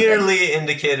opinion on something. Clearly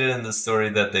indicated in the story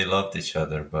that they loved each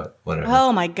other, but whatever.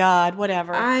 Oh my God,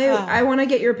 whatever. I want to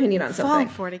get your opinion on something. Falling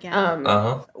for it again.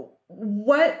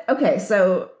 What? Okay,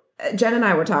 so Jen and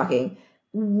I were talking.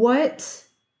 What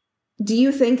do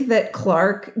you think that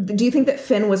do you think that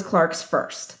Finn was Clark's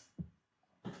first?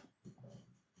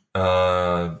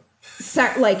 Finn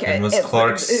was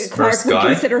Clark's Clark first would guy?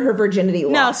 consider her virginity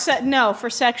lost. No, for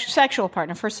sexual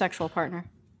partner.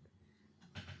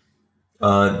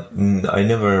 I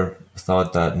never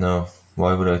thought that. No,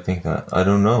 why would I think that? I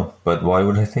don't know, but why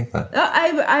would I think that?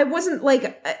 I wasn't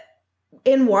like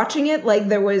in watching it. Like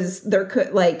there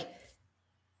could like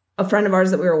a friend of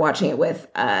ours that we were watching it with.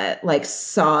 Like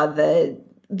saw there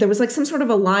was like some sort of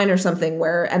a line or something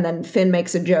where, and then Finn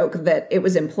makes a joke that it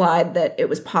was implied that it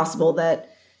was possible that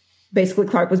basically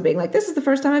Clark was being like, this is the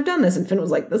first time I've done this. And Finn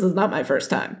was like, this is not my first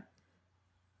time.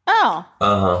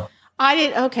 Oh. I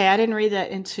didn't read that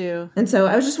into. And so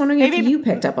I was just wondering if you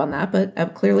picked up on that,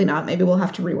 but clearly not. Maybe we'll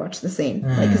have to rewatch the scene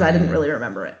because I didn't really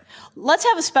remember it. Let's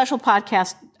have a special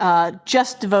podcast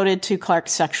just devoted to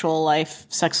Clark's sex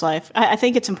life. I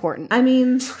think it's important. I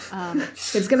mean,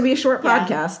 it's going to be a short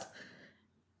podcast.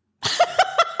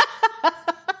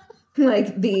 Like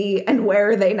and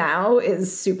where are they now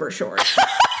is super short.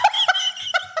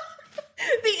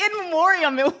 The in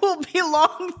memoriam, it will be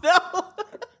long though.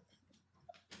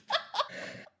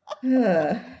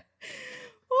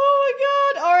 Oh my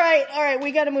God. All right,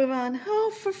 we got to move on.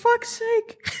 Oh, for fuck's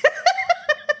sake.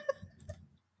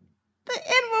 The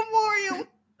in memoriam.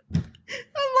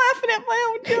 I'm laughing at my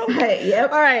own joke.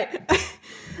 Yep.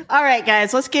 All right,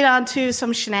 guys, let's get on to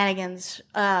some shenanigans.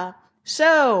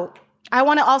 So I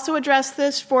want to also address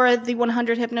this for the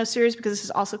 100 Hypno series because this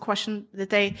is also a question that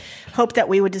they hope that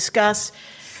we would discuss.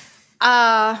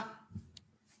 In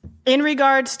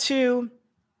regards to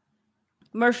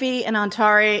Murphy and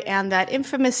Antari and that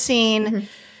infamous scene,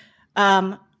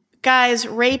 guys,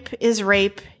 rape is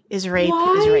rape is rape.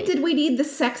 Why is rape. did we need the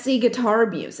sexy guitar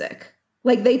music?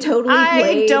 Like they totally I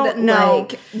played don't know.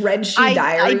 like Red Shoe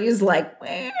Diaries, like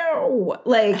wow.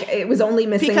 Like it was only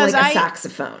missing like a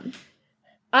saxophone.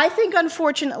 I think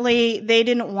unfortunately they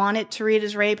didn't want it to read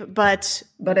as rape, but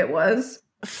it was.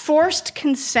 Forced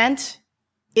consent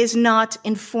is not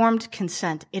informed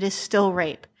consent. It is still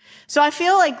rape. So I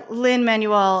feel like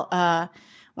Lin-Manuel,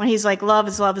 when he's like, love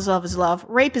is love is love is love,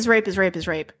 rape is rape is rape is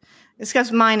rape. It's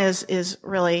because mine is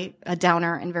really a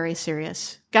downer and very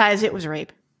serious. Guys, it was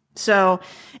rape. So,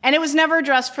 and it was never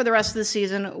addressed for the rest of the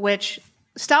season, which,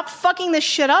 stop fucking this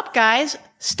shit up, guys.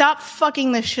 Stop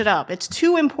fucking this shit up. It's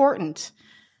too important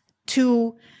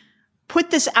to put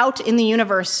this out in the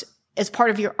universe as part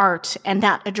of your art and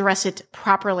not address it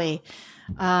properly.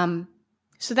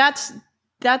 So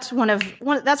that's one of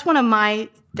my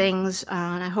things.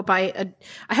 And I hope I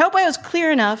was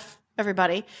clear enough,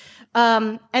 everybody.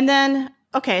 And then,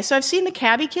 okay, so I've seen the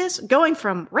cabbie kiss going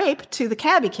from rape to the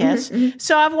cabbie kiss. Mm-hmm.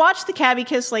 So I've watched the cabbie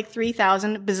kiss like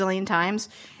 3,000 bazillion times.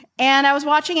 And I was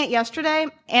watching it yesterday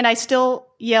and I still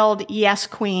yelled, "Yes,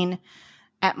 Queen,"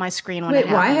 at my screen when it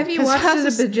happened. Why have you watched it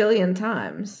a bajillion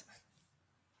times?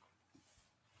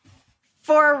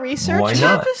 For research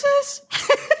purposes?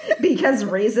 Because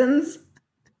reasons?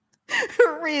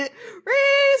 Reasons.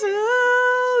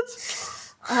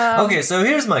 Okay, so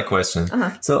here's my question.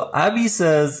 So Abby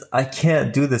says, I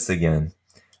can't do this again.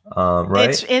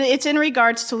 Right? It's in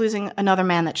regards to losing another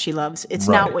man that she loves. It's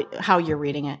not how you're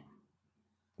reading it.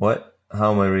 What?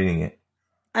 How am I reading it?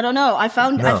 I don't know. I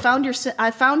found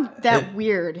that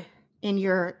weird in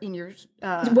your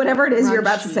whatever it is you're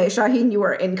about to say, Shaheen, you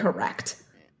are incorrect.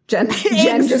 Jen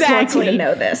just wants you to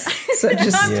know this. So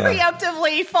just I'm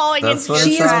preemptively falling into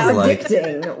she is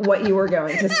predicting what you were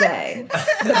going to say.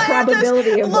 The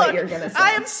probability of what you're going to say. I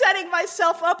am setting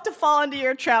myself up to fall into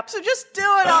your trap. So just do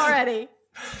it already.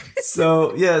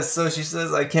 So she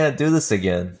says, I can't do this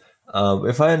again.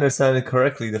 If I understand it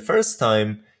correctly, the first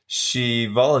time she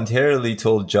voluntarily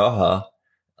told Jaha,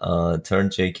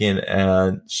 turned Jake in,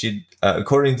 and she,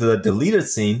 according to the deleted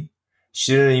scene,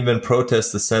 she didn't even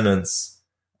protest the sentence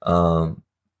of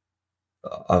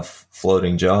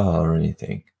floating Jaha or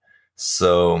anything.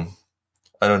 So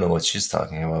I don't know what she's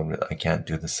talking about, but I can't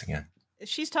do this again.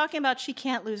 She's talking about she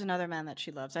can't lose another man that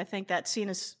she loves. I think that scene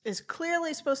is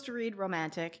clearly supposed to read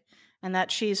romantic, and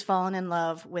that she's fallen in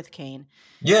love with Kane.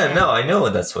 Yeah, no, I know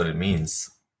that's what it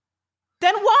means.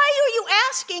 Then why are you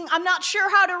asking, I'm not sure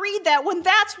how to read that, when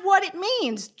that's what it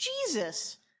means?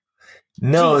 Jesus.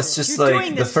 No, it's just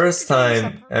like the first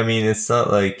time. I mean, it's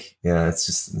not like,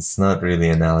 it's not really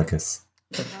analogous.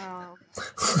 Oh.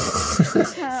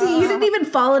 See, you didn't even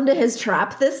fall into his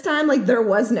trap this time. Like, there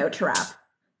was no trap.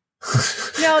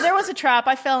 No, there was a trap.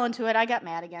 I fell into it. I got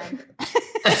mad again.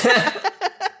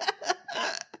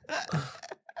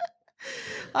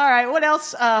 All right, what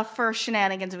else for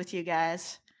shenanigans with you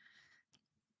guys?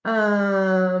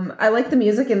 I like the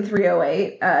music in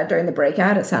 308 during the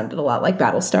breakout. It sounded a lot like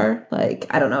Battlestar. Like,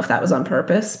 I don't know if that was on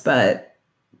purpose, but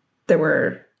there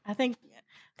were. I think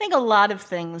a lot of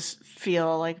things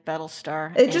feel like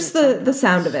Battlestar. It just the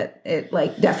sound of it. It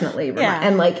like definitely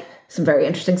and like some very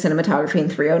interesting cinematography in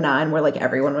 309 where like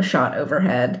everyone was shot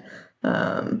overhead.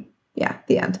 The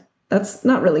end. That's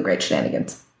not really great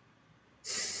shenanigans.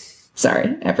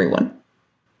 Sorry, everyone.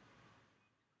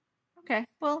 Okay,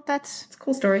 well, it's a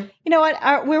cool story. You know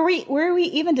what? Were we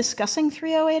even discussing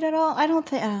 308 at all? I don't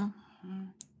think.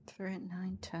 3,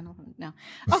 9, 10, 11. No.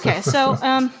 Okay, so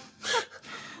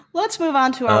let's move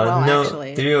on to our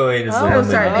actually. 308 is the one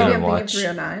sorry, that maybe I'm thinking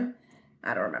 309.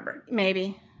 I don't remember.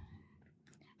 Maybe.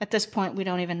 At this point, we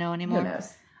don't even know anymore. Who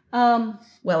knows?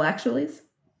 Well, actuallys.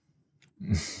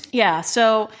 Yeah,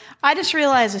 so I just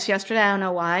realized this yesterday. I don't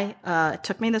know why it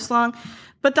took me this long,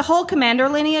 but the whole commander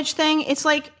lineage thing. It's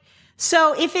like.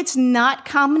 So if it's not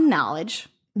common knowledge,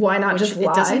 why not just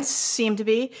lie? It doesn't seem to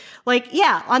be. Like,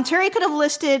 Ontario could have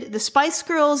listed the Spice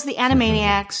Girls, the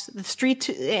Animaniacs,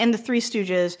 and the Three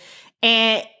Stooges,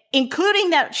 and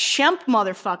including that Shemp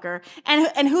motherfucker.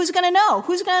 And who's gonna know?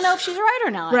 Who's gonna know if she's right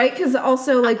or not? Right? Because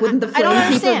also, like, wouldn't the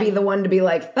Flame Keeper be the one to be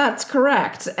like, "That's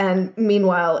correct"? And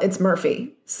meanwhile, it's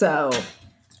Murphy. So.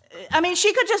 I mean,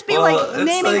 she could just be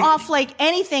naming off like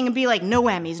anything and be like, no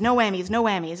whammies, no whammies, no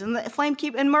whammies. And the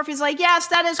Flamekeeper and Murphy's like, yes,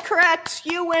 that is correct.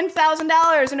 You win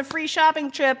 $1,000 and a free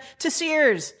shopping trip to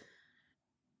Sears.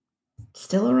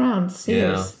 Still around,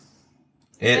 Sears.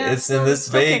 Yeah. It's in this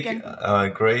vague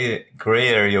gray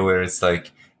area where it's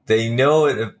like they know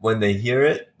it when they hear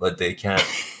it, but they can't.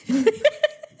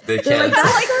 They can't.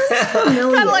 Kind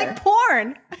of like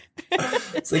porn.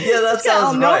 It's like, that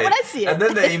sounds right. But I see it. And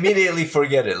then they immediately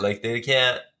forget it. Like they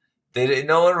can't.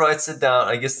 No one writes it down.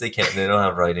 I guess they can't. They don't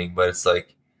have writing, but it's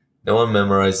like No one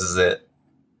memorizes it.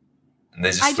 And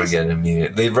they just forget it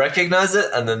immediately. They recognize it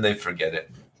and then they forget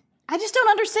it. I just don't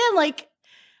understand, like,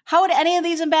 how would any of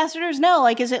these ambassadors know?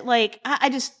 Like, is it like,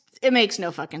 it makes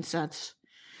no fucking sense.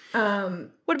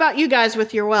 What about you guys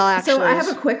with your actually? So I have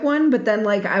a quick one, but then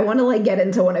like I want to like get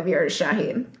into one of yours,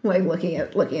 Shaheen. Like looking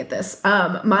at this.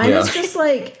 Mine is just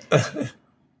like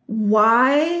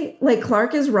why like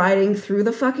Clark is riding through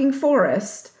the fucking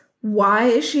forest. Why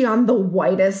is she on the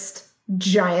whitest,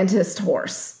 giantest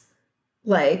horse?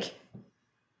 Like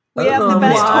we have the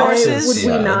best horses. Would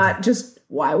we not just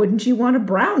why wouldn't you want a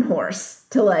brown horse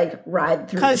to like ride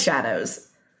through the shadows?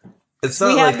 It's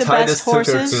not like Titus took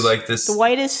her to like this the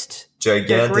whitest,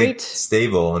 gigantic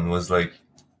stable and was like,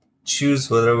 choose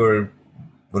whatever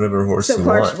horse you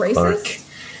want, Clark.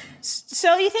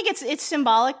 So you think it's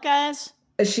symbolic, guys?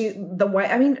 Is she the white?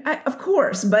 I mean, of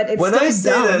course, but it's when still I say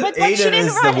dumb. that Aiden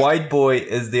is the white boy,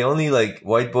 is the only like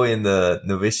white boy in the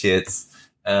novitiates.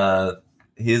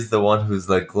 He's the one who's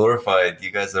like glorified. You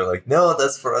guys are like, no,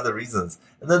 that's for other reasons.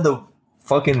 And then the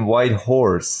fucking white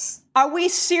horse. Are we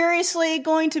seriously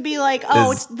going to be like,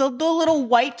 oh, it's the little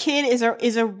white kid is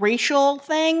a racial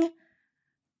thing?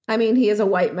 I mean, he is a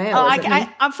white male. Oh,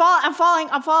 I'm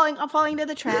falling into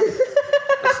the trap.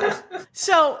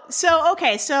 So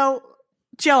okay, so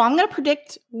Joe, I'm going to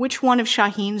predict which one of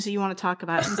Shaheen's you want to talk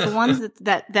about. It's the ones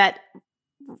that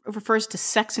refers to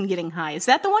sex and getting high. Is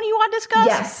that the one you want to discuss?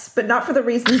 Yes, but not for the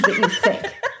reasons that you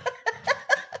think.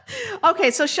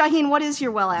 Okay, so Shaheen, what is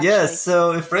your actually? Yes,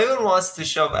 so if Raven wants to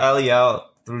shove Allie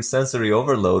out through sensory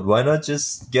overload, why not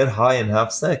just get high and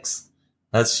have sex?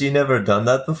 Has she never done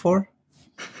that before?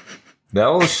 That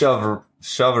will shove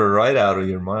her right out of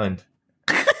your mind.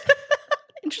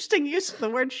 Interesting use of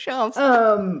the word shove.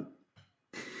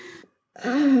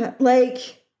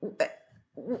 Like,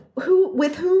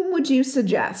 with whom would you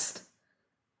suggest?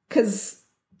 Because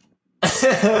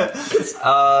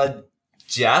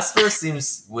Jasper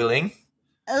seems willing.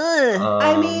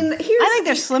 I mean, I think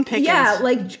they're slim pickings. Yeah,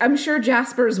 like I'm sure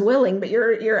Jasper's willing, but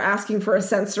you're asking for a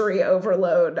sensory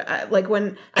overload. I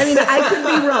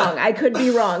could be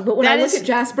wrong. But when I look at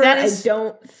Jasper, I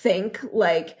don't think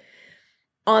like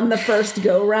on the first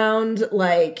go round,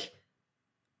 like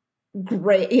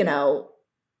great, you know.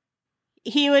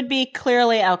 He would be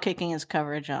clearly outkicking his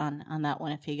coverage on that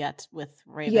one if he got with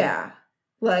Raven. Yeah,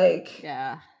 like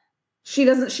She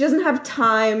doesn't have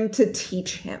time to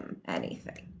teach him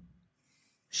anything.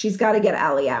 She's got to get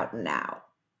Allie out now.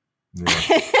 Yeah.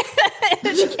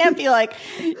 She can't be like,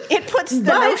 it puts the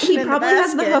But he probably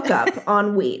has the basket. hookup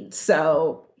on weed,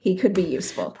 so he could be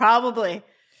useful. Probably.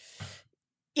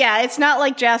 Yeah, it's not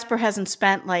like Jasper hasn't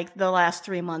spent like the last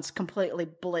 3 months completely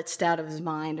blitzed out of his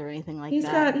mind or anything like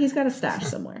that. He's got a stash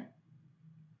somewhere.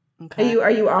 Okay.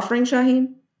 Are you offering,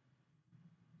 Shaheen?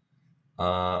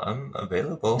 I'm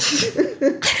available.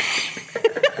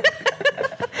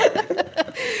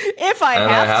 If I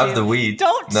have the weed.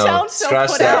 Don't sound so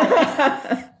put out.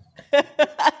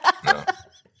 No.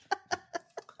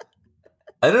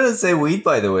 I didn't say weed,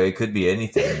 by the way. It could be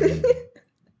anything.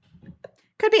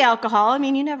 Could be alcohol. I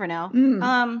mean, you never know.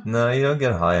 No, you don't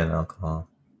get high on alcohol.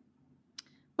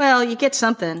 Well, you get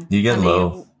something. You get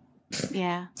low.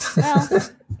 Yeah. Well,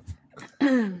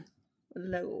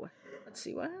 low. Let's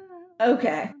see what.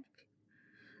 Okay.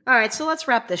 All right, so let's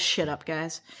wrap this shit up,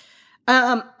 guys.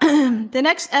 The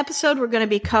next episode, we're going to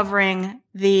be covering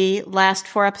the last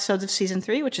 4 episodes of season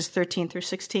 3, which is 13 through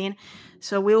 16.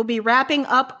 So we will be wrapping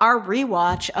up our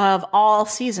rewatch of all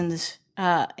seasons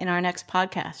in our next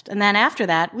podcast. And then after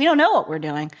that, we don't know what we're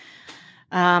doing.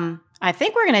 I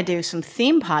think we're going to do some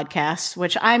theme podcasts,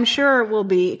 which I'm sure will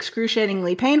be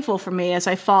excruciatingly painful for me as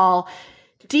I fall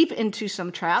deep into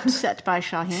some traps set by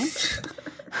Shaheen.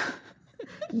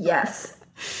 Yes.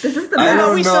 This is the I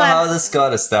don't know how this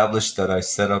got established that I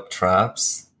set up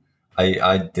traps.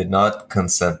 I did not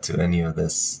consent to any of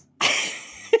this.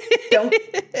 Don't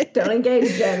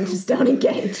engage, Jen. Just don't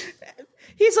engage.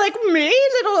 He's like, me?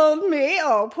 Little old me?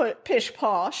 Oh, pish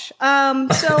posh.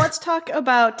 So let's talk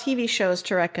about TV shows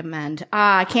to recommend.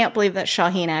 I can't believe that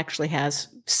Shaheen actually has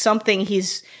something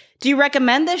Do you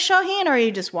recommend this, Shaheen, or are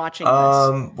you just watching this?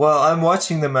 Well, I'm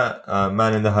watching the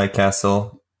Man in the High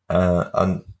Castle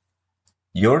on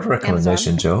your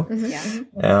recommendation, Amazon. Joe.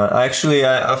 Mm-hmm. Yeah. Actually,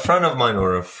 a friend of mine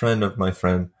or a friend of my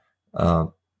friend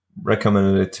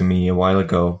recommended it to me a while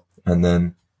ago, and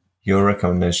then your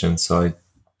recommendation, so I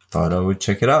thought I would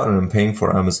check it out, and I'm paying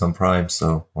for Amazon Prime,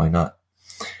 so why not?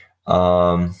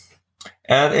 And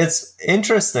it's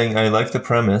interesting. I like the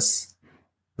premise.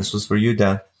 This was for you,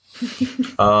 Dan.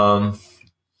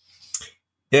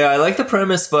 Yeah, I like the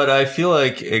premise, but I feel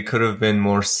like it could have been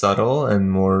more subtle and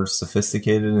more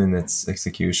sophisticated in its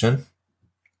execution.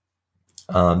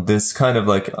 This kind of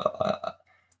like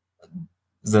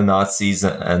the Nazis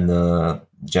and the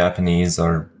Japanese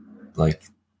are like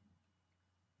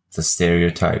the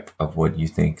stereotype of what you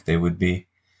think they would be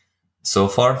so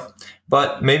far,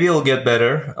 but maybe it'll get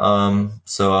better.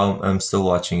 So I'm still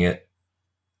watching it.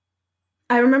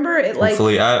 I remember it like...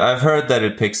 Hopefully, I've heard that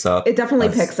it picks up. It definitely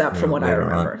picks up from what I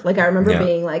remember. Like, I remember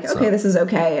being like, okay, this is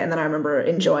okay. And then I remember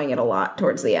enjoying it a lot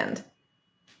towards the end.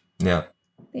 Yeah.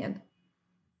 The end.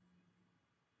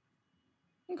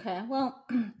 Okay, well,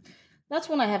 that's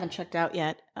one I haven't checked out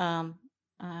yet.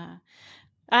 I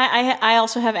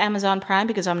also have Amazon Prime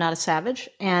because I'm not a savage,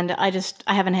 and I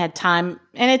haven't had time,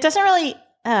 and it doesn't really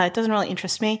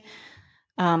interest me.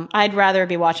 I'd rather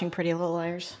be watching Pretty Little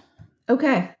Liars.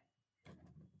 Okay.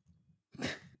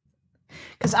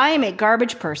 Because I am a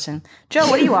garbage person. Joe,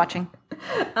 what are you watching?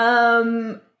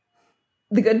 The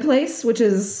Good Place, which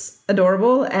is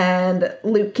adorable, and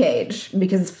Luke Cage,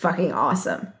 because it's fucking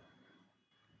awesome.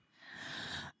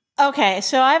 Okay,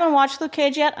 so I haven't watched Luke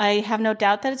Cage yet. I have no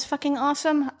doubt that it's fucking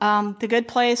awesome. The Good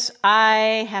Place,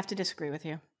 I have to disagree with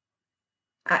you.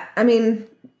 I mean,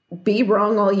 be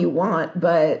wrong all you want,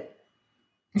 but...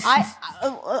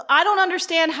 I don't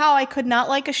understand how I could not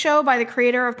like a show by the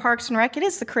creator of Parks and Rec. It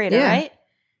is the creator, right?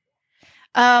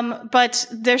 But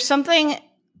there's something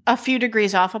a few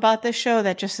degrees off about this show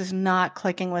that just is not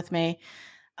clicking with me.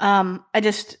 I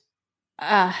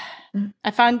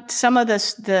found some of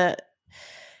this,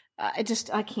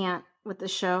 I can't with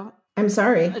this show. I'm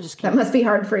sorry. I just can't. That must be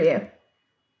hard for you.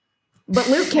 But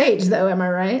Luke Cage, though, am I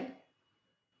right?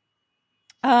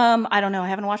 I don't know. I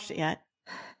haven't watched it yet.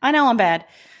 I know I'm bad.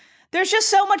 There's just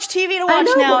so much TV to watch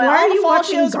now. But why all are the you fall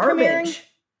watching shows garbage? are premiering.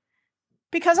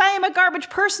 Because I am a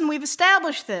garbage person. We've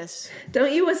established this.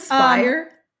 Don't you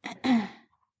aspire?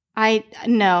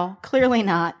 No, clearly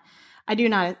not. I do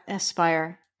not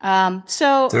aspire.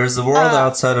 So there's the world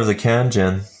outside of the can,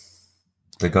 Jen.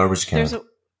 The garbage can.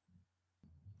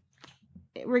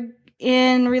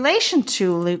 In relation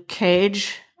to Luke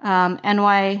Cage,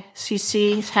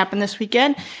 NYCC has happened this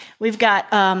weekend. We've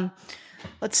got,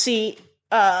 let's see,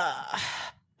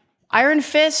 Iron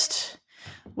Fist,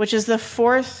 which is the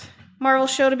fourth Marvel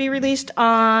show to be released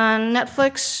on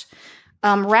Netflix,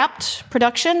 wrapped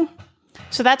production.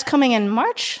 So that's coming in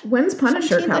March. When's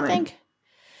Punisher 17th, coming? I think.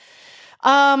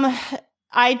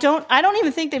 I don't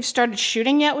even think they've started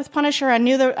shooting yet with Punisher.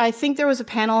 I think there was a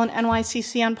panel in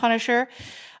NYCC on Punisher.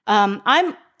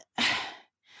 I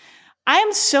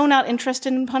am so not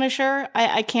interested in Punisher.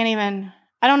 I can't even,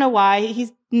 I don't know why.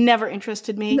 He's never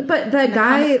interested me. But the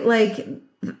guy,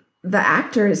 the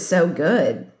actor is so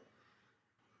good.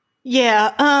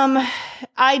 Yeah.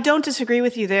 I don't disagree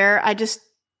with you there.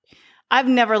 I've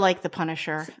never liked the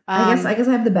Punisher. I guess I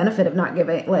have the benefit of not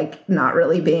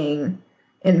really being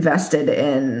invested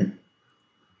in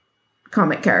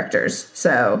comic characters.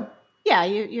 So yeah,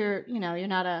 you're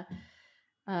not a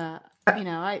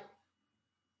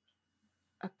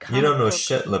you don't know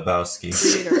shit, Lebowski.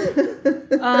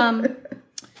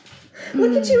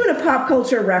 Look at you in a pop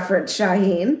culture reference,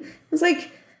 Shaheen. It was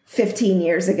like 15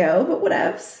 years ago, but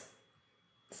whatevs.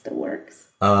 Still works.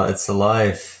 It's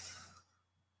alive.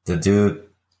 The dude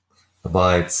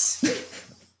abides.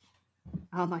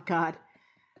 Oh my god.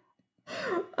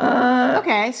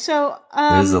 Okay, so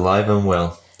it is alive and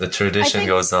well. The tradition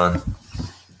goes on.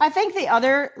 I think the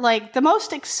other, the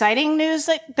most exciting news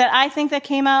that I think that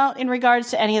came out in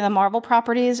regards to any of the Marvel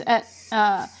properties at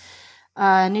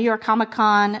New York Comic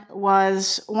Con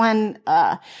was when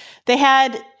they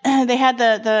had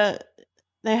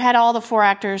all the four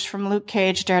actors from Luke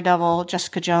Cage, Daredevil,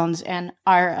 Jessica Jones, and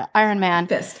Iron Man.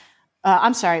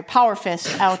 Power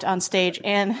Fist out on stage,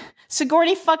 and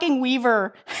Sigourney fucking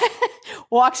Weaver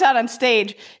walks out on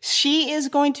stage. She is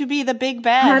going to be the big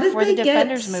bad for the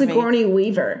Defenders movie. Sigourney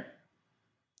Weaver?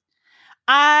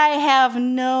 I have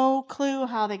no clue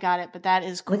how they got it, but that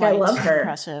is quite I love her.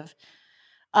 Impressive.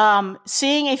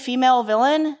 Seeing a female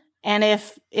villain, and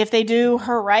if they do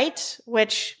her right,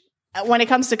 which when it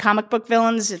comes to comic book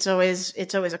villains, it's always a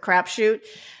crapshoot.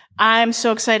 I'm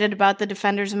so excited about the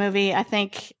Defenders movie. I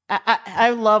think I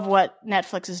love what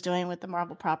Netflix is doing with the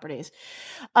Marvel properties.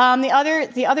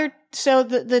 The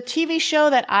TV show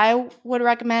that I would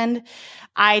recommend,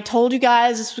 I told you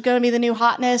guys this was going to be the new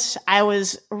hotness. I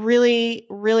was really,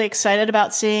 really excited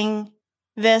about seeing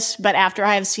this, but after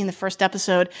I have seen the first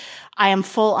episode, I am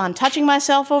full on touching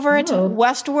myself over it. Oh.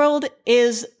 Westworld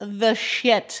is the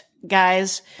shit,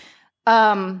 guys.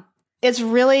 It's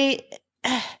really...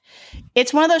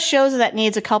 It's one of those shows that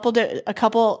needs a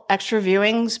couple extra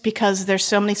viewings because there's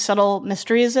so many subtle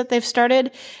mysteries that they've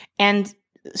started and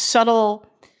subtle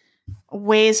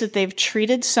ways that they've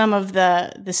treated some of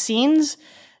the scenes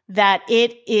that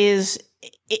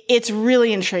it's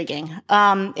really intriguing.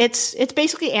 It's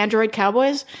basically Android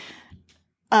Cowboys.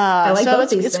 I like both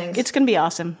these things. It's going to be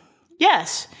awesome.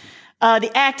 Yes.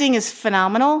 The acting is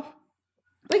phenomenal.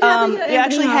 You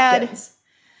actually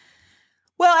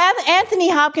Anthony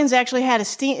Hopkins actually had a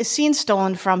scene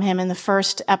stolen from him in the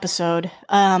first episode.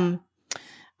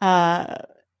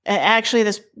 Actually,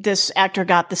 this actor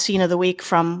got the scene of the week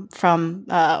from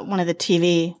one of the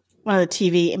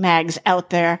TV mags out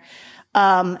there.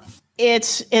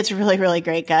 It's really, really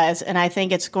great, guys, and I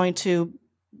think it's going to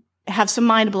have some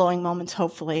mind-blowing moments,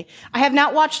 hopefully. I have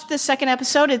not watched the second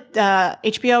episode.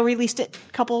 HBO released it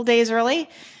a couple of days early.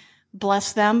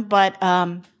 Bless them. But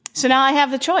so now I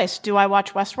have the choice. Do I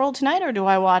watch Westworld tonight or do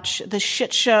I watch the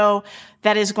shit show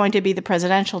that is going to be the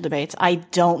presidential debates? I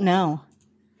don't know.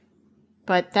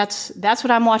 But that's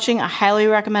what I'm watching. I highly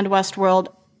recommend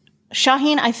Westworld.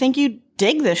 Shaheen, I think you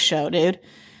dig this show, dude.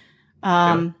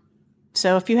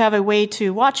 So if you have a way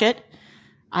to watch it,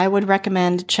 I would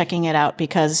recommend checking it out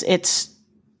because it's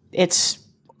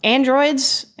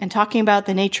androids and talking about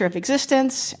the nature of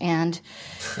existence and,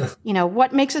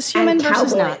 what makes us human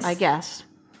versus not, I guess.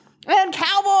 And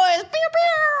cowboys! Pew,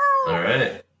 pew! All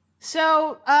right.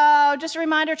 So, just a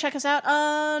reminder, check us out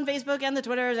on Facebook and the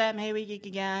Twitters at May We Geek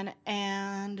Again.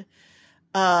 And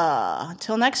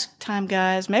until next time,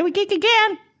 guys, may we geek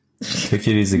again! Take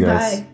it easy, guys. Bye.